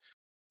dead.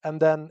 And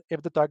then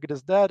if the target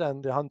is dead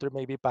and the hunter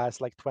maybe passed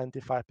like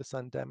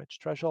 25% damage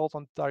threshold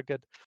on the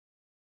target,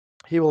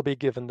 he will be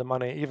given the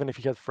money even if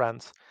he has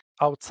friends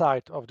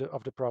outside of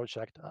the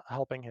project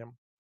helping him.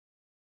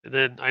 And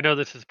then I know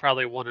this is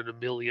probably 1 in a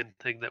million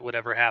thing that would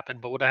ever happen,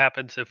 but what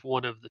happens if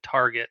one of the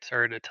targets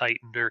are in a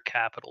Titan or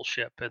capital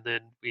ship, and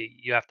then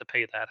you have to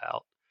pay that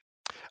out?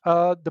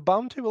 The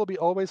bounty will be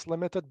always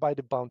limited by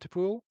the bounty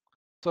pool.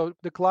 So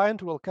the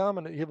client will come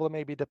and he will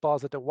maybe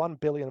deposit a 1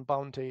 billion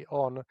bounty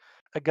on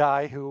a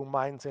guy who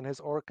mines in his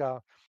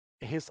orca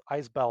his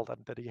ice belt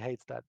and that he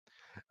hates that.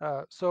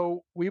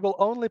 So we will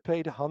only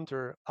pay the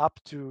hunter up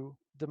to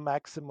the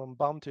maximum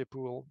bounty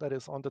pool that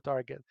is on the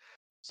target.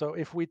 So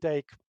if we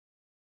take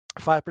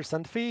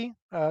 5% fee,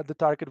 the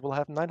target will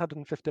have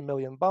 950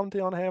 million bounty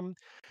on him,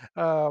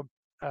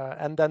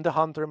 and then the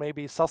hunter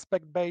maybe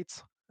suspect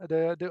baits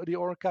the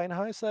orca in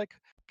high sec,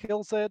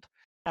 kills it,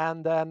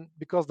 and then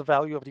because the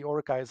value of the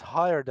orca is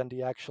higher than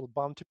the actual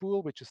bounty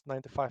pool, which is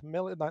 950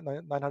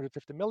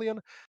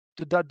 million,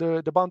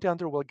 the bounty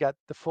hunter will get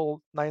the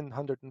full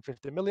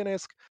 950 million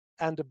ISK,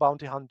 and the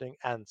bounty hunting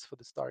ends for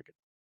this target.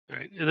 All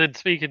right. And then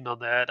speaking on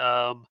that,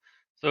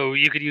 so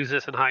you could use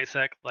this in high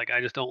sec. Like, I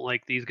just don't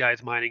like these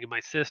guys mining in my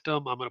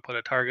system. I'm going to put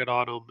a target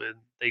on them, and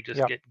they just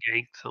Yeah. get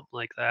ganked, something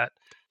like that.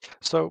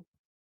 So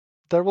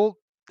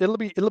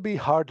it'll be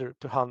harder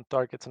to hunt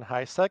targets in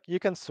high sec. You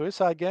can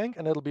suicide gank,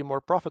 and it'll be more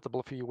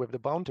profitable for you with the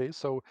bounty.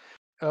 So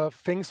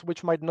things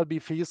which might not be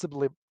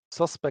feasibly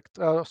suicide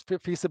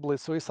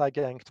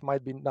ganked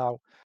might be now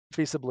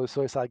feasibly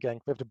suicide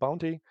ganked with the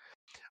bounty.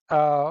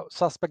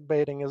 Suspect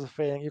baiting is a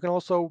thing. You can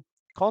also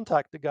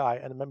contact the guy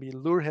and maybe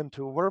lure him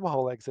to a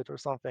wormhole exit or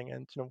something,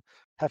 and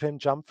have him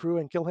jump through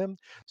and kill him.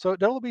 So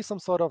there will be some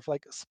sort of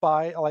like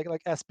spy,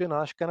 like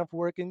espionage kind of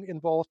work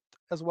involved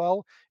as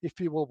well, if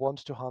people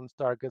want to hunt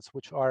targets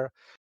which are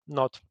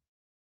not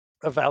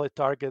valid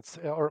targets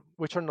or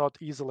which are not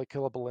easily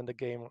killable in the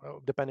game,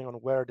 depending on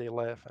where they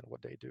live and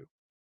what they do.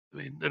 I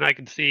mean, and I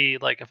can see,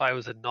 like, if I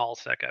was in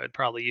nullsec, I would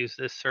probably use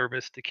this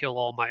service to kill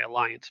all my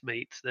alliance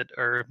mates that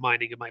are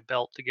mining in my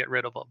belt to get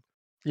rid of them.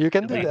 You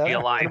can And do leave that, me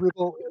alive. and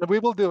we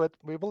will do it.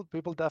 We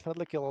will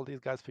definitely kill all these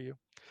guys for you,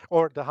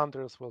 or the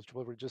hunters will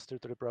register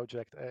to the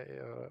project.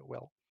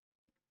 Well,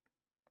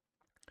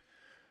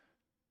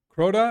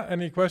 Crota,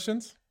 any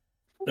questions?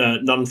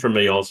 None from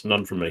me, Oz.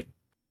 None from me.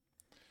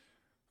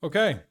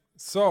 Okay,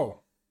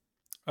 so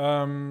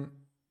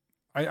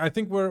I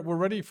think we're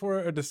ready for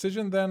a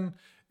decision then.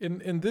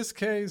 In this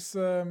case,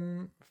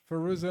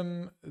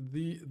 Faruzen,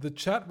 the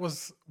chat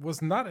was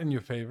not in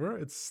your favor.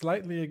 It's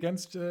slightly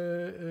against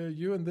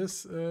you in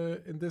this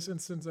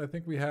instance. I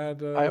think we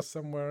had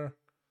somewhere,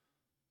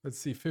 let's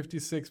see,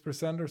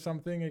 56% or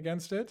something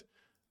against it.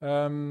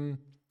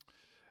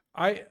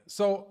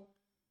 So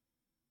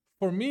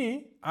for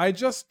me, I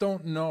just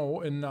don't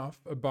know enough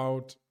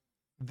about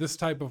this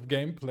type of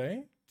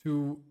gameplay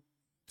to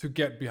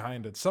get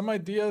behind it. Some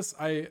ideas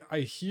I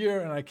hear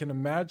and I can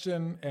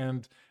imagine,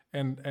 and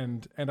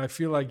and I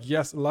feel like,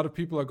 yes, a lot of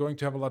people are going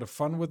to have a lot of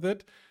fun with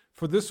it.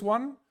 For this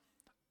one,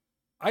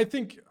 I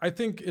think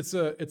it's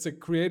a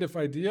creative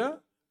idea.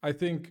 I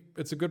think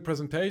it's a good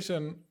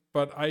presentation,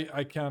 but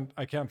I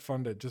can't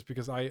fund it just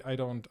because I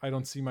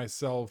don't see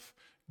myself,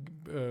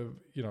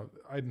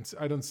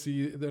 I don't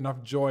see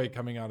enough joy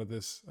coming out of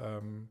this.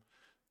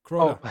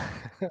 Crota.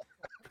 Oh,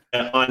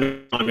 Yeah,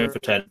 I'm in for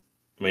 10.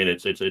 I mean,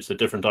 it's a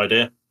different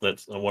idea. I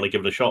want to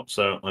give it a shot,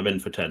 so I'm in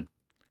for 10.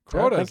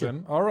 Crota's thank you.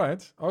 in. All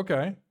right.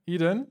 Okay.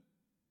 Eden.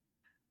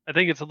 I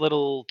think it's a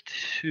little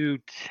too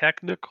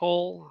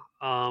technical,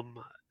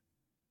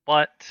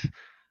 but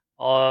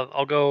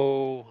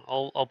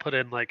I'll put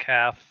in like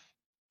half.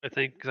 I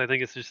think because I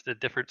think it's just a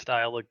different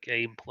style of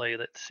gameplay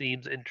that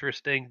seems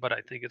interesting, but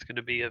I think it's going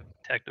to be a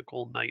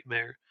technical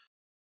nightmare.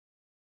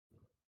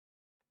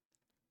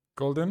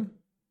 Golden.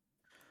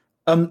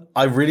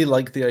 I really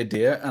like the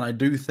idea, and I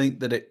do think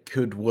that it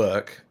could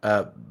work.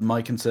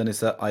 My concern is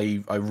that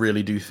I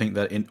really do think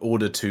that in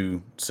order to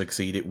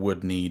succeed, it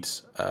would need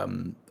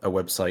a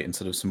website and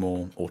sort of some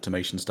more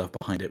automation stuff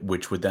behind it,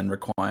 which would then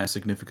require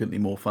significantly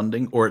more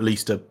funding, or at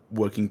least a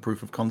working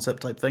proof of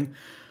concept type thing.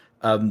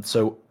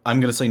 So I'm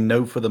going to say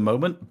no for the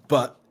moment,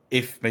 but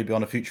if maybe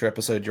on a future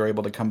episode you're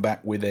able to come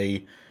back with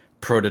a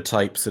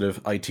prototype sort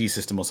of IT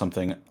system or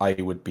something, I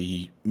would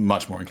be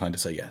much more inclined to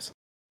say yes.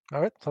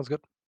 All right, sounds good.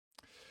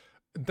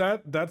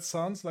 That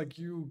sounds like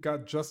you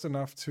got just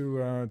enough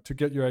to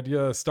get your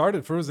idea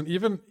started, Frozen.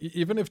 Even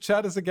if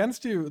chat is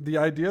against you, the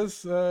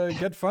ideas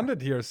get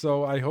funded here.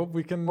 So I hope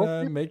we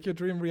can make your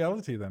dream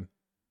reality then.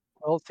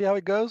 We'll see how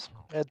it goes.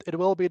 It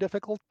will be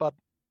difficult, but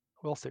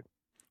we'll see.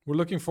 We're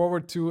looking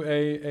forward to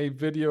a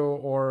video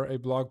or a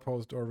blog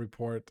post or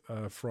report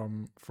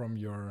from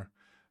your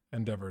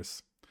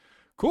endeavors.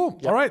 Cool.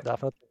 Yep, all right.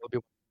 Definitely will be.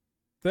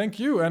 Thank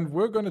you. And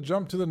we're going to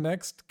jump to the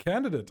next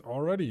candidate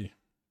already.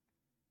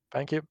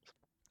 Thank you.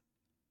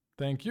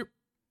 Thank you.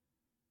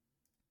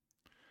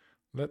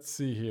 Let's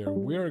see here.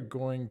 We're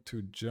going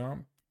to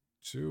jump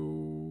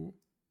to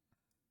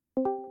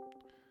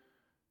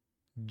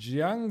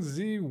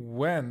Jiangzi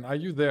Wen. Are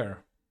you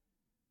there?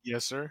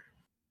 Yes, sir.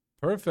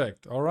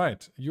 Perfect. All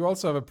right. You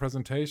also have a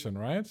presentation,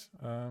 right?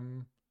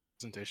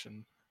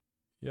 Presentation.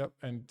 Yep.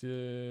 And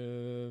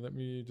let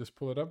me just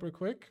pull it up real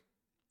quick.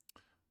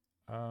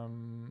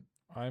 I'm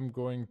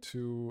going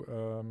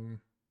to.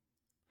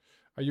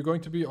 Are you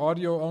going to be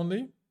audio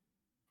only?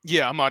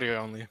 Yeah, I'm audio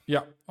only.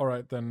 Yeah. All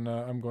right. Then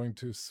I'm going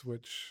to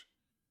switch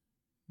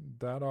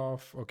that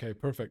off. Okay.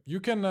 Perfect. You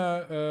can.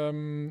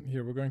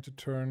 Here we're going to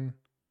turn.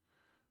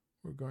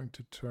 We're going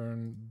to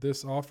turn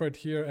this off right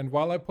here. And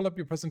while I pull up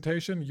your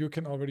presentation, you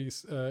can already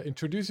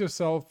introduce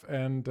yourself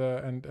and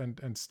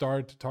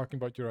start talking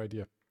about your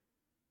idea.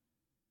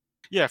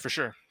 Yeah, for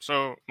sure.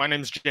 So my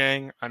name's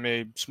Jang. I'm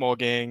a small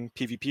gang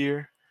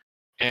PvPer,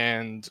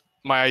 and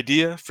my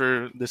idea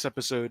for this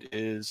episode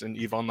is an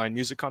EVE Online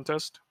music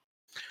contest,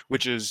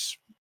 which is,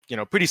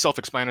 pretty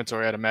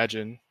self-explanatory, I'd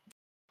imagine.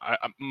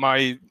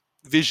 My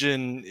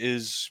vision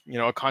is,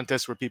 a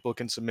contest where people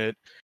can submit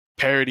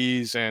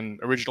parodies and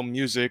original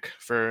music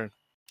for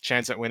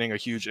chance at winning a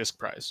huge ISK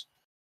prize.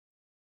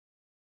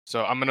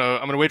 So I'm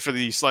gonna wait for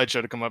the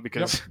slideshow to come up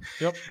because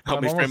Yep.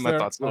 help me frame my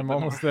thoughts a little I'm bit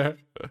almost more. there.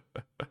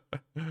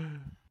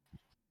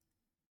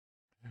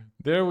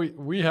 There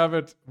we have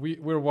it.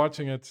 We're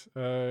watching it.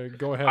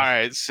 Go ahead. All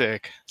right,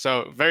 sick.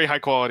 So very high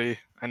quality.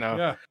 I know.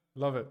 Yeah,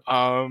 love it.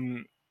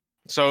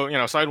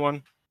 So side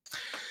one,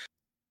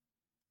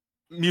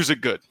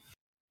 music good,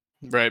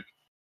 right?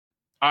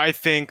 I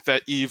think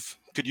that EVE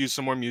could use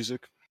some more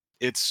music.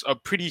 It's a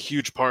pretty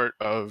huge part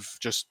of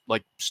just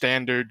like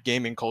standard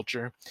gaming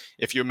culture.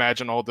 If you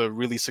imagine all the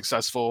really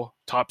successful,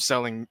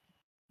 top-selling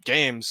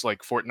games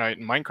like Fortnite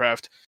and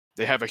Minecraft,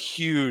 they have a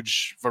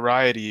huge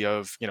variety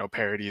of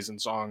parodies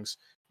and songs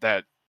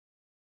that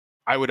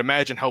I would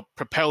imagine help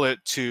propel it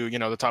to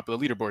the top of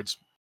the leaderboards.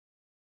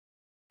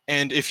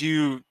 And if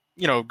you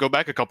go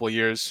back a couple of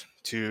years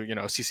to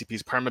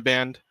CCP's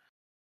Permaband,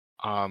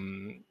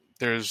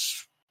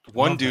 there's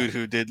one dude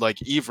who did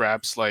like EVE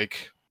raps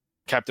like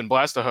Captain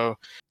Blastaho.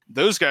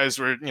 Those guys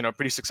were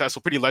pretty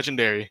successful, pretty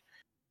legendary.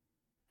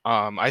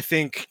 I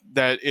think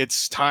that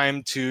it's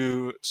time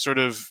to sort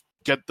of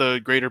get the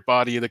greater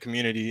body of the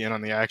community in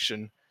on the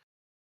action.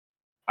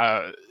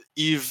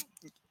 EVE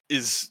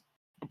is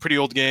a pretty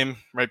old game,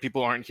 right?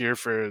 People aren't here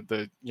for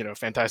the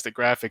fantastic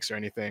graphics or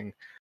anything,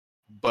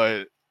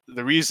 but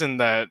the reason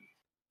that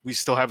we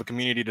still have a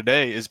community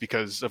today is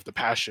because of the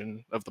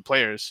passion of the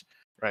players,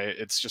 right?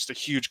 It's just a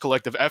huge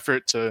collective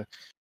effort to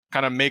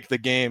kind of make the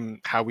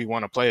game how we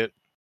want to play it.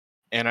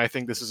 And I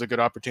think this is a good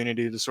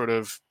opportunity to sort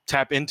of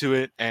tap into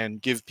it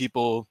and give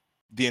people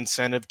the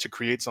incentive to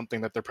create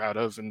something that they're proud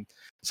of and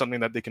something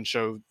that they can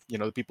show,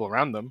 the people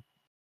around them.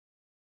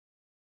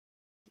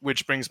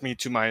 Which brings me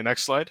to my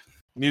next slide,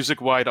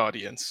 music-wide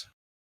audience,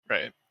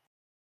 right?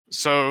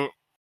 So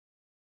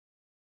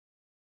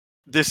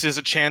this is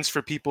a chance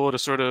for people to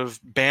sort of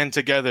band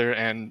together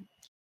and,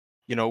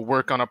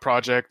 work on a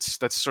project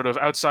that's sort of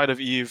outside of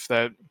EVE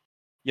that,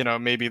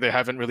 maybe they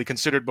haven't really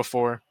considered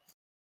before.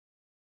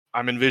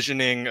 I'm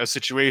envisioning a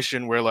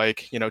situation where,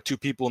 like, two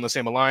people in the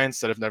same alliance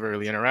that have never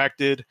really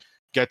interacted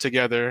get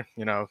together,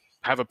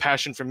 have a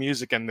passion for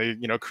music, and they,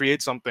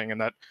 create something,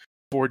 and that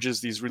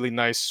forges these really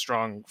nice,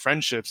 strong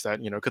friendships that,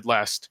 could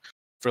last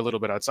for a little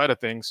bit outside of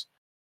things.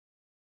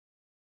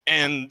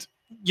 And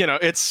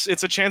it's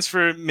a chance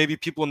for maybe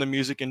people in the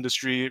music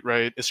industry,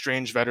 right,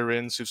 estranged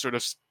veterans who've sort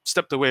of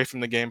stepped away from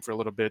the game for a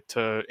little bit,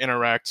 to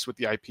interact with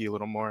the IP a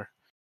little more,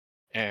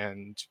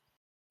 and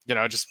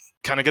just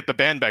kind of get the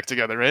band back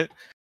together, right?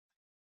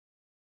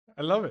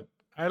 I love it.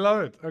 I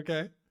love it.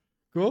 Okay,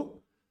 cool.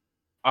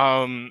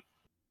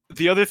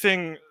 The other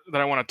thing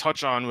that I want to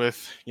touch on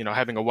with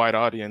having a wide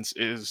audience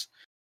is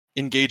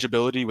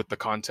engageability with the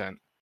content,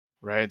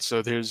 right?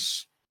 So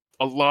there's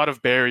a lot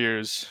of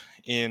barriers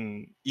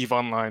in EVE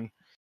Online,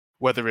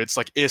 whether it's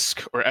like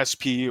ISK or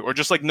SP, or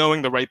just like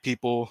knowing the right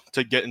people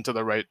to get into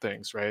the right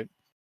things, right?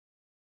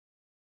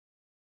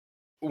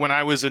 When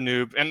I was a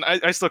noob, and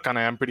I still kind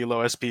of am pretty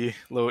low SP,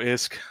 low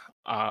ISK,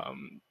 I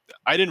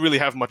didn't really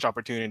have much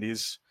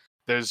opportunities.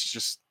 There's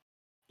just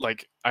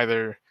like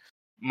either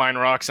mine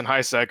rocks and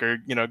high sec, or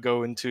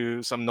go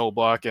into some null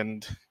block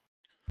and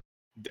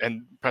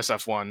press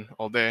F1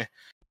 all day.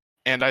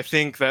 And I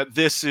think that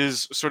this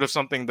is sort of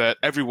something that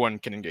everyone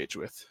can engage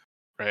with,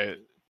 right?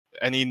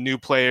 Any new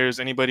players,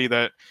 anybody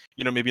that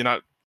maybe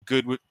not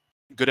good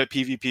at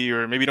PvP,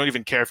 or maybe don't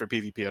even care for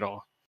PvP at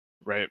all,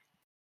 right?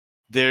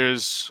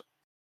 There's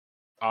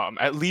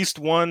at least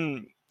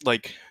one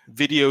like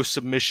video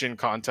submission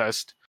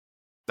contest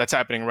that's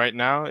happening right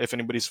now. If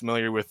anybody's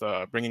familiar with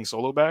Bringing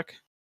Solo Back,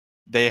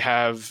 they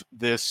have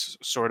this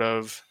sort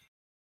of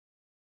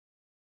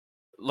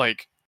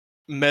like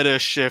meta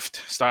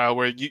shift style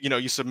where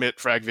you submit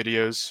frag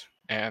videos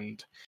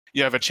and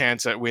you have a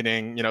chance at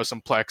winning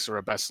some Plex or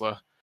a Besla.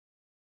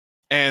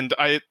 And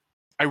I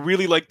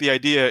really like the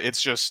idea.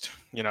 It's just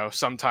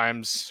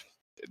sometimes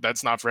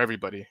that's not for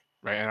everybody,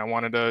 right? And I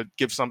wanted to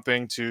give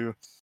something to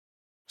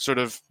sort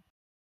of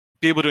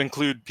be able to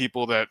include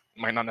people that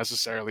might not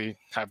necessarily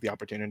have the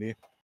opportunity.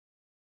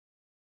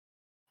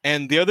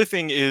 And the other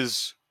thing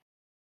is,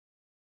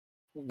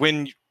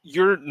 when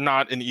you're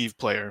not an EVE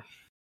player,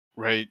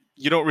 right,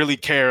 you don't really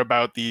care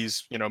about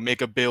these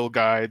make a build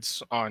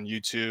guides on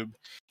YouTube.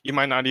 You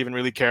might not even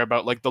really care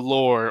about like the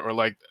lore, or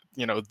like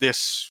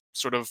this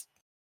sort of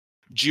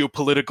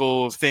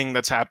geopolitical thing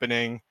that's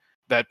happening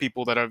that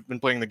people that have been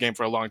playing the game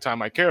for a long time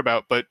might care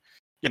about. But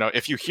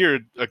if you hear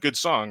a good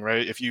song,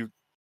 right, if you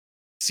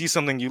see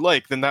something you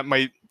like, then that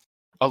might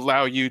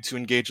allow you to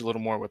engage a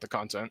little more with the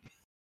content.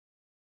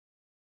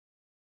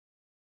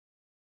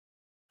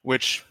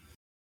 Which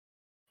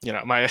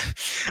my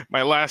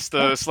last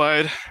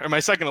slide, or my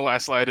second to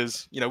last slide,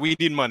 is we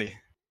need money,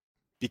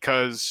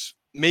 because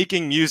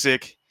making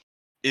music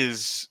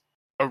is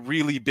a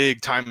really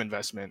big time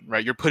investment,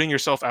 right? You're putting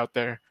yourself out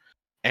there,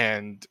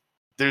 and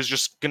there's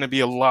just going to be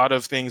a lot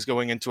of things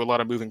going into a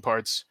lot of moving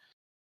parts.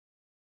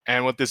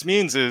 And what this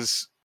means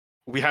is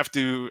we have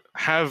to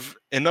have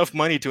enough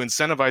money to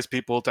incentivize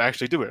people to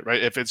actually do it,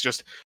 right? If it's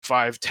just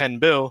 5-10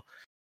 bill,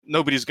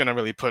 nobody's going to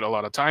really put a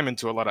lot of time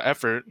into a lot of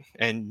effort.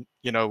 And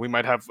we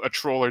might have a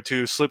troll or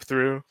two slip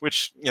through,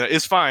 which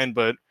is fine,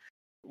 but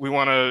we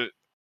want to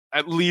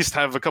at least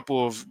have a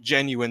couple of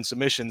genuine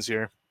submissions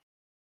here.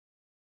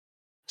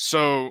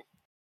 So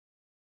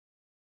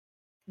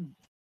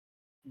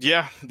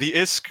yeah, the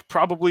ISK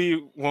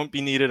probably won't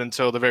be needed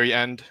until the very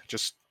end,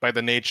 just by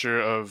the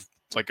nature of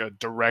like a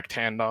direct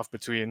handoff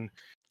between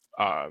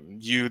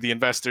you, the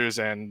investors,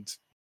 and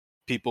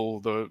people,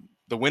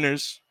 the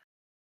winners.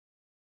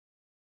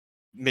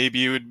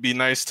 Maybe it would be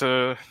nice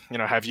to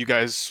have you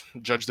guys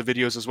judge the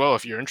videos as well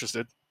if you're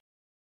interested.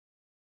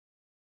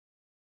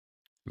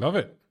 Love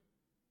it.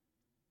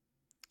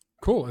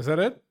 Cool. Is that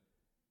it?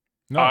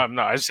 No,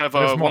 no. I just have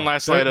there's one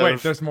last slide wait,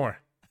 of there's more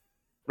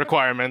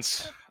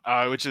requirements,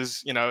 which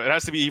is it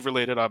has to be EVE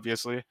related,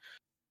 obviously.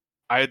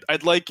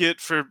 I'd like it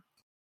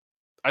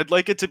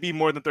to be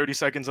more than 30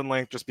 seconds in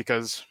length, just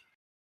because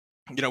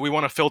we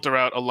want to filter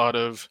out a lot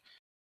of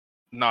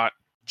not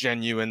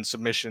genuine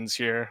submissions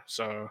here.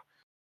 So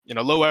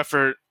low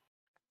effort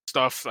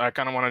stuff I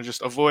kind of want to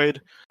just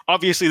avoid.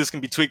 Obviously this can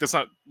be tweaked. It's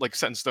not like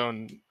set in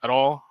stone at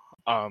all.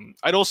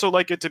 I'd also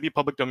like it to be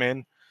public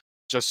domain,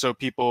 just so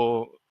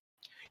people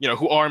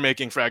who are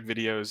making frag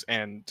videos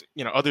and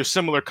other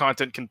similar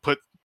content can put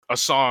a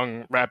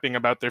song rapping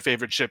about their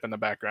favorite ship in the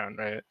background,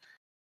 right?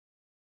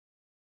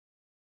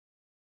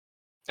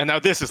 And now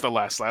this is the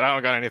last slide. I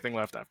don't got anything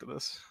left after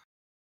this.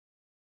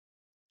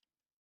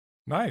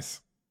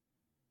 Nice.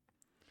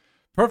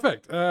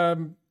 Perfect.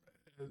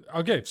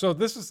 Okay, so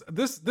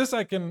this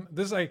I can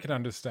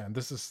understand.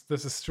 This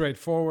is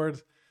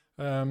straightforward.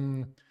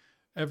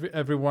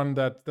 Everyone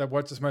that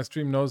watches my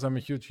stream knows I'm a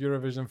huge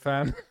Eurovision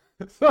fan.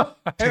 So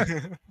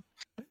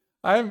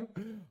I'm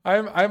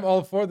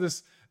all for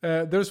this.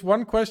 There's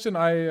one question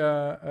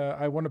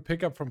I want to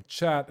pick up from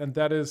chat, and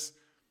that is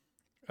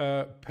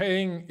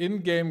paying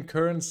in-game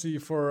currency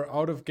for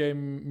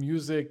out-of-game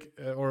music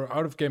or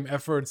out-of-game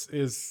efforts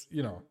is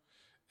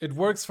it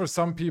works for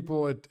some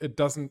people, it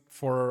doesn't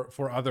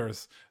for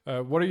others.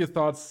 What are your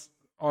thoughts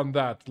on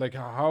that? Like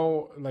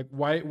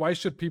why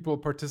should people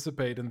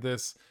participate in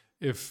this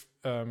if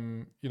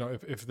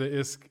if the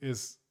ISK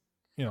is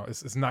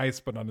is nice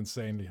but not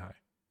insanely high?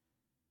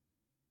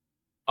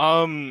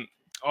 I'm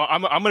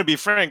gonna be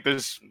frank.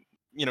 There's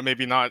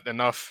maybe not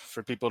enough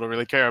for people to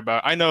really care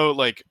about. I know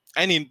like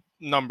any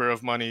number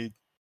of money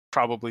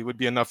probably would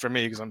be enough for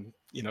me because I'm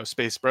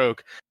space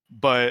broke,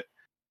 but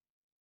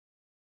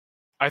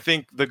I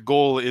think the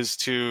goal is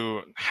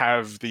to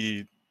have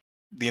the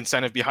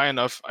incentive be high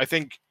enough. I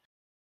think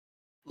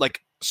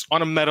like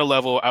on a meta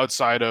level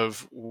outside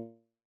of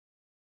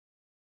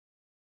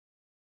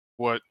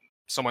what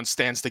someone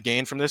stands to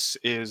gain from this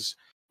is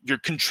you're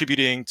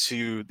contributing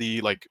to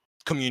the like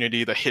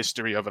community, the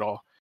history of it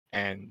all,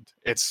 and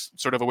it's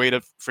sort of a way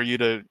for you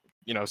to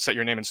set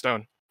your name in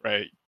stone,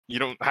 right? You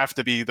don't have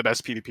to be the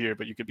best PvPer,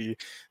 but you could be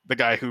the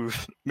guy who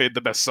made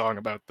the best song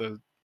about the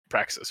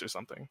Praxis or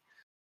something.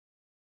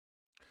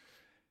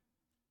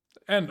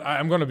 And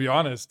I'm going to be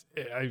honest,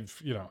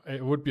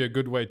 it would be a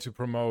good way to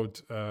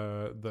promote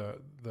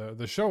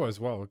the show as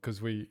well,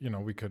 because we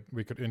could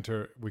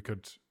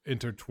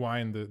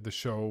intertwine the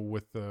show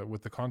with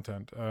the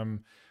content.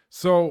 I'm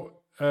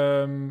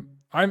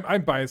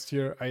biased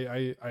here.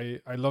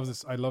 I love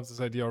this. I love this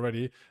idea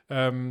already.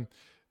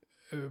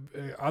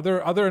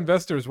 Other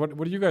investors, what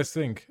do you guys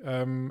think?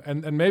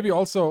 And maybe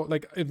also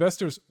like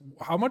investors,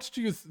 how much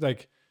do you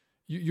like?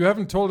 You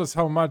haven't told us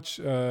how much.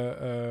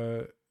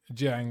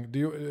 Jiang, do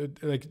you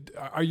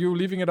are you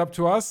leaving it up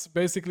to us?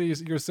 Basically,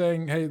 you're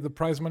saying, hey, the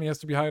prize money has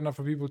to be high enough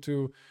for people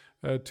to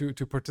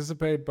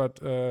participate, but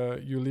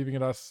you're leaving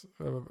it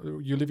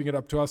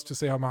up to us to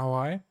say how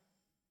high.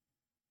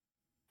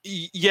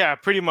 Yeah,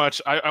 pretty much.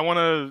 I want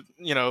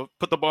to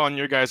put the ball in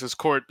your guys'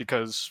 court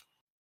because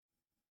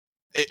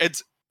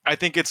I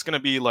think it's going to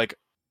be like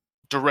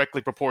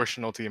directly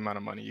proportional to the amount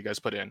of money you guys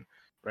put in,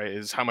 right?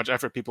 Is how much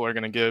effort people are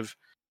going to give.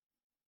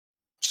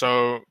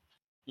 So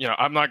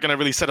I'm not going to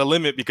really set a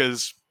limit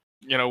because,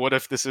 what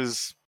if this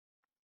is,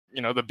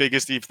 the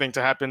biggest EVE thing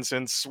to happen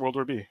since World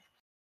War B?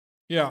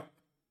 Yeah,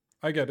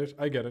 I get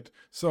it.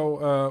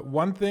 So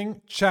one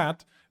thing,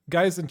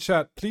 guys in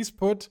chat, please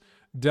put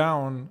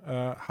down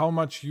how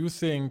much you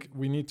think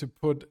we need to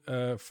put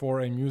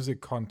for a music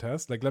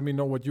contest. Like, let me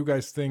know what you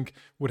guys think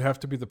would have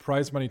to be the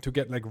prize money to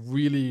get like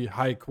really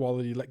high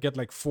quality, like get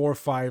like 4 or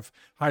 5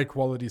 high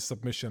quality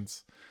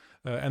submissions.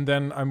 And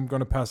then I'm going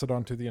to pass it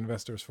on to the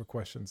investors for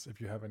questions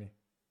if you have any.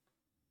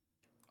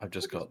 I've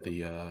just got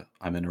the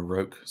I'm in a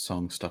Roke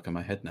song stuck in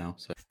my head now.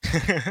 So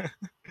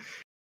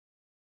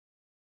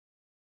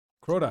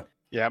Crota.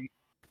 Yeah.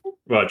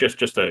 Right,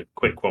 just a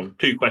quick one.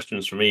 2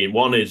 questions from me.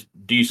 One is,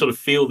 do you sort of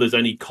feel there's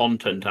any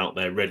content out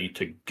there ready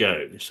to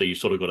go? So you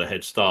sort of got a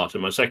head start.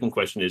 And my second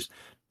question is,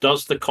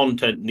 does the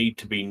content need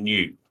to be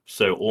new?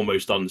 So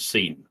almost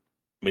unseen?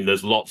 I mean,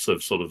 there's lots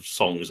of sort of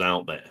songs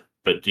out there,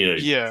 but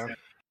Yeah.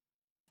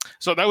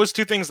 So that was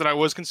 2 things that I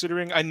was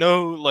considering. I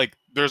know like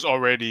there's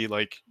already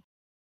like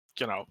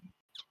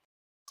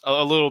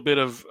a little bit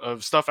of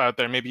stuff out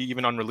there, maybe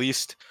even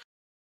unreleased.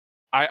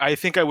 I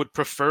think I would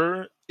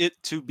prefer it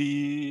to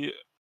be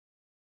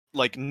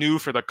like new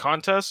for the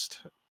contest,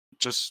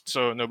 just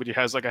so nobody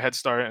has like a head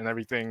start and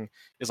everything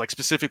is like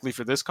specifically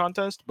for this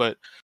contest. But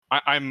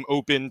I'm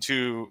open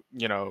to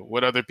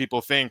what other people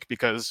think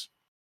because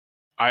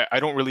I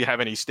don't really have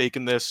any stake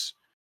in this.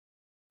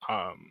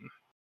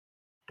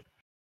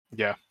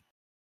 Yeah.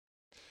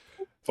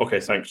 Okay,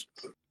 thanks.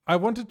 I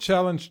want to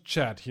challenge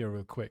chat here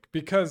real quick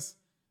because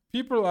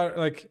people are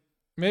like,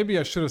 maybe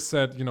I should have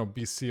said,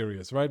 be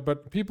serious, right?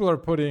 But people are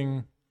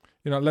putting,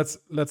 let's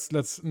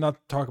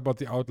not talk about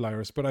the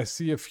outliers, but I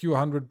see a few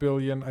 100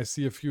 billion, I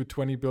see a few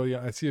 20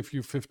 billion, I see a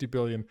few 50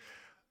 billion.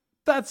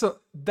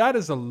 That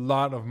is a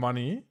lot of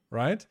money,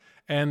 right?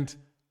 And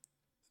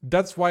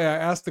that's why I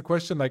asked the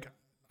question, like,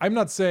 I'm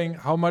not saying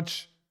how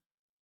much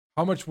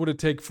would it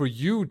take for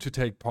you to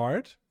take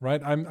part,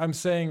 right? I'm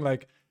saying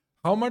like,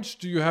 how much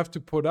do you have to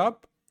put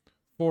up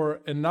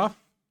for enough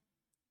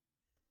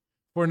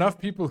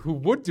people who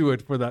would do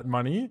it for that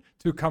money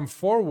to come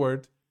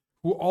forward,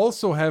 who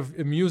also have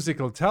a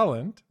musical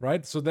talent,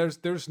 right? So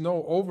there's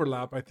no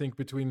overlap, I think,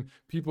 between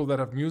people that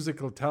have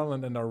musical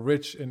talent and are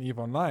rich in EVE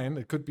Online.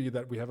 It could be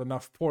that we have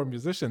enough poor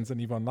musicians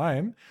in EVE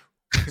Online.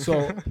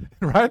 So,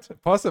 right?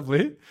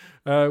 Possibly.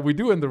 We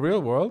do in the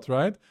real world,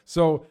 right?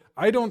 So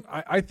I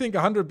think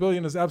 100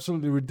 billion is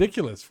absolutely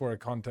ridiculous for a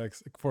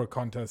contest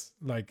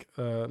like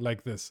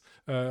this.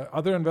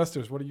 Other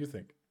investors, what do you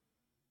think?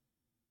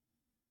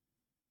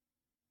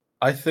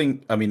 I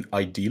think,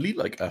 ideally,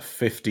 like a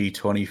 50,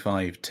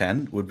 25,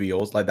 10 would be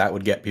yours. Like that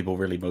would get people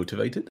really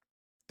motivated.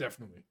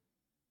 Definitely.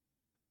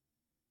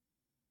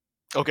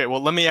 Okay,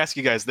 well, let me ask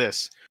you guys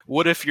this.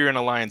 What if you're an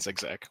Alliance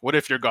exec? What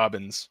if you're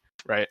Gobbins,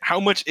 right? How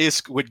much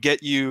ISK would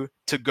get you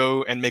to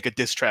go and make a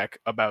diss track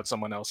about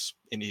someone else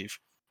in EVE,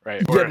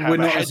 right? Or Yeah, have we're a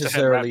not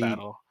head-to-head rap necessarily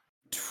battle?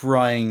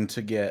 trying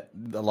to get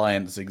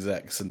Alliance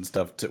execs and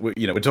stuff to,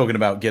 we're talking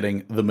about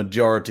getting the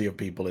majority of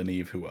people in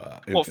Eve who are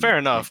Well, can fair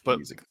enough, make but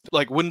music.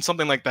 like, wouldn't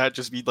something like that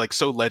just be like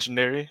so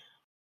legendary?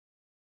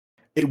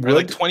 It Right? would.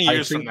 Like 20 I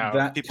years from think now,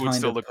 that people would kind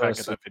still of look back at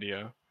person, that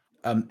video.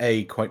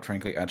 quite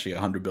frankly, actually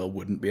 100 bill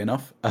wouldn't be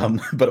enough.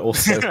 But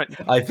also,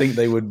 I think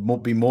they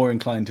would be more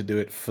inclined to do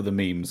it for the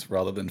memes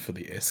rather than for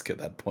the ISK at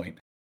that point.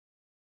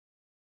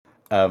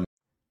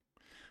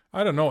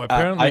 I don't know.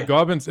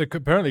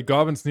 Apparently,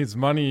 Gobbins needs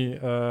money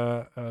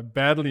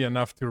badly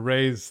enough to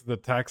raise the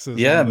taxes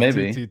on the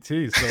maybe.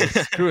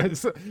 TTT.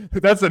 So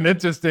that's an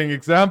interesting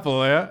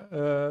example.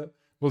 Yeah,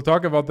 we'll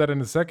talk about that in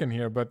a second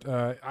here. But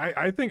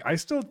I think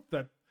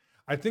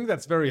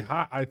that's very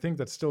high. I think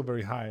that's still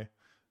very high.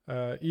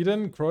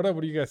 Eden, Crota,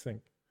 what do you guys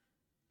think?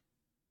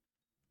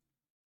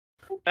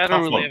 I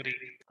don't really have any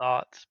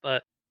thoughts,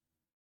 but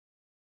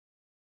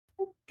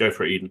Go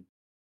for it, Eden.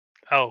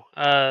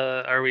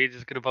 are we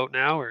just gonna vote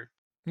now or?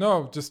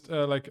 No, just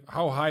like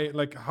how high,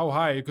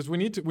 because we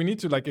need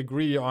to like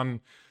agree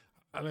on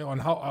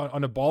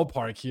on a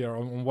ballpark here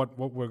on what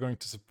we're going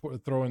to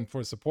throw in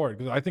for support,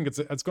 because I think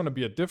it's going to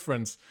be a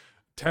difference.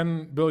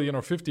 10 billion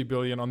or 50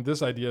 billion on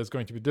this idea is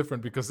going to be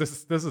different, because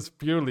this is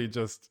purely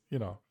just I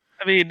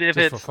mean, if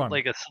just for it's fun.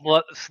 like a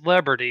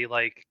celebrity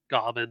like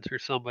Gobbins or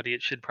somebody,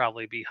 it should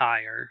probably be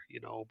higher,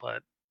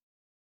 But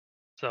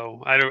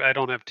so I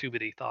don't have too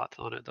many thoughts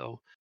on it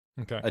though.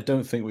 Okay. I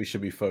don't think we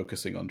should be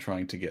focusing on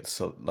trying to get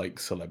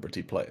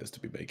celebrity players to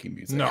be making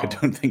music. No. I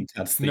don't think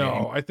that's the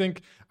aim. I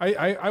think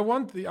I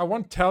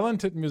want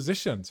talented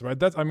musicians,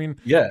 right?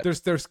 Yeah.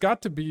 There's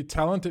got to be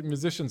talented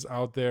musicians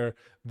out there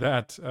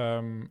that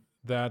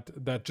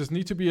that just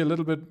need to be a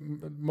little bit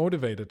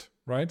motivated,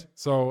 right?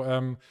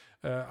 So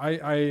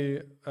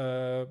I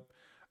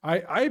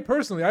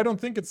personally, I don't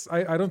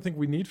think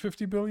we need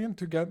 50 billion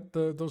to get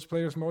those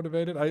players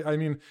motivated. I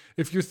mean,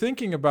 if you're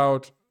thinking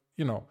about,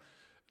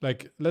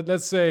 like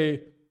let's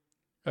say,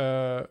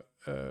 like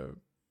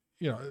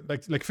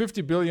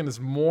 50 billion is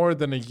more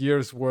than a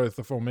year's worth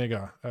of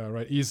Omega,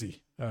 right?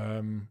 Easy,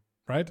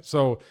 right?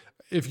 So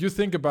if you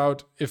think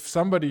about if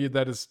somebody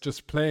that is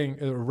just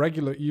playing a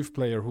regular Eve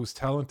player who's a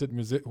talented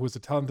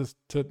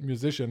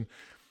musician,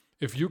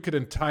 if you could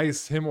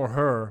entice him or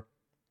her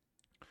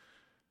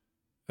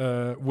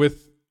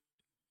with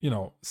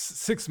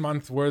 6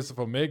 months worth of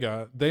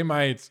Omega, they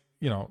might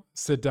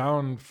sit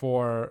down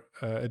for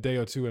a day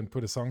or two and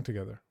put a song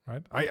together,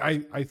 right?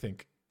 I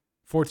think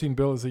 14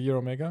 bill is a year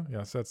Omega.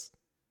 Yes, that's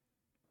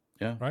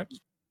right.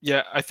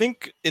 Yeah, I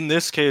think in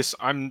this case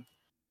I'm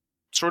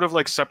sort of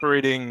like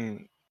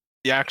separating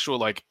the actual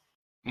like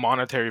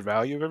monetary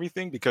value of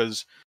everything,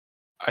 because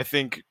I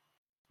think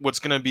what's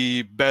going to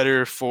be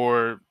better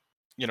for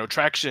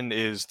traction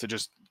is to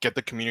just get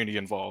the community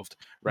involved,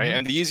 right? Mm-hmm.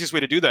 And the easiest way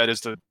to do that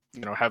is to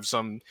have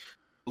some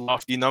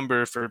lofty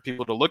number for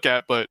people to look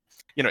at, but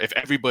if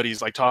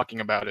everybody's like talking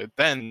about it,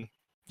 then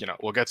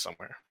we'll get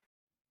somewhere.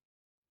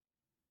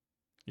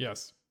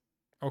 Yes.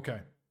 Okay.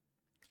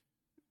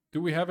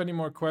 Do we have any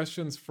more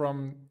questions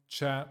from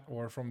chat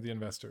or from the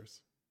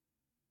investors?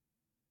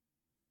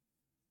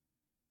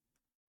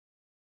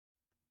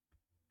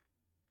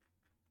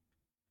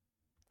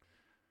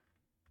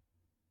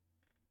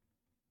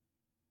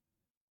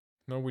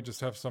 No, we just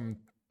have some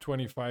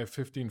 25,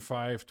 15,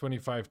 5,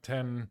 25,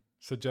 10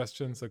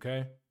 suggestions,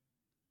 okay?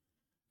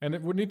 And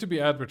it would need to be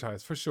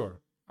advertised for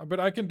sure. But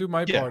I can do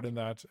my part in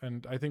that,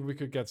 and I think we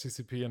could get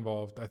CCP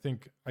involved. I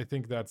think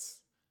that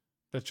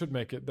should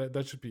make it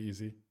that should be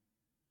easy.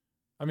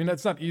 I mean,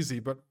 that's not easy,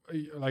 but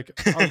like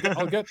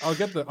I'll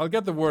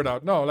get the word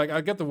out. No, like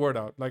I'll get the word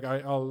out. Like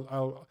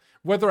I'll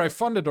whether I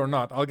fund it or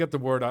not, I'll get the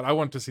word out. I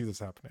want to see this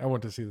happening.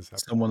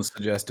 Someone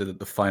suggested that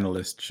the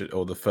finalist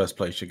or the first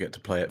place should get to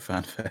play at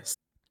FanFest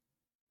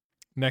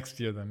next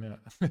year. Then,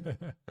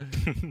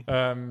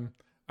 yeah.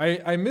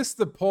 I missed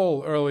the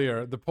poll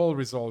earlier. The poll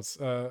results.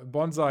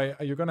 Bonsai,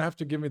 you're gonna have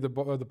to give me the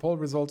poll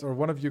results, or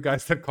one of you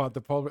guys that caught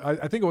the poll.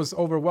 I think it was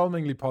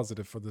overwhelmingly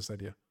positive for this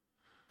idea.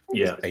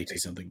 Yeah,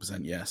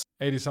 80-something%, yes.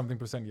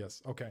 80-something%,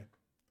 yes. Okay.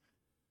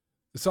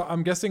 So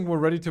I'm guessing we're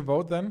ready to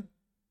vote then.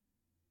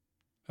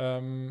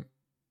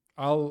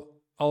 I'll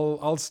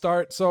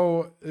start.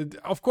 So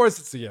of course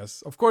it's a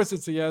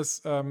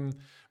yes.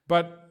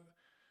 But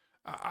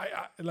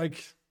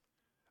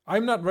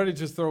I'm not ready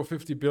to throw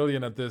 50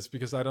 billion at this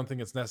because I don't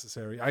think it's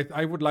necessary.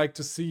 I would like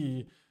to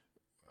see,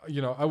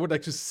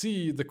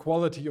 the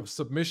quality of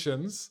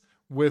submissions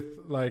with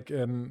like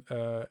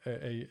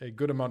a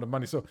good amount of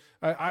money. So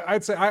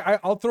I'd say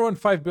I'll throw in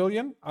 5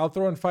 billion.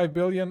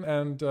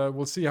 And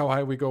we'll see how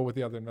high we go with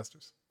the other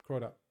investors.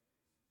 Crota.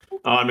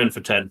 I'm in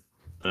for 10.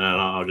 And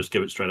I'll just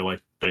give it straight away.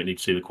 Don't need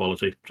to see the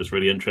quality. Just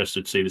really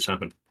interested to see this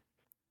happen.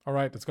 All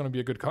right, it's going to be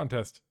a good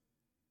contest.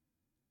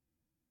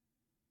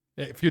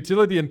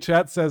 Futility in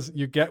chat says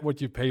you get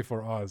what you pay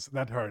for, Oz.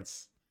 That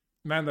hurts,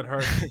 man. That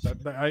hurts.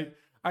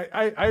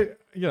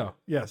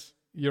 Yes,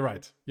 you're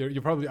right.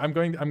 You're probably. I'm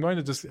going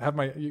to just have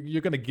my.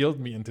 You're going to guilt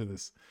me into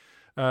this,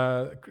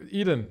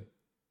 Eden.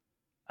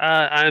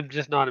 I'm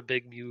just not a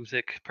big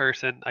music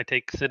person. I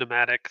take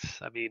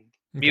cinematics. I mean,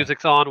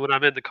 Music's on when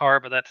I'm in the car,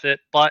 but that's it.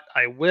 But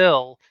I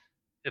will,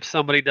 if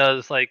somebody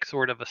does like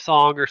sort of a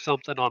song or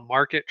something on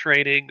market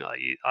trading,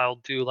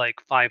 I'll do like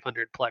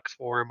 500 plex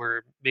for them,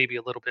 or maybe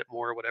a little bit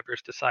more,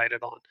 whatever's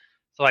decided on.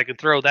 So I can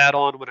throw that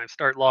on when I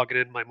start logging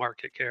in my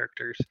market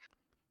characters.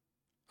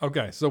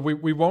 Okay, so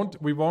we won't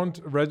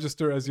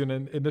register as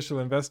an initial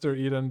investor,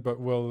 Eden, but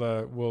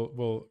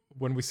we'll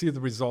when we see the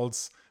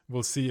results,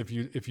 we'll see if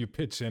you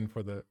pitch in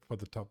for the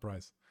top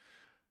prize.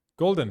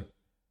 Golden.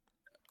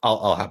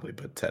 I'll happily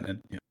put 10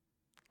 in. Yeah.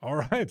 All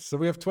right, so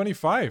we have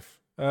 25.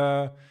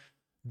 Jiang,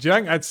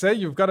 I'd say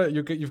you've got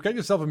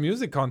yourself a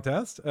music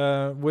contest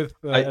with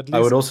at least. I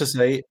would also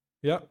say,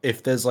 yeah,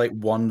 if there's like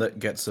one that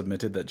gets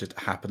submitted that just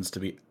happens to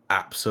be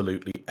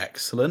absolutely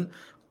excellent,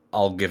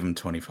 I'll give him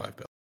 25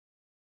 bills.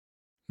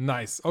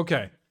 Nice.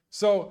 Okay.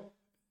 So,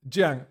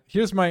 Jiang,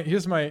 here's my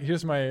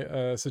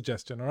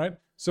suggestion. All right.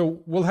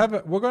 So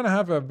we're going to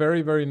have a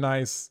very, very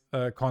nice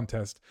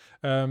contest.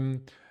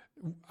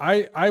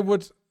 I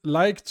would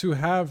like to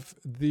have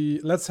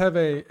let's have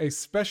a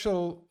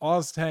special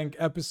OzTank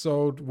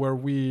episode where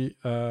we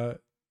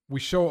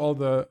show all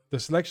the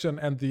selection,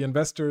 and the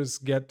investors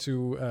get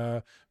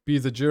to be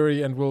the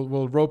jury, and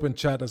we'll rope in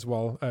chat as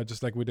well,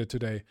 just like we did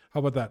today. How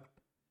about that?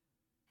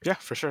 Yeah,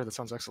 for sure. That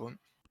sounds excellent.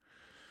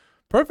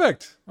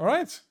 Perfect. All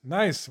right.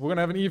 Nice. We're going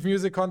to have an Eve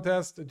music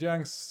contest.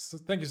 Jiang,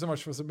 thank you so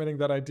much for submitting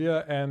that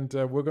idea. And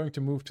we're going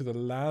to move to the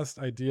last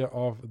idea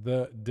of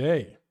the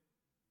day.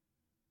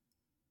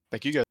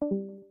 Thank you, guys.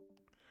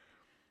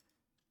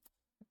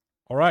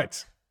 All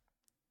right.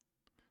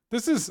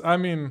 This is, I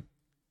mean,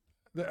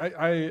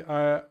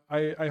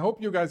 I hope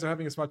you guys are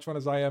having as much fun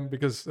as I am,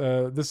 because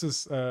this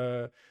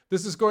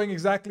is going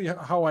exactly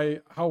how I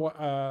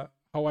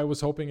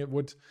was hoping it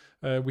would.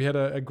 We had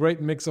a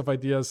great mix of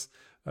ideas.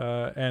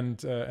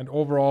 And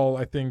overall,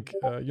 I think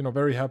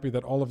very happy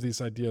that all of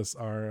these ideas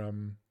are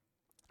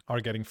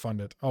getting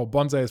funded. Oh,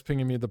 Bonsai is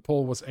pinging me. The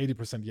poll was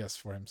 80% yes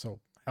for him, so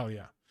hell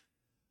yeah.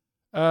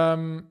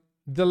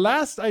 The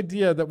last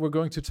idea that we're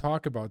going to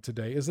talk about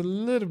today is a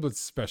little bit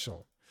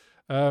special.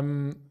 Let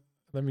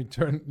me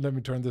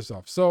turn this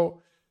off.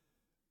 So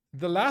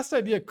the last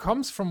idea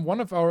comes from one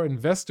of our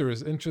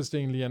investors.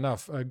 Interestingly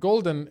enough,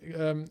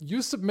 Golden,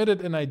 you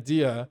submitted an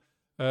idea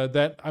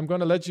that I'm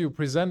going to let you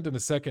present in a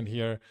second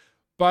here.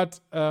 But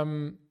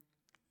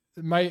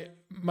my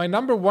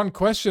number one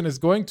question is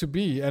going to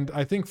be, and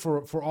I think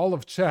for all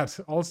of chat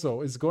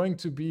also, is going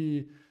to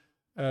be,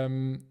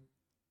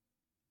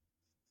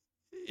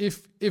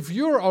 if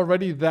you're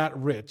already that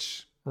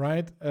rich,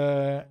 right?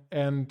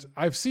 And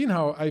I've seen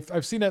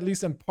at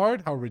least in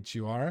part how rich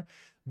you are,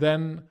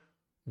 then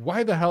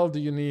why the hell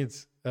do you need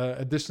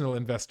additional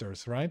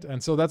investors, right?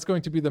 And so that's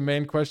going to be the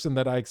main question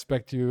that I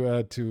expect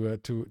you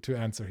to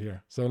answer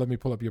here. So let me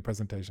pull up your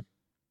presentation.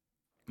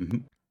 Mm-hmm.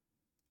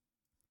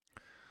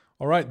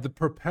 All right, the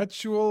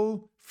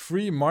Perpetual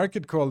Free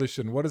Market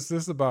Coalition. What is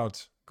this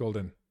about,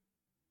 Golden?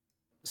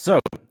 So,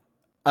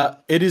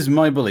 it is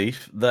my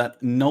belief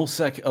that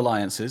nullsec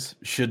alliances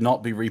should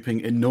not be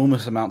reaping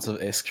enormous amounts of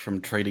ISK from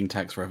trading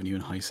tax revenue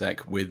in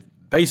HiSec with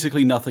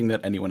basically nothing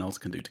that anyone else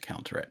can do to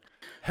counter it.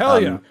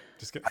 Hell yeah.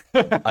 Just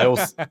kidding.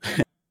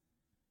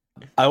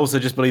 I also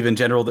just believe in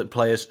general that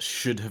players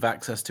should have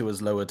access to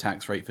as low a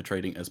tax rate for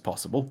trading as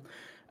possible.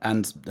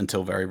 And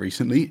until very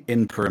recently,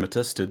 in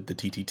Perimeter stood the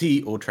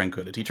TTT, or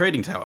Tranquility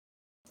Trading Tower.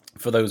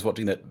 For those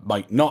watching that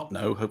might not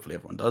know, hopefully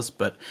everyone does,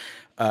 but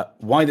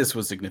why this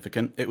was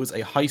significant, it was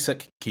a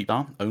HiSec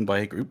keeper owned by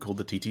a group called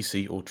the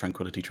TTC, or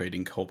Tranquility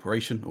Trading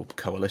Corporation, or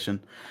Coalition,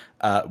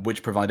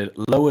 which provided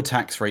lower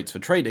tax rates for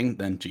trading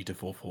than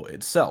G244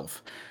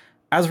 itself.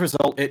 As a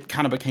result, it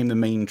kind of became the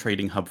main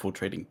trading hub for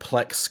trading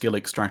Plex, skill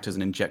extractors,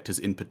 and injectors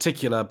in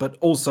particular, but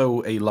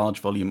also a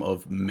large volume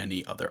of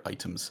many other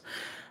items.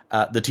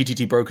 The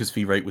TTT broker's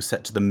fee rate was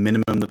set to the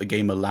minimum that the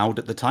game allowed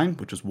at the time,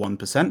 which was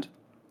 1%,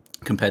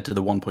 compared to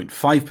the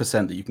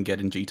 1.5% that you can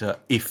get in Jita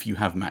if you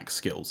have max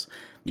skills.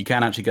 You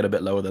can actually get a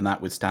bit lower than that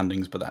with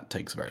standings, but that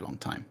takes a very long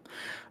time.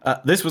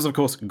 This was, of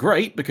course,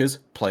 great because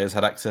players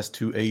had access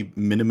to a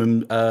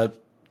minimum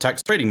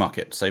tax trading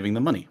market, saving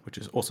them money, which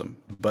is awesome.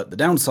 But the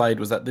downside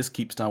was that this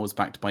Keepstar was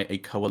backed by a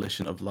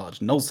coalition of large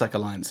nullsec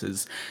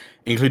alliances,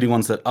 including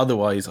ones that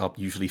otherwise are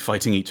usually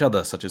fighting each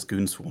other, such as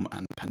Goonswarm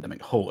and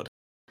Pandemic Horde.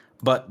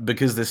 But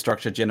because this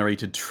structure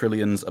generated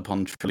trillions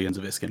upon trillions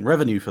of ISK in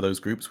revenue for those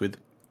groups with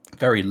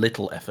very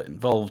little effort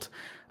involved,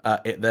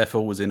 it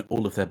therefore was in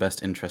all of their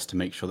best interest to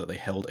make sure that they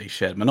held a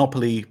shared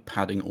monopoly,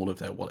 padding all of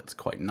their wallets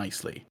quite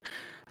nicely.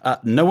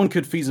 No one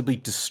could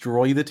feasibly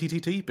destroy the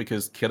TTT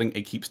because killing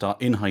a Keepstar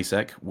in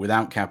HiSec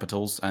without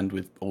capitals and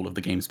with all of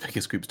the game's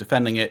biggest groups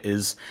defending it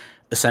is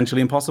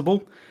essentially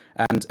impossible.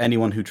 And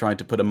anyone who tried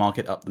to put a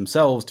market up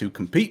themselves to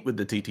compete with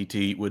the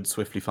TTT would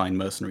swiftly find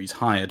mercenaries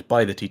hired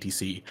by the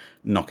TTC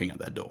knocking at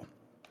their door.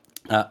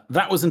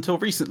 That was until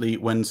recently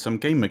when some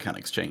game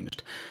mechanics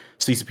changed.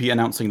 CCP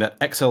announcing that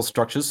XL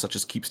structures such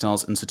as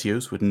Keepstars and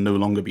Satios would no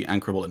longer be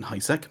anchorable in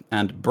HiSec,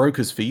 and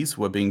brokers' fees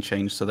were being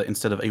changed so that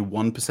instead of a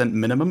 1%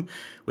 minimum,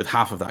 with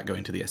half of that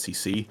going to the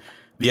SEC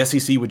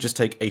would just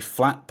take a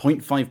flat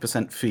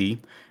 0.5%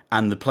 fee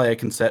and the player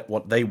can set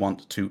what they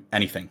want to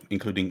anything,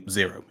 including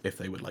 0 if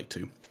they would like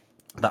to.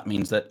 That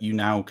means that you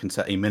now can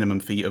set a minimum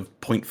fee of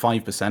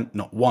 0.5%,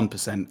 not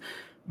 1%,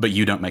 but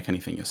you don't make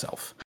anything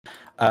yourself.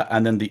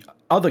 And then the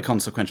other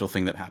consequential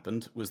thing that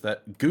happened was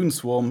that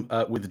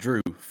Goonswarm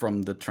withdrew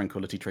from the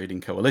Tranquility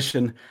Trading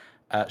Coalition,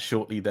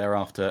 shortly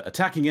thereafter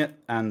attacking it,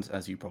 and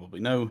as you probably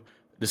know,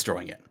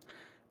 destroying it.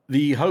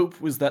 The hope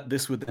was that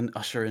this would then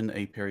usher in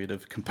a period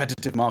of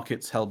competitive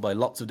markets held by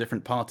lots of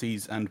different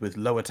parties and with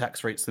lower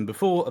tax rates than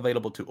before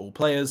available to all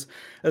players,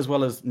 as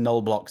well as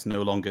null blocks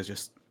no longer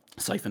just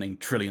siphoning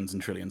trillions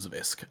and trillions of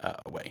ISK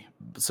away.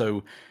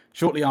 So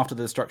shortly after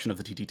the destruction of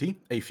the TTT,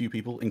 a few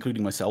people,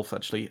 including myself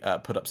actually,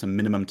 put up some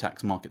minimum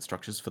tax market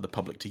structures for the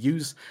public to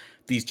use.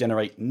 These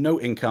generate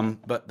no income,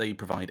 but they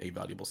provide a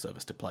valuable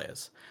service to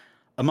players.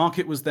 A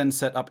market was then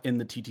set up in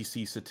the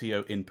TTC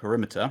Satio in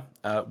Perimeter,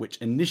 which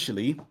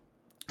initially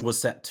was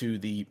set to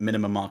the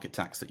minimum market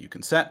tax that you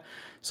can set.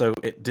 So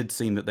it did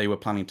seem that they were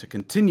planning to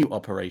continue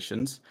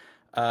operations,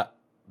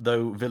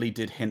 though Vili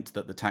did hint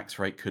that the tax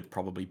rate could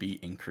probably be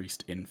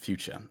increased in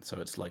future, so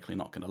it's likely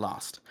not going to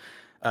last.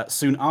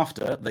 Soon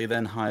after, they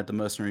then hired the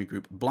mercenary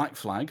group Black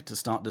Flag to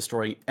start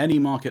destroying any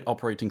market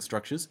operating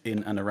structures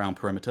in and around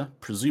Perimeter,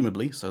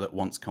 presumably so that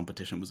once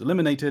competition was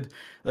eliminated,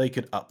 they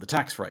could up the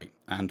tax rate.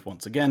 And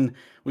once again,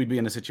 we'd be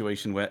in a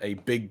situation where a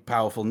big,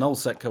 powerful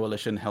nullsec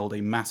coalition held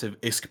a massive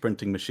ISK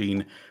printing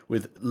machine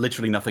with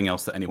literally nothing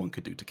else that anyone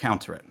could do to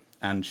counter it.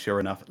 And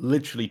sure enough,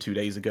 literally 2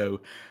 days ago,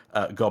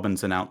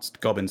 Gobbins, the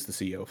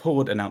CEO of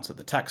Horde, announced that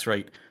the tax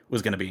rate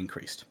was going to be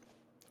increased.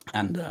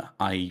 And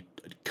I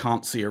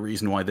can't see a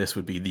reason why this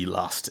would be the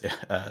last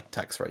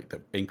tax rate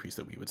increase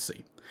that we would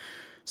see.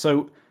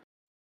 So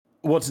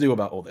what to do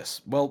about all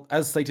this? Well,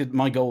 as stated,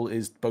 my goal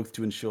is both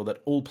to ensure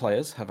that all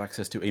players have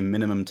access to a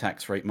minimum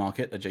tax rate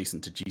market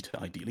adjacent to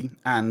JITA ideally,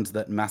 and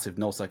that massive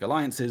nullsec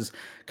alliances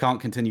can't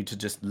continue to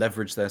just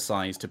leverage their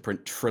size to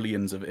print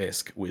trillions of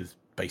ISK with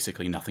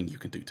basically nothing you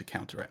can do to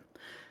counter it.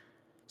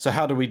 So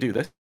how do we do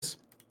this?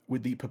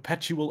 With the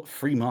Perpetual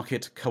Free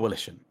Market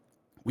Coalition.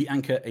 We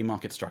anchor a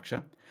market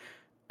structure,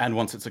 and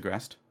once it's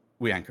aggressed,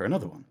 we anchor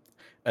another one.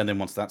 And then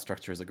once that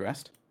structure is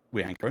aggressed,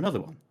 we anchor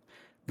another one.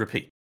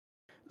 Repeat.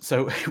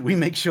 So we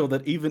make sure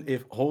that even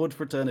if Horde,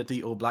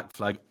 Fraternity, or Black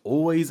Flag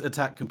always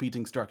attack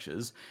competing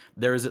structures,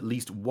 there is at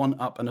least one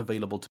up and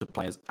available to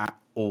players at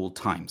all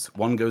times.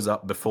 One goes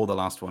up before the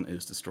last one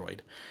is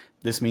destroyed.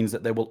 This means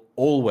that there will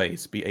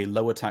always be a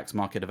lower tax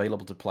market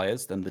available to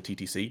players than the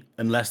TTC,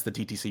 unless the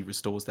TTC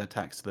restores their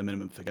tax to the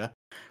minimum figure,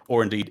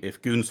 or indeed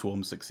if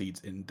Goonswarm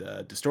succeeds in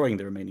destroying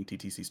the remaining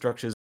TTC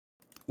structures,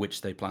 which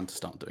they plan to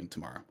start doing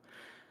tomorrow.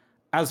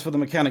 As for the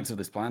mechanics of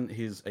this plan,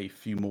 here's a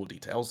few more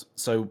details.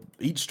 So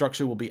each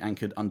structure will be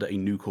anchored under a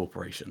new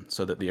corporation,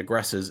 so that the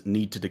aggressors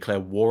need to declare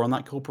war on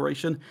that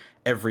corporation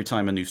every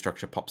time a new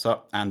structure pops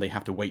up, and they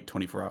have to wait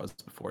 24 hours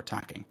before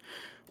attacking.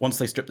 Once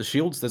they strip the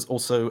shields, there's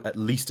also at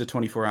least a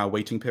 24-hour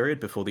waiting period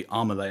before the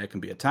armor layer can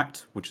be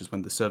attacked, which is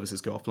when the services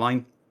go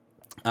offline.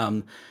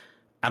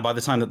 And by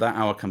the time that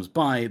hour comes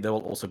by, there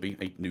will also be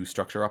a new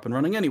structure up and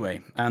running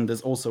anyway. And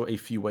there's also a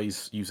few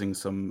ways using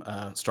some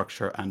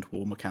structure and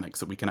war mechanics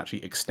that we can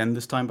actually extend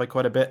this time by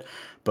quite a bit,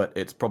 but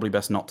it's probably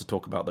best not to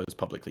talk about those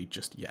publicly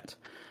just yet.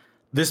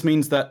 This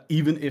means that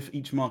even if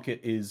each market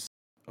is...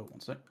 Oh,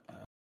 one sec.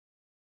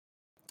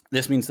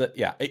 This means that,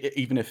 yeah,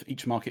 even if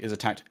each market is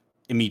attacked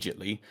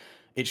immediately,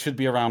 it should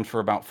be around for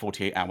about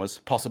 48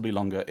 hours, possibly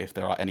longer if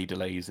there are any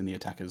delays in the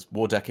attacker's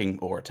war decking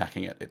or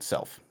attacking it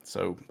itself.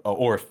 So,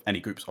 or if any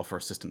groups offer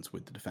assistance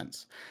with the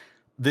defense.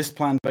 This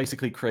plan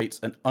basically creates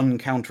an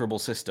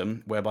uncounterable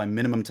system whereby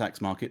minimum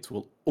tax markets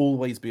will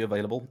always be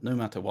available, no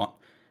matter what,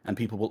 and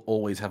people will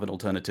always have an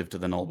alternative to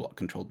the null block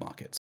controlled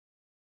markets.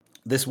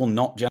 This will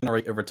not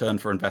generate a return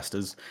for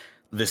investors.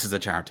 This is a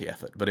charity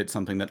effort, but it's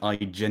something that I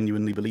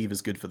genuinely believe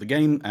is good for the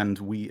game, and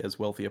we as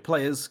wealthier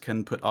players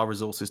can put our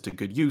resources to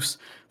good use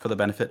for the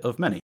benefit of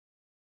many.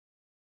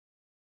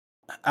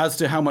 As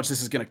to how much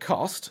this is going to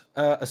cost,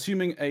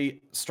 assuming a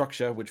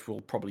structure which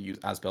will probably use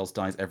Asbels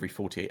dies every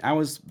 48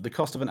 hours, the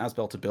cost of an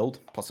Asbel to build,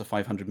 plus a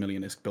 500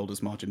 million ISK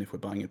builder's margin if we're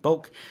buying in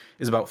bulk,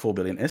 is about 4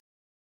 billion ISK,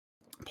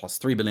 plus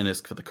 3 billion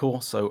ISK for the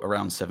core, so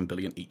around 7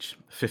 billion each.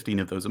 15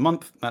 of those a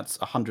month, that's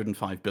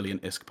 105 billion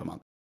ISK per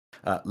month.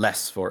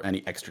 Less for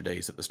any extra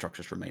days that the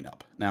structures remain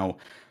up. Now,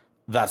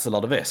 that's a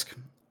lot of ISK,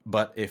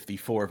 but if the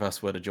 4 of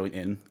us were to join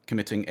in,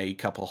 committing a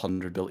couple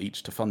 100 bill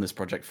each to fund this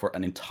project for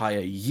an entire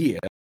year,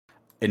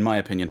 in my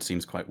opinion,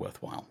 seems quite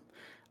worthwhile.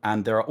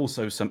 And there are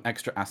also some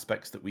extra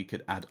aspects that we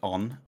could add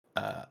on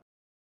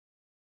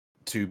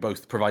to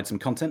both provide some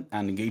content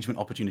and engagement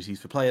opportunities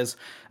for players,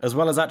 as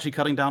well as actually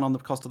cutting down on the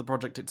cost of the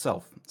project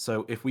itself.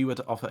 So if we were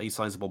to offer a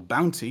sizable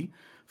bounty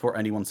for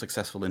anyone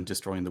successful in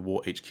destroying the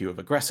war HQ of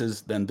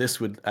aggressors, then this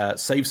would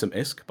save some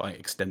ISK by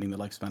extending the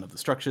lifespan of the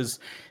structures.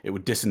 It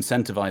would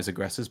disincentivize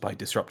aggressors by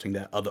disrupting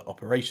their other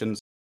operations.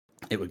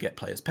 It would get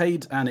players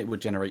paid, and it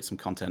would generate some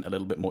content a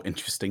little bit more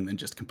interesting than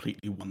just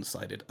completely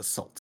one-sided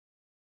assault.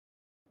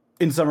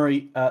 In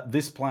summary,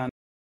 this plan...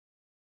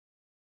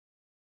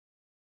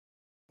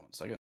 One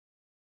second.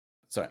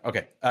 Sorry.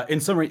 Okay. In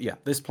summary, yeah,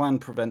 this plan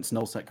prevents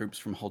null-sec groups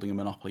from holding a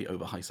monopoly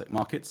over high-sec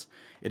markets.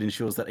 It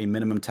ensures that a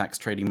minimum tax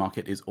trading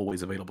market is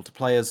always available to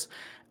players,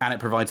 and it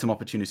provides some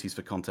opportunities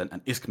for content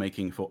and ISK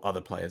making for other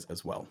players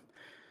as well.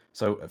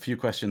 So a few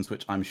questions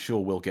which I'm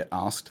sure will get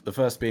asked. The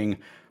first being,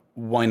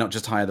 why not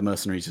just hire the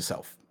mercenaries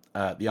yourself?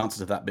 The answer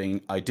to that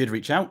being, I did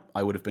reach out.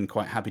 I would have been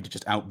quite happy to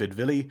just outbid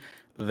Vili.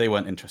 They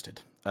weren't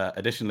interested.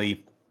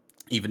 Additionally,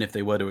 even if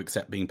they were to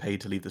accept being paid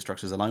to leave the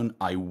structures alone,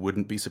 I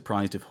wouldn't be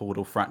surprised if Horde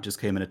or Frat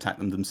just came and attacked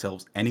them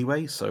themselves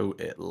anyway, so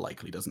it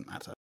likely doesn't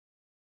matter.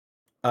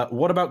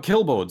 What about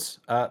kill boards?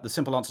 The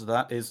simple answer to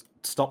that is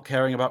stop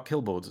caring about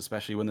kill boards,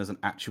 especially when there's an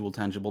actual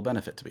tangible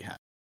benefit to be had.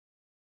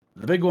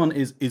 The big one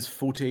is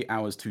 48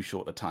 hours too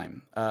short a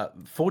time?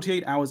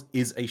 48 hours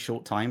is a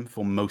short time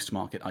for most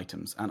market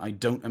items, and I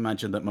don't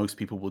imagine that most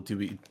people will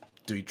do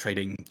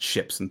trading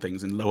ships and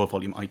things in lower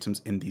volume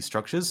items in these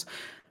structures.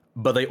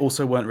 But they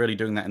also weren't really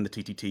doing that in the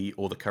TTT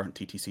or the current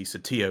TTC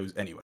Satios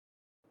anyway.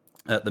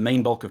 The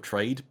main bulk of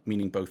trade,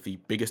 meaning both the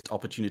biggest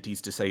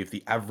opportunities to save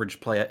the average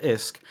player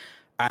ISK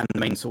and the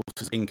main source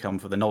of income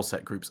for the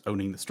null-sec groups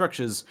owning the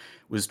structures,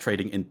 was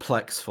trading in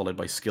Plex followed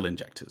by skill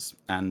injectors.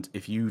 And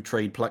if you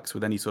trade Plex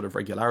with any sort of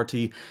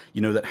regularity,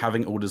 you know that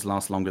having orders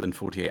last longer than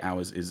 48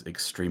 hours is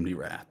extremely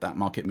rare. That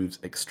market moves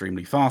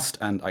extremely fast,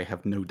 and I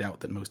have no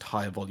doubt that most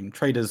higher volume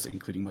traders,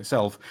 including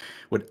myself,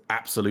 would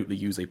absolutely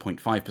use a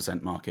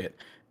 0.5% market,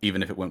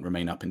 even if it won't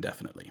remain up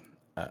indefinitely.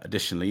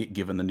 Additionally,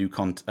 given the new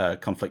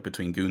conflict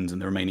between goons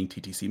and the remaining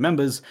TTC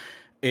members,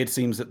 it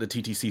seems that the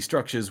TTC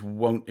structures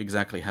won't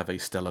exactly have a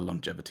stellar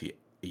longevity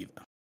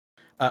either.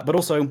 But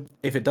also,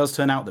 if it does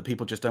turn out that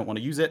people just don't want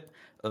to use it,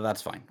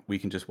 that's fine. We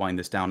can just wind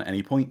this down at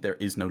any point. There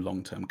is no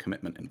long-term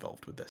commitment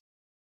involved with this.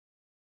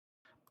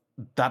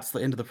 That's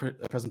the end of the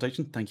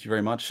presentation. Thank you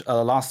very much.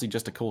 Lastly,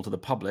 just a call to the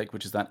public,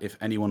 which is that if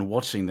anyone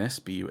watching this,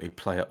 be you a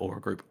player or a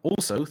group,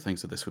 also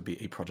thinks that this would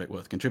be a project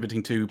worth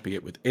contributing to, be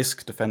it with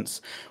ISK defense,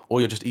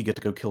 or you're just eager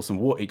to go kill some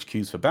war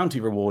HQs for bounty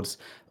rewards,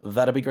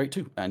 that'd be great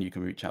too. And you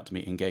can reach out to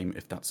me in game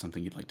if that's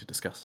something you'd like to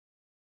discuss.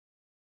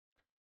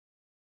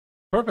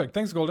 Perfect.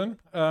 Thanks, Golden.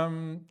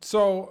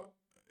 So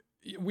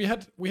we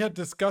had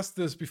discussed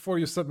this before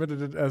you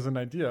submitted it as an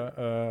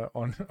idea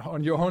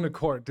on your own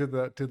accord to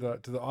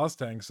the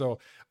Ostang. So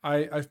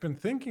I've been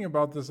thinking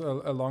about this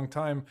a long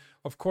time.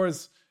 Of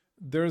course,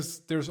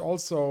 there's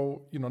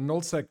also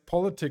nullsec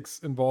politics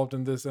involved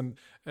in this, and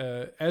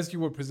as you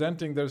were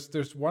presenting,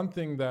 there's one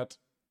thing that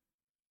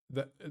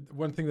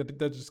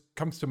just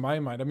comes to my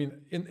mind. I mean,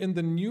 in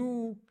the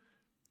new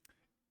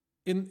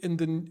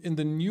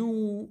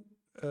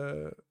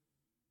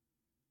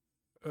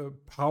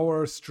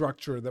power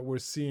structure that we're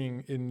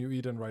seeing in New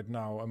Eden right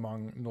now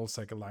among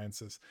nullsec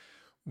alliances,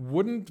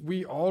 wouldn't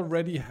we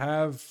already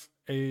have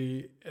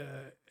an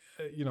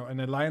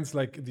alliance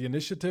like the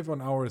Initiative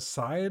on our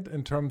side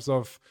in terms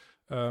of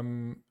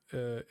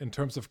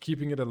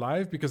keeping it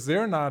alive? Because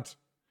they're not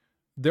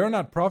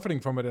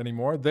profiting from it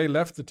anymore. They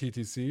left the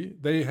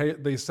TTC.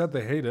 They said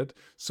they hate it.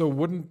 So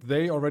wouldn't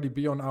they already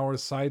be on our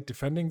side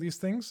defending these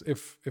things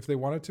if they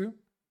wanted to?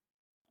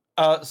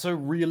 So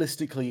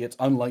realistically, it's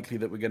unlikely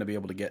that we're going to be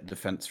able to get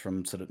defense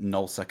from sort of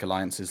nullsec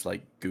alliances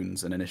like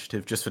Goons and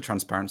Initiative. Just for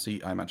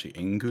transparency, I'm actually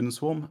in Goon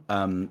Swarm.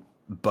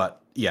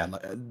 But yeah,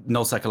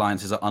 nullsec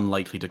alliances are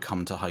unlikely to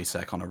come to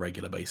highsec on a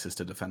regular basis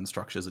to defend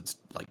structures. It's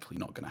likely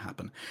not going to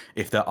happen.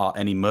 If there are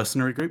any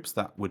mercenary groups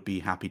that would be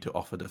happy to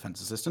offer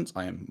defense assistance,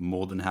 I am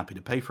more than happy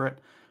to pay for it.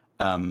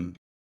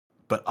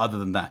 But other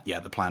than that,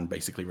 yeah, the plan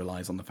basically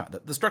relies on the fact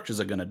that the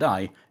structures are going to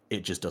die.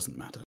 It just doesn't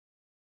matter.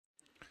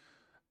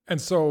 And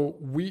so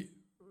we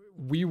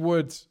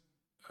would,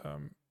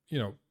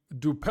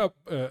 do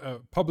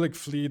public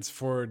fleets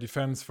for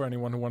defense for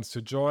anyone who wants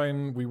to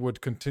join. We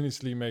would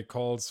continuously make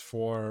calls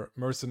for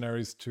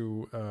mercenaries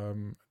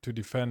to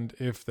defend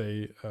if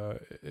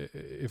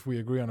we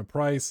agree on a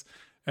price.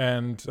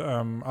 And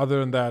other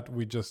than that,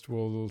 we just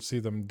will see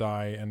them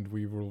die, and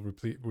we will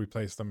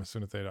replace them as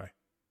soon as they die.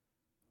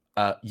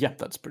 Yeah,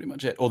 that's pretty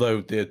much it.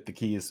 Although the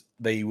key is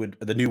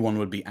the new one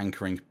would be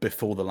anchoring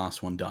before the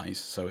last one dies.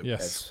 So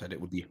yes, as I said,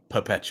 it would be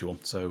perpetual.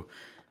 So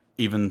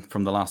even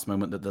from the last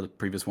moment that the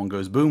previous one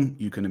goes boom,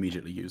 you can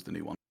immediately use the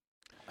new one.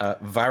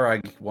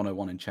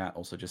 Varag101 in chat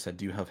also just said,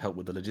 do you have help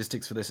with the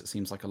logistics for this? It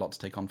seems like a lot to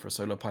take on for a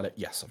solo pilot.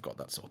 Yes, I've got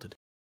that sorted.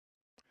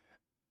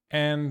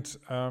 And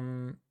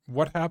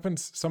what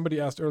happens, somebody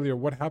asked earlier,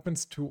 what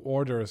happens to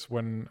orders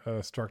when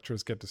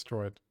structures get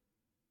destroyed?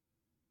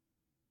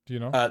 Do you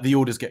know? The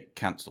orders get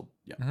cancelled.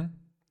 Yeah. Mm-hmm.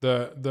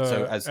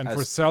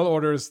 For sell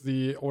orders,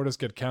 the orders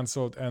get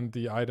cancelled and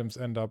the items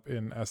end up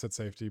in asset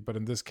safety. But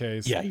in this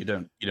case, yeah, you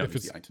don't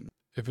use the item.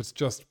 If it's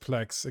just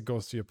Plex, it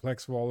goes to your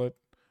Plex wallet.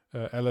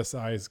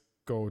 LSIs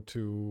go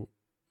to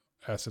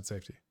asset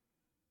safety.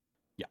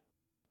 Yeah,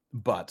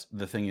 but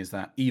the thing is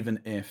that even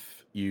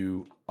if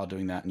you are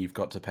doing that and you've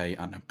got to pay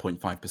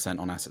 0.5%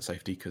 on asset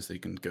safety because they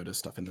can go to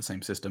stuff in the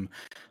same system,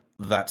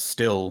 that's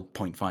still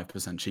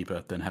 0.5%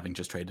 cheaper than having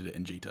just traded it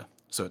in Jita.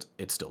 So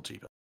it's still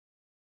cheaper.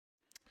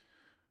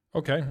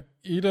 Okay.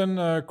 Eden,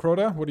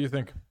 Crota, what do you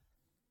think?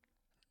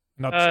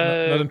 Not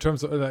in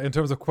terms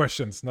of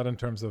questions, not in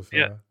terms of.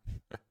 Yeah.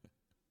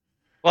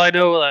 Well, I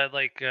know,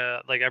 like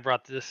I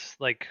brought this,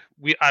 like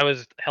I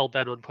was hell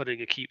bent on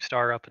putting a keep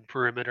star up in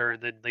perimeter,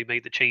 and then they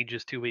made the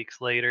changes 2 weeks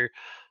later.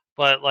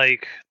 But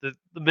like the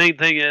main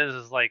thing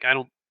is like I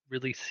don't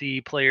really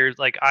see players,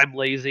 like I'm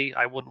lazy.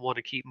 I wouldn't want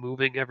to keep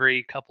moving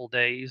every couple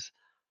days,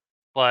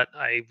 but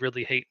I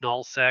really hate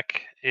nullsec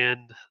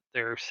and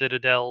their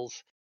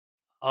citadels.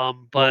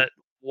 Well, But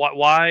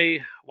why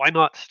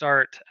not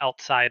start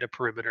outside of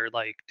perimeter,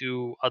 like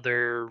do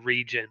other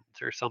regions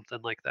or something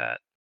like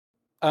that?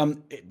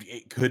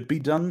 it could be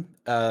done.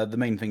 The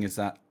main thing is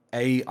that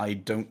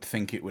I don't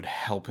think it would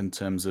help in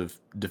terms of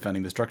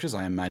defending the structures.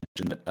 I imagine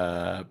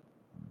that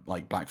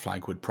like Black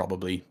Flag would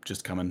probably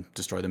just come and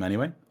destroy them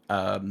anyway,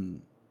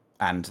 and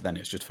then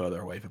it's just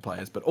further away for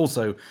players. But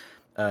also,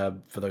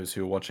 for those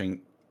who are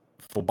watching,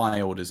 for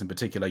buy orders in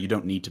particular, you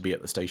don't need to be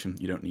at the station.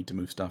 You don't need to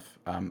move stuff.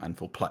 And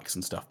for Plex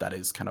and stuff, that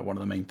is kind of one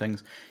of the main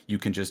things. You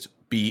can just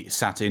be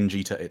sat in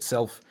Jita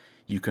itself.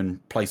 You can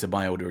place a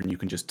buy order, and you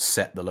can just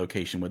set the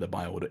location where the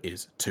buy order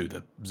is to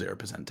the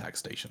 0% tax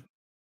station.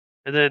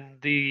 And then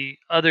the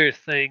other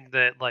thing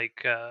that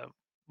like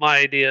my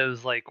idea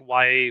is like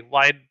why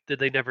did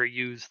they never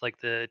use like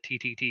the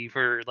TTT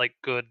for like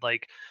good,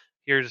 like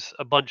here's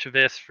a bunch of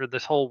this for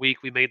this whole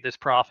week, we made this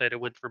profit, it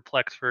went from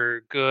Plex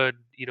for good,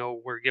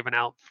 we're giving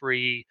out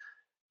free,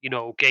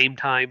 game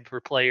time for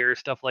players,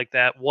 stuff like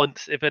that.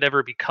 Once, if it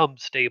ever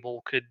becomes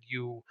stable, could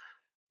you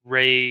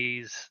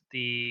raise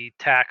the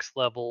tax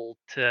level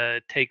to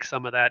take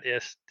some of that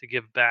is to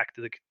give back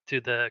to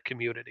the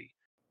community?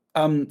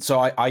 So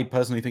I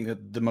personally think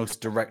that the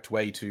most direct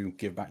way to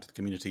give back to the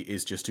community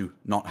is just to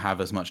not have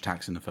as much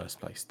tax in the first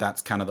place.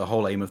 That's kind of the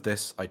whole aim of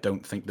this. I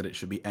don't think that it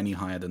should be any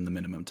higher than the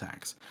minimum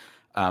tax.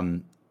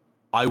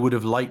 I would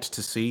have liked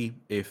to see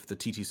if the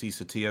TTC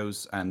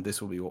Satios, and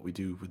this will be what we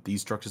do with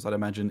these structures, I'd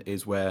imagine,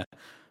 is where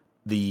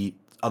the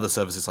other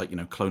services like,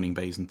 cloning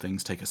bays and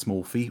things take a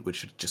small fee, which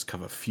should just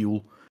cover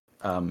fuel.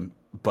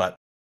 But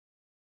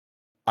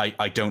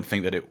I don't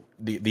think that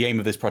the aim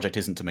of this project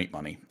isn't to make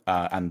money,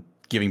 and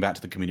giving back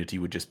to the community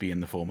would just be in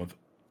the form of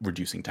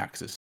reducing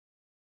taxes.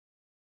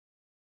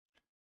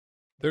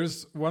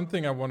 There's one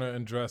thing I want to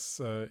address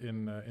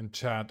in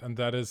chat, and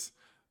that is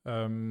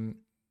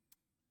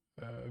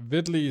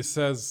Vidley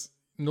says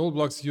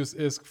nullblocks use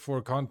ISK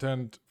for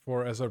content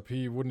for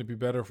SRP. Wouldn't it be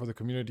better for the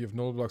community of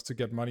nullblocks to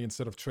get money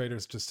instead of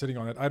traders just sitting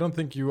on it? I don't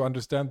think you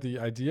understand the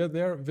idea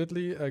there,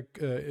 Vidley,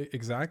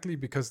 exactly,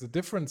 because the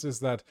difference is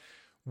that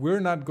we're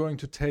not going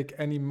to take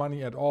any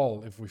money at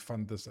all if we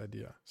fund this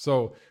idea.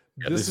 So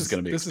this is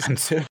going to be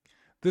expensive.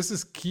 This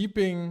is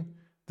keeping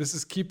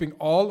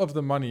all of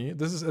the money.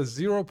 This is a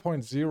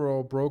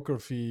 0.0 broker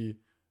fee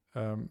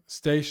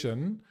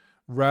station,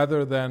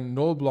 rather than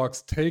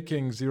nullblocks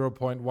taking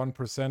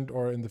 0.1%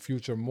 or in the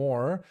future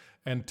more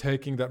and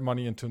taking that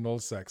money into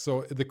nullsec.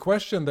 So the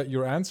question that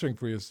you're answering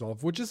for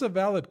yourself, which is a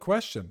valid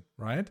question,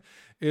 right,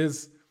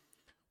 is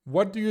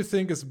what do you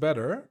think is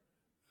better?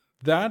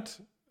 That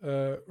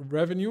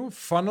revenue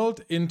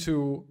funneled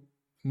into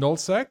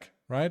nullsec,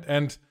 right?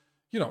 And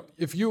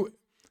if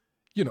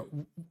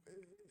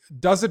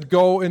does it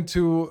go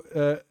into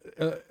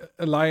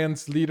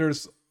alliance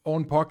leaders'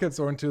 own pockets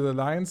or into the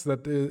alliance?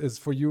 That is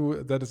for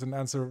you. That is an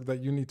answer that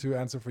you need to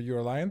answer for your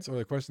alliance,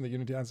 or a question that you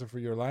need to answer for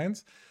your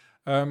alliance.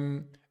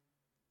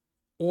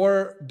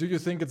 Or do you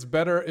think it's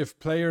better if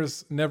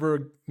players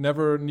never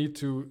need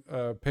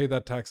to pay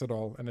that tax at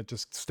all, and it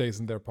just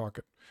stays in their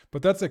pocket?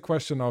 But that's a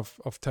question of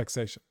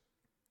taxation.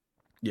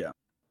 Yeah.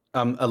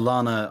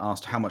 Alana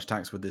asked how much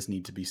tax would this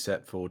need to be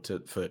set for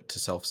to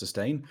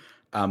self-sustain.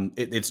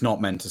 It's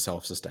not meant to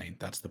self-sustain.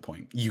 That's the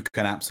point. You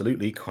can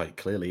absolutely, quite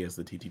clearly, as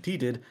the TTT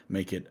did,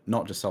 make it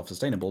not just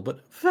self-sustainable,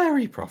 but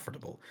very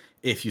profitable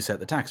if you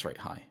set the tax rate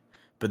high.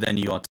 But then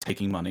you are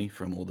taking money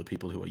from all the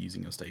people who are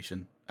using your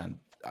station, and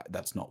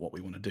that's not what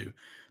we want to do.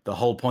 The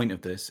whole point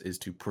of this is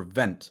to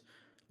prevent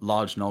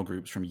large null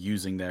groups from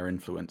using their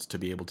influence to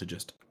be able to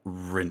just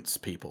rinse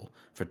people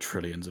for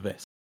trillions of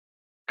IS.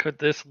 Could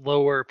this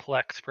lower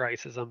Plex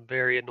prices? I'm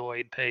very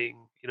annoyed paying,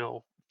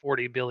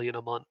 40 billion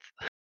a month.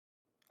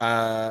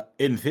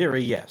 In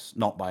theory, yes.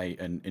 Not by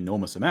an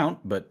enormous amount,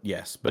 but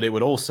yes. But it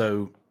would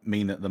also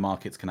mean that the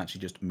markets can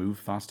actually just move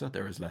faster.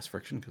 There is less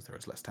friction because there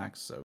is less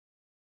tax.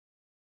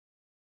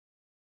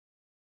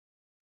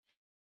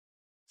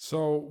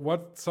 So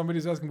what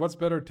somebody's asking, what's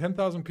better,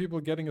 10,000 people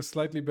getting a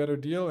slightly better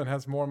deal and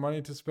has more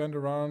money to spend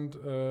around,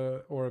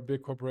 or a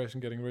big corporation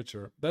getting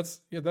richer?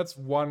 That's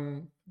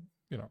one,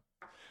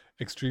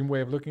 extreme way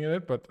of looking at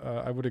it, but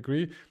I would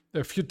agree.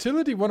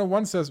 Futility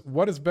 101 says,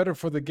 what is better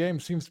for the game?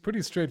 Seems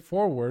pretty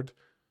straightforward.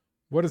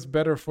 What is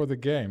better for the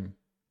game?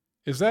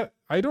 Is that,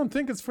 I don't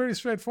think it's very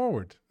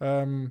straightforward.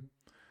 I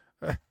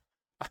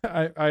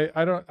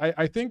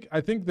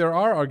think there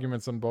are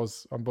arguments on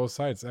both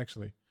sides,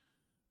 actually.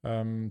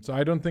 So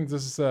I don't think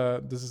this is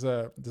a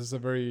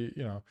very,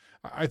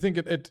 I think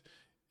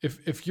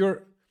if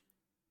you're,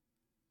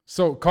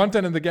 so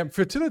content in the game,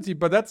 futility,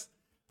 but that's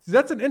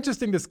an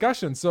interesting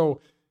discussion.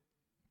 So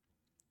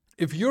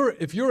if you're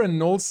in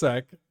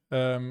nullsec,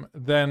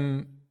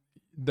 then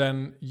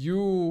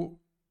you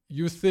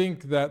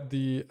think that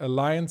the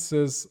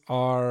alliances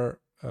are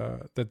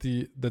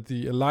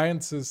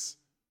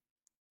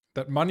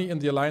that money in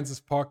the alliance's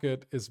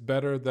pocket is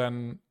better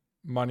than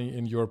money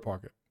in your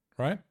pocket,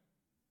 right?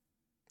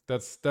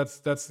 That's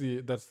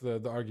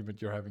the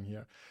argument you're having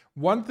here.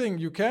 One thing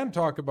you can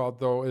talk about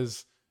though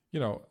is,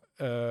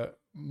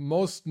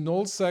 most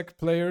nullsec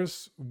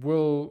players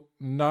will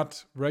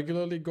not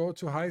regularly go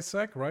to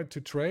highsec, right, to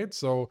trade.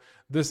 So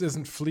this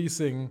isn't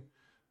fleecing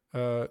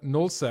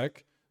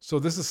nullsec. So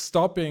this is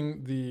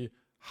stopping the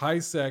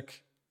highsec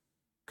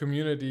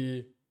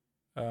community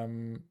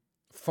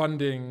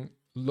funding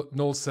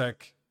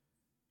nullsec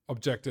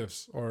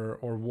objectives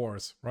or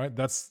wars, right?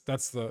 That's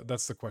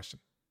the question.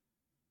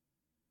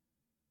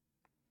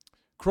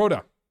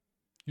 Crota,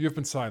 you've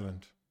been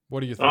silent. What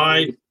do you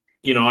think?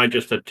 I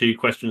just had two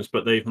questions,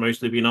 but they've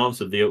mostly been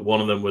answered.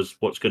 One of them was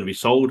what's going to be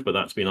sold, but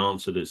that's been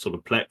answered. It's sort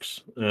of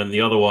Plex. And the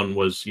other one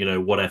was,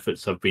 what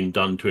efforts have been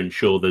done to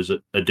ensure there's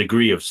a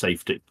degree of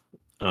safety.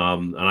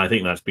 And I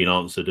think that's been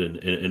answered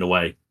in a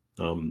way,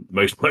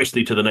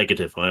 mostly to the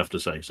negative, I have to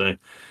say. So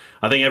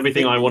I think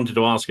everything I wanted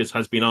to ask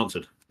has been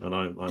answered, and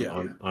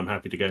I'm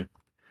happy to go.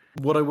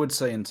 What I would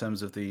say in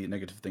terms of the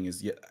negative thing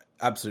is, yeah,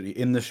 absolutely.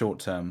 In the short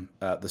term,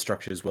 the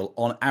structures will,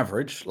 on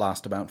average,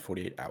 last about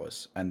 48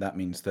 hours. And that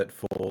means that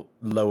for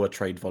lower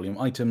trade volume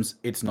items,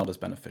 it's not as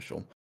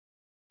beneficial.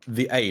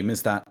 The aim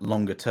is that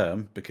longer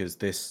term, because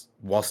this,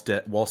 whilst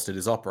it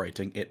is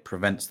operating, it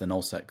prevents the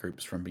nullsec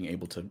groups from being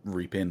able to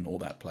reap in all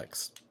that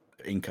Plex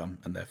income,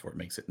 and therefore it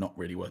makes it not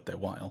really worth their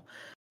while.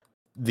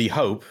 The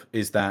hope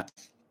is that,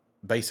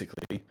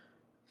 basically,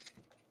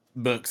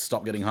 Mercs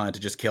stop getting hired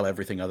to just kill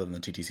everything other than the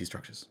TTC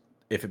structures.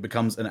 If it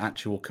becomes an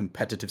actual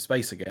competitive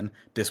space again,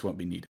 this won't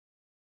be needed.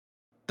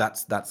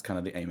 That's kind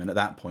of the aim, and at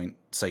that point,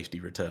 safety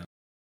returns.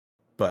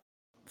 But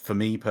for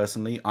me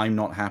personally, I'm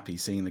not happy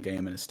seeing the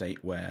game in a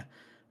state where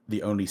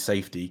the only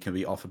safety can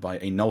be offered by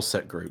a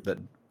nullsec group that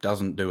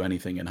doesn't do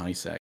anything in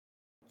highsec,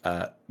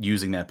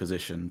 using their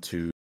position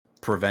to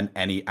prevent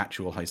any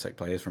actual highsec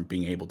players from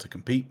being able to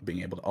compete,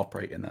 being able to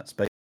operate in that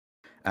space,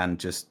 and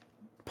just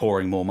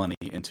pouring more money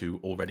into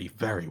already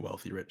very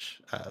wealthy,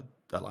 rich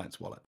Alliance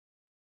wallet.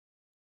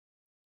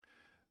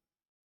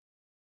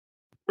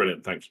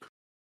 Brilliant, thanks.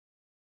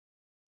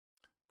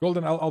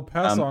 Golden, I'll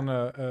pass on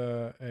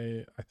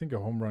I think a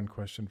home run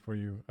question for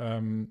you.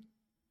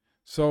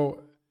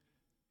 So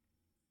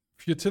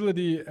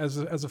Futility as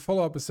a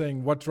follow-up is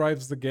saying what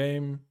drives the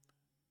game,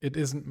 it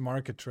isn't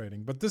market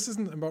trading. But this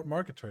isn't about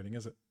market trading,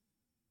 is it?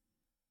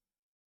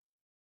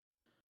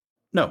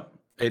 No,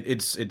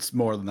 it's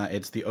more than that.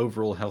 It's the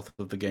overall health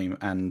of the game.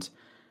 And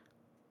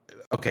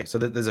okay, so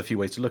there's a few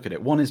ways to look at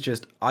it. One is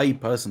just, I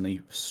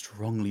personally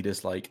strongly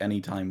dislike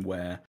any time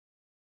where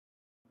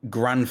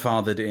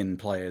grandfathered in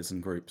players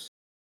and groups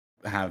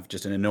have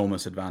just an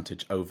enormous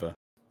advantage over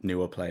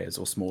newer players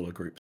or smaller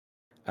groups.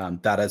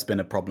 That has been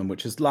a problem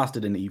which has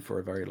lasted in EVE for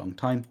a very long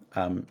time,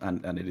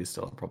 and it is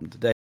still a problem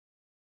today.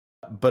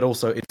 But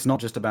also, it's not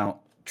just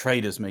about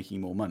traders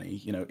making more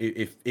money.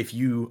 If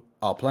you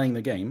are playing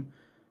the game,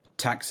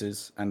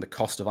 taxes and the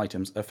cost of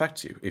items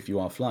affect you. If you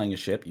are flying a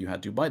ship, you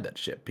had to buy that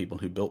ship. People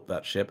who built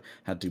that ship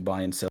had to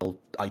buy and sell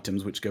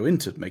items which go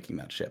into making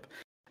that ship.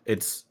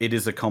 It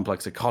is a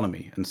complex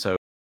economy, and so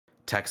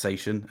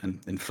taxation and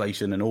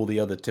inflation and all the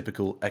other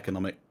typical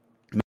economic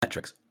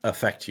metrics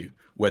affect you,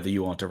 whether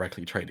you are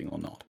directly trading or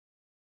not.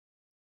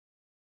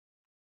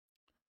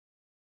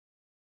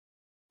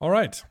 All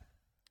right.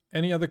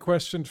 Any other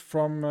questions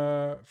from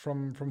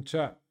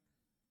chat?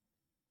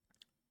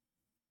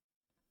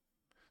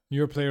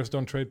 Newer players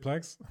don't trade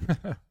Plex.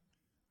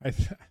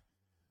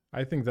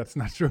 I think that's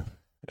not true.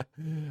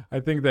 I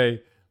think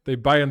they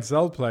buy and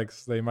sell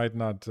Plex. They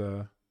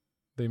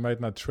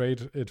might not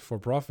trade it for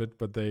profit,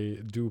 but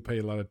they do pay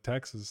a lot of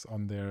taxes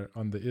on the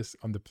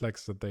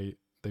Plex that they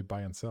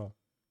buy and sell.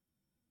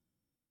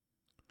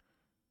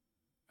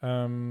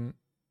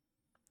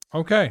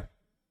 Okay,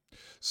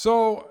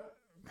 so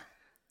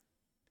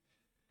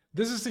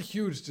this is a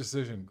huge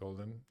decision,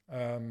 Golden.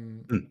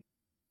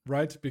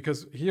 Right?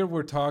 Because here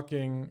we're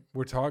talking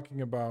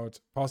about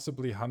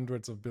possibly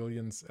hundreds of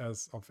billions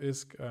as of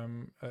ISK,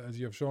 as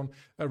you have shown.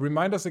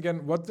 Remind us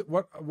again,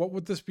 what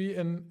would this be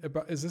in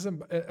about? Is this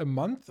a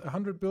month?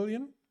 100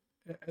 billion?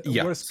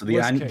 Yeah. So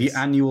the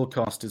annual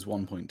cost is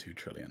 1.2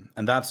 trillion,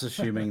 and that's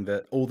assuming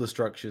that all the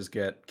structures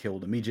get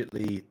killed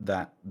immediately.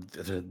 That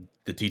the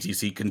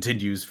TTC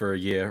continues for a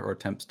year or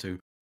attempts to.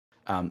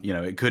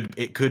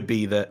 It could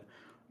be that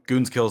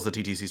Goons kills the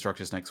TTC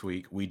structures next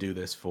week. We do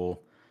this for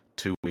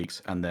 2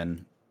 weeks, and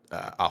then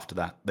after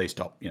that they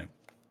stop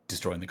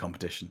destroying the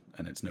competition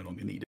and it's no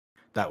longer needed.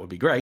 That would be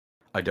great.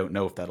 I don't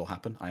know if that'll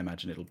happen. I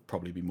imagine it'll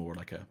probably be more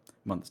like a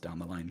months down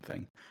the line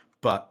thing.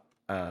 But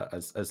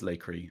as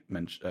Lakry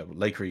mentioned,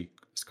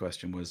 Lakry's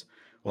question was,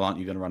 well, aren't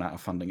you going to run out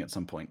of funding at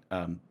some point?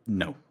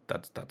 No,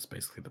 that's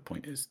basically the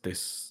point. Is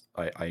this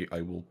I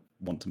will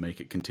want to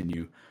make it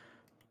continue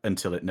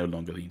until it no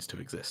longer needs to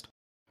exist.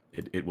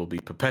 It will be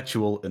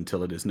perpetual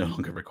until it is no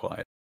longer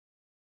required.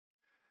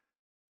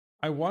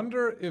 I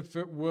wonder if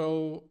it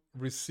will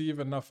receive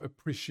enough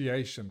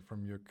appreciation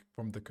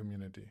from the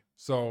community.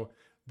 So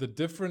the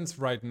difference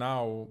right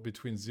now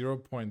between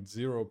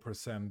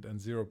 0.0% and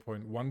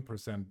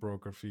 0.1%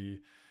 broker fee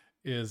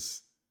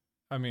is,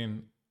 I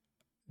mean,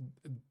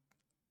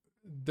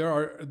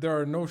 there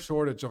are no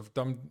shortage of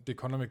dumb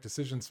economic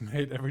decisions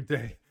made every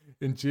day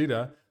in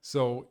JITA.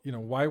 So, you know,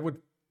 why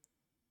would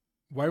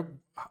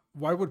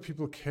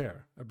people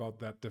care about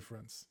that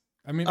difference?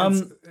 I mean,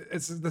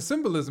 it's the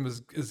symbolism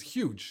is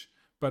huge,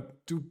 but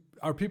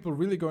are people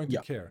really going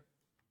to care?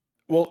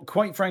 Well,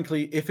 quite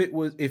frankly, if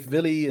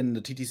Vili and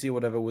the TTC or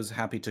whatever was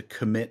happy to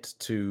commit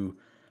to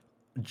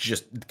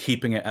just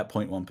keeping it at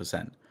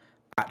 0.1%,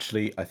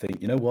 actually, I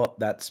think, you know what,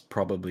 that's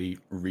probably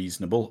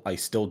reasonable. I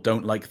still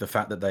don't like the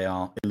fact that they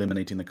are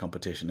eliminating the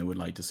competition. I would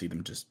like to see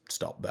them just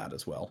stop that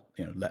as well.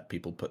 You know, let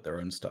people put their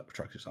own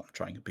structures up,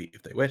 try and compete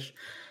if they wish.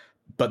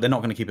 But they're not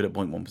going to keep it at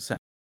 0.1%.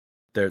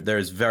 There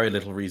is very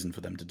little reason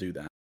for them to do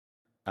that.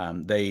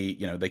 They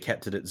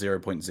kept it at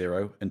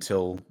 0.0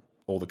 until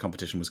all the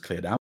competition was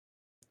cleared out.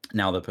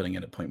 Now they're putting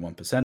it at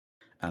 0.1%,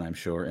 and I'm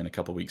sure in a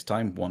couple of weeks'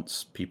 time,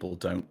 once people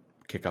don't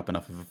kick up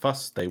enough of a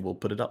fuss, they will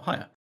put it up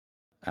higher.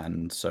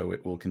 And so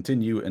it will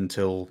continue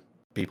until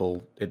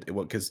people,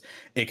 because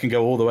it can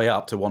go all the way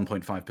up to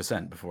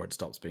 1.5% before it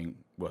stops being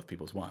worth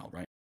people's while,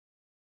 right?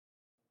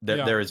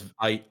 There is,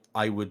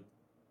 I would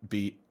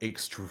be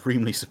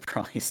extremely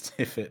surprised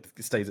if it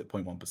stays at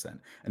 0.1%.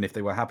 And if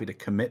they were happy to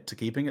commit to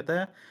keeping it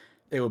there,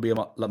 it would be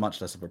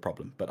much less of a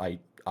problem. But I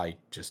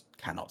just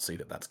cannot see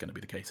that that's going to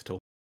be the case at all.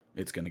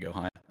 It's going to go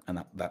higher,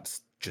 and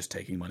that's just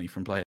taking money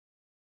from players.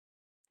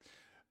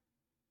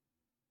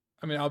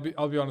 I mean, I'll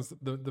be honest.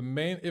 The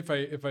main, if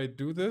I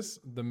do this,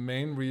 the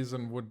main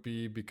reason would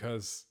be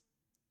because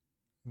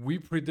we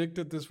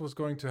predicted this was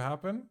going to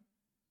happen,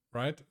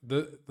 right?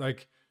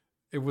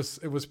 It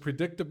was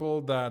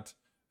predictable that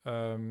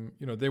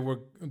they were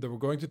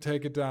going to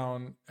take it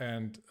down,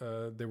 and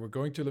they were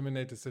going to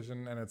eliminate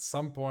decision, and at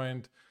some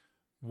point,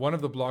 one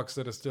of the blocks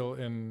that is still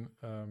in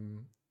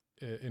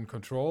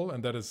control,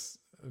 and that is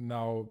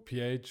now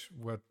PH,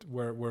 where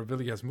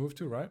Vili has moved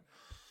to, right?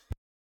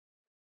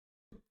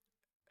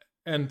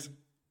 And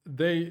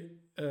they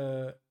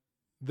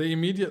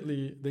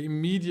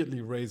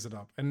immediately raise it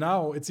up, and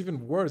now it's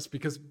even worse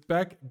because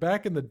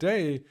back in the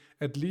day,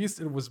 at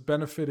least it was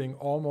benefiting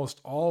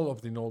almost all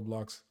of the null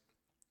blocks,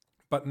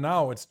 but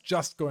now it's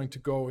just going to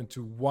go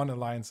into one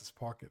alliance's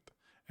pocket,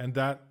 and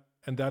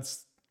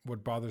that's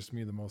what bothers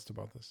me the most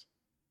about this.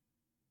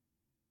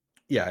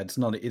 Yeah, it's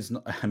not. I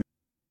mean,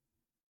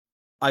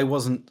 I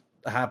wasn't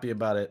happy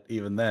about it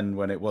even then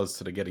when it was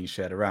sort of getting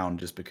shared around,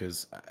 just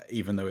because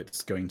even though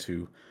it's going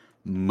to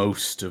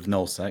most of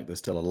nullsec, there's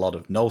still a lot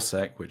of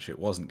nullsec which it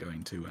wasn't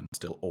going to, and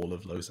still all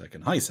of lowsec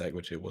and highsec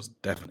which it was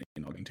definitely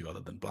not going to, other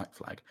than black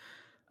flag.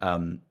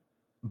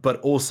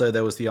 But also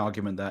there was the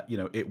argument that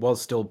it was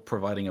still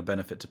providing a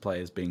benefit to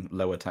players being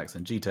lower tax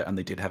than JITA, and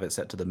they did have it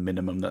set to the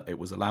minimum that it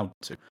was allowed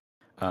to.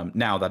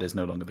 Now that is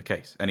no longer the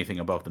case. Anything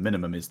above the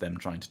minimum is them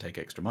trying to take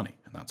extra money,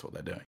 and that's what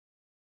they're doing.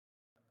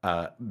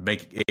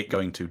 Make it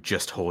going to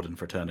just Horde and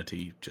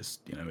Fraternity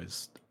just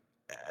is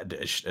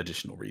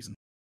additional reason.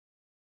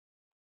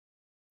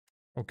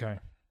 Okay.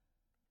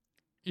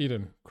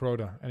 Eden,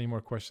 Crota, any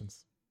more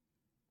questions?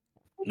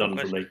 None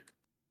from me.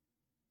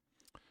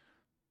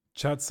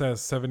 Chat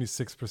says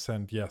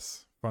 76%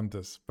 yes, fund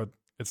this, but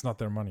it's not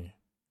their money.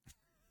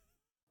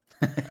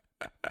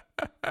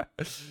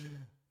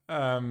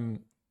 I'll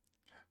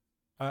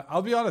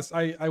be honest.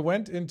 I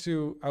went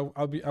into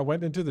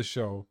the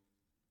show.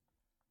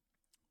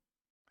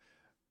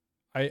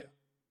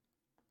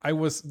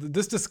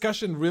 This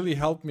discussion really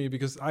helped me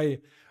because I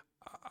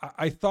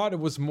thought it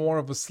was more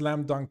of a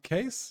slam dunk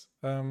case.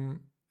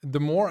 The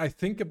more I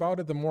think about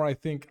it, the more I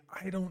think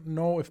I don't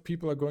know if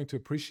people are going to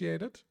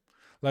appreciate it.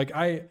 Like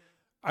I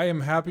am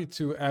happy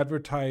to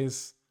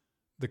advertise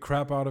the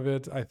crap out of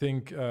it. I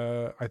think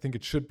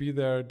it should be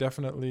there,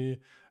 definitely.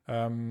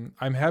 I'm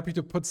happy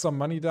to put some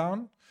money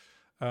down.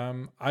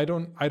 I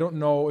don't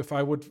know if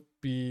I would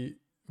be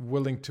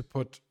willing to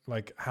put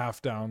like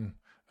half down,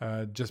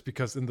 just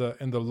because in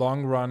the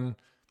long run,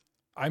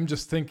 I'm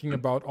just thinking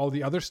about all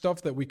the other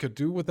stuff that we could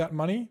do with that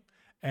money,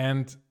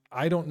 and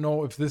I don't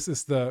know if this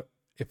is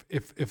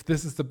if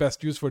this is the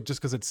best use for it,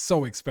 just because it's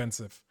so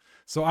expensive.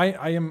 So I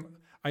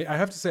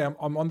have to say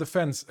I'm on the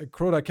fence.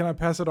 Crota, can I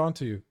pass it on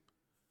to you?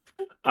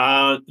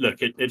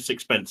 Look, it's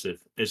expensive,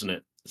 isn't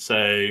it? So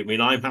I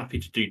mean, I'm happy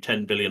to do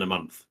 10 billion a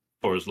month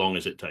for as long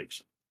as it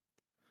takes.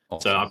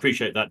 Awesome. So I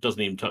appreciate that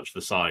doesn't even touch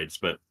the sides,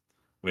 but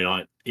I mean,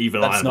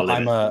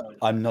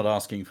 I'm not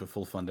asking for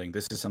full funding.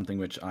 This is something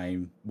which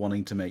I'm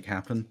wanting to make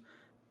happen,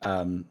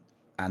 and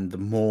the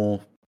more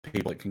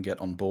people that can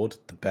get on board,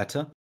 the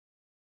better.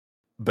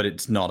 But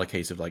it's not a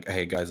case of like,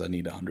 hey guys, I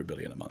need 100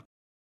 billion a month.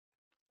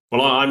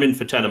 Well, I'm in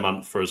for 10 a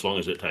month for as long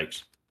as it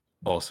takes.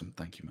 Awesome,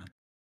 thank you, man.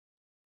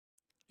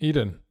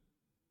 Eden.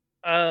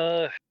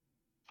 I'm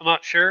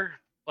not sure,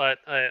 but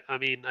I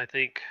mean, I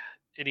think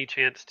any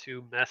chance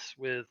to mess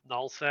with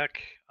nullsec,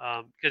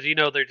 because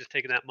they're just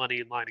taking that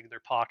money and lining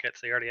their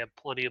pockets. They already have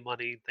plenty of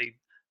money.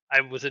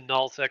 I was in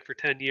nullsec for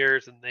 10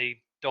 years, and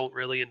they don't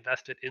really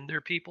invest it in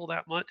their people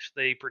that much.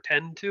 They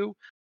pretend to,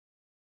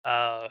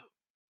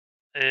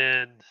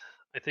 and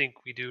I think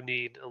we do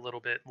need a little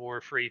bit more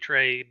free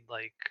trade.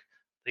 Like,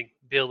 I think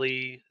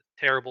Billy,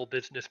 terrible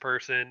business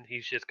person,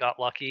 he's just got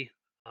lucky.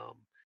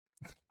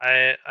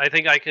 I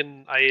think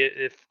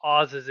if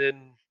Oz is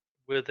in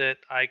with it,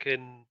 I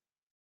can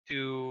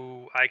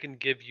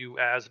give you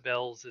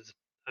Asbel's as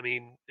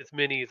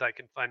many as I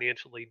can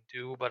financially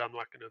do, but I'm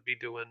not going to be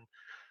doing,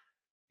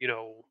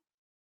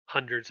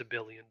 hundreds of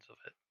billions of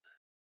it.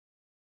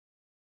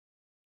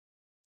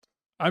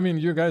 I mean,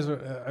 you guys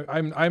are.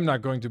 I'm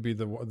not going to be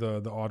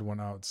the odd one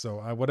out. So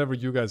whatever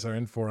you guys are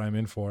in for, I'm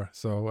in for.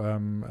 So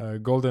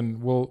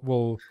Golden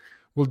will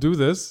do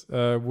this.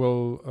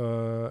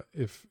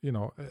 If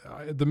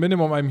the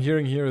minimum I'm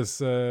hearing here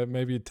is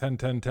maybe 10,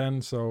 10,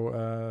 10.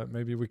 So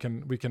maybe we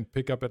can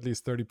pick up at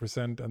least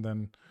 30%, and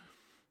then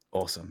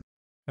awesome.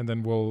 And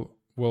then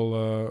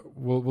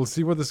we'll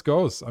see where this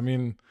goes. I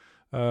mean,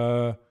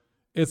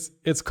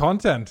 it's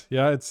content.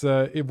 Yeah, it's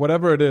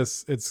whatever it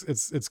is.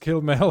 It's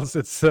kill males.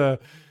 It's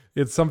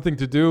something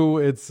to do.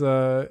 It's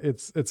a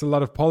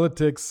lot of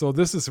politics. So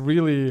this is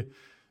really,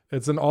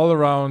 it's an all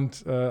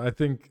around I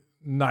think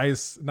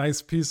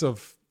nice piece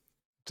of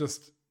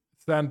just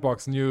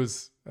sandbox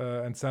news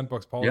and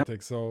sandbox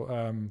politics. Yep.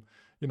 So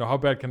how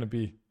bad can it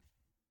be?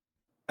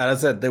 And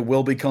as I said, there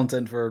will be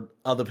content for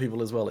other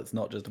people as well. It's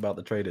not just about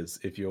the traders.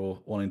 If you're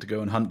wanting to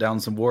go and hunt down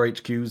some war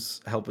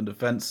HQs, help in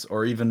defense,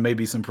 or even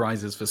maybe some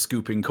prizes for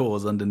scooping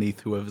cores underneath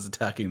whoever's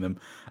attacking them,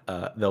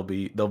 there'll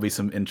be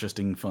some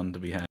interesting fun to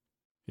be had.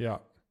 Yeah.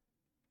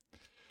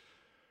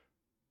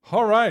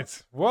 All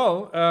right.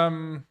 Well,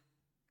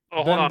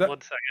 hold on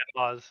 1 second,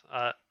 Oz.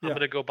 I'm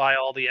gonna go buy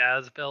all the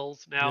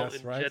Asbels now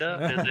in Jeddah,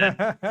 and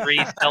then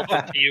resell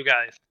them to you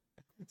guys.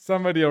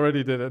 Somebody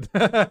already did it.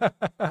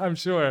 I'm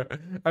sure.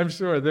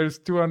 There's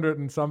 200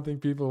 and something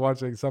people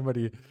watching.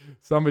 Somebody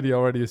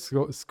already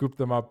scooped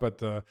them up.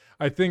 But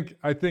I think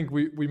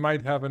we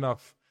might have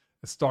enough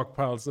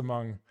stockpiles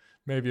among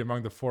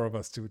the four of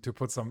us to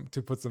put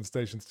some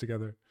stations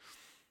together.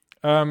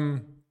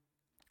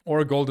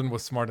 Or Golden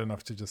was smart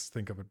enough to just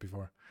think of it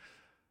before.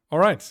 All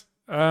right.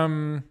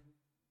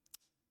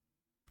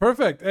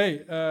 Perfect.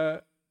 Hey.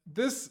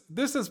 This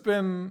has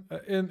been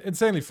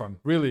insanely fun,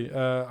 really.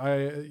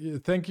 I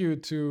thank you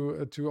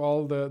to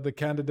all the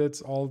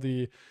candidates, all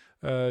the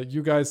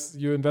you guys,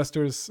 you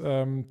investors,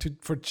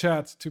 for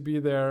chat to be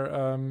there.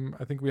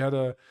 I think we had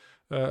a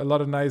lot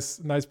of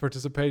nice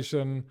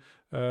participation.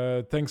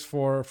 Thanks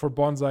for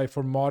Bonsai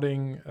for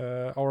modding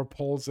our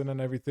polls in and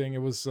everything.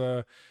 It was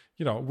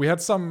we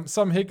had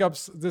some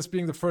hiccups, this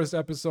being the first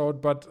episode,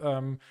 but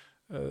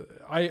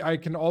I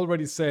can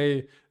already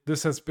say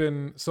this has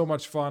been so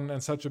much fun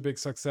and such a big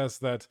success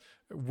that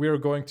we're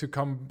going to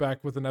come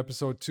back with an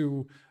episode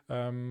 2.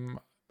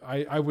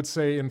 I would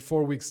say in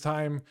 4 weeks'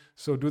 time.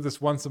 So do this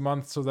once a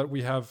month so that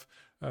we have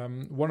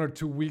 1 or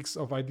 2 weeks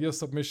of idea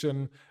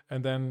submission,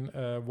 and then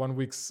 1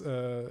 week's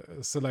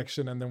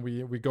selection, and then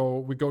we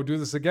go do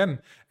this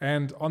again.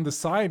 And on the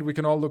side, we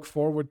can all look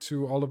forward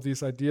to all of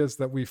these ideas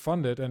that we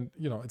funded. And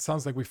it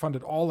sounds like we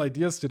funded all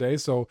ideas today,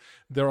 so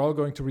they're all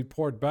going to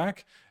report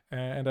back.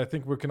 And I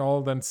think we can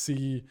all then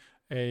see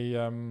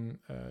a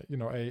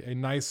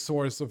nice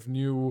source of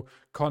new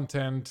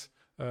content,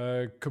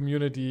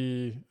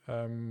 community,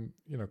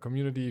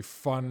 community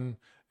fun,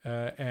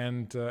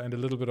 and a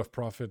little bit of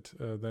profit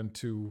then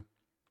to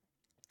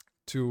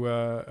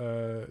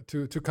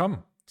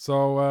come.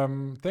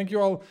 So thank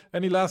you all.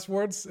 Any last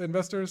words,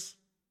 investors?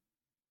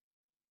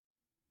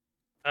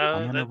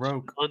 I'm a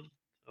rogue.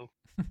 Oh.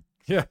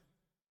 Yeah,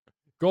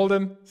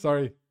 Golden.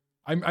 Sorry,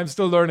 I'm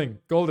still learning.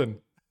 Golden.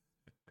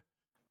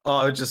 Oh,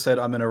 I just said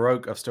I'm in a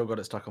rogue. I've still got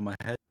it stuck on my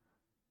head.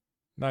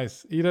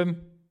 Nice. Eden?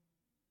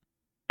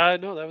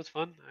 No, that was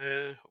fun.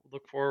 I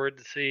look forward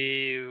to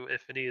see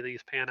if any of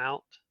these pan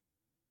out.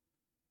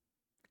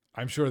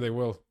 I'm sure they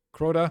will.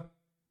 Crota?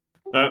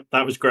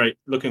 That was great.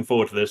 Looking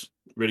forward to this.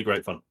 Really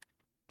great fun.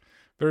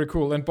 Very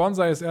cool. And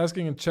Bonsai is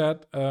asking in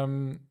chat,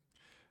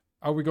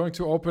 are we going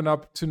to open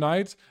up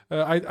tonight?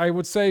 I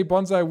would say,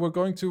 Bonsai, we're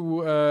going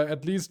to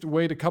at least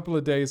wait a couple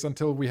of days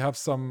until we have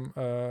some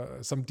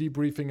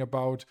debriefing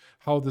about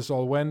how this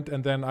all went.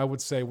 And then I would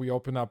say we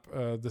open up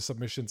the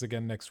submissions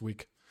again next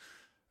week.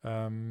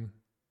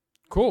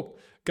 Cool.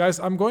 Guys,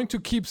 I'm going to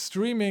keep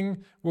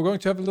streaming. We're going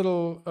to have a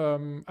little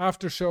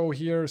after show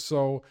here.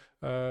 So,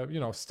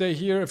 stay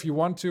here if you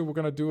want to. We're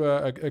going to do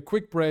a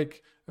quick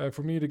break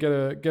for me to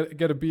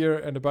get a beer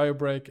and a bio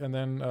break. And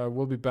then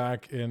we'll be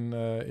back in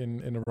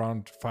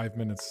around 5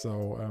 minutes.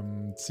 So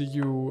see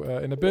you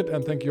in a bit.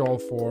 And thank you all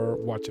for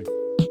watching.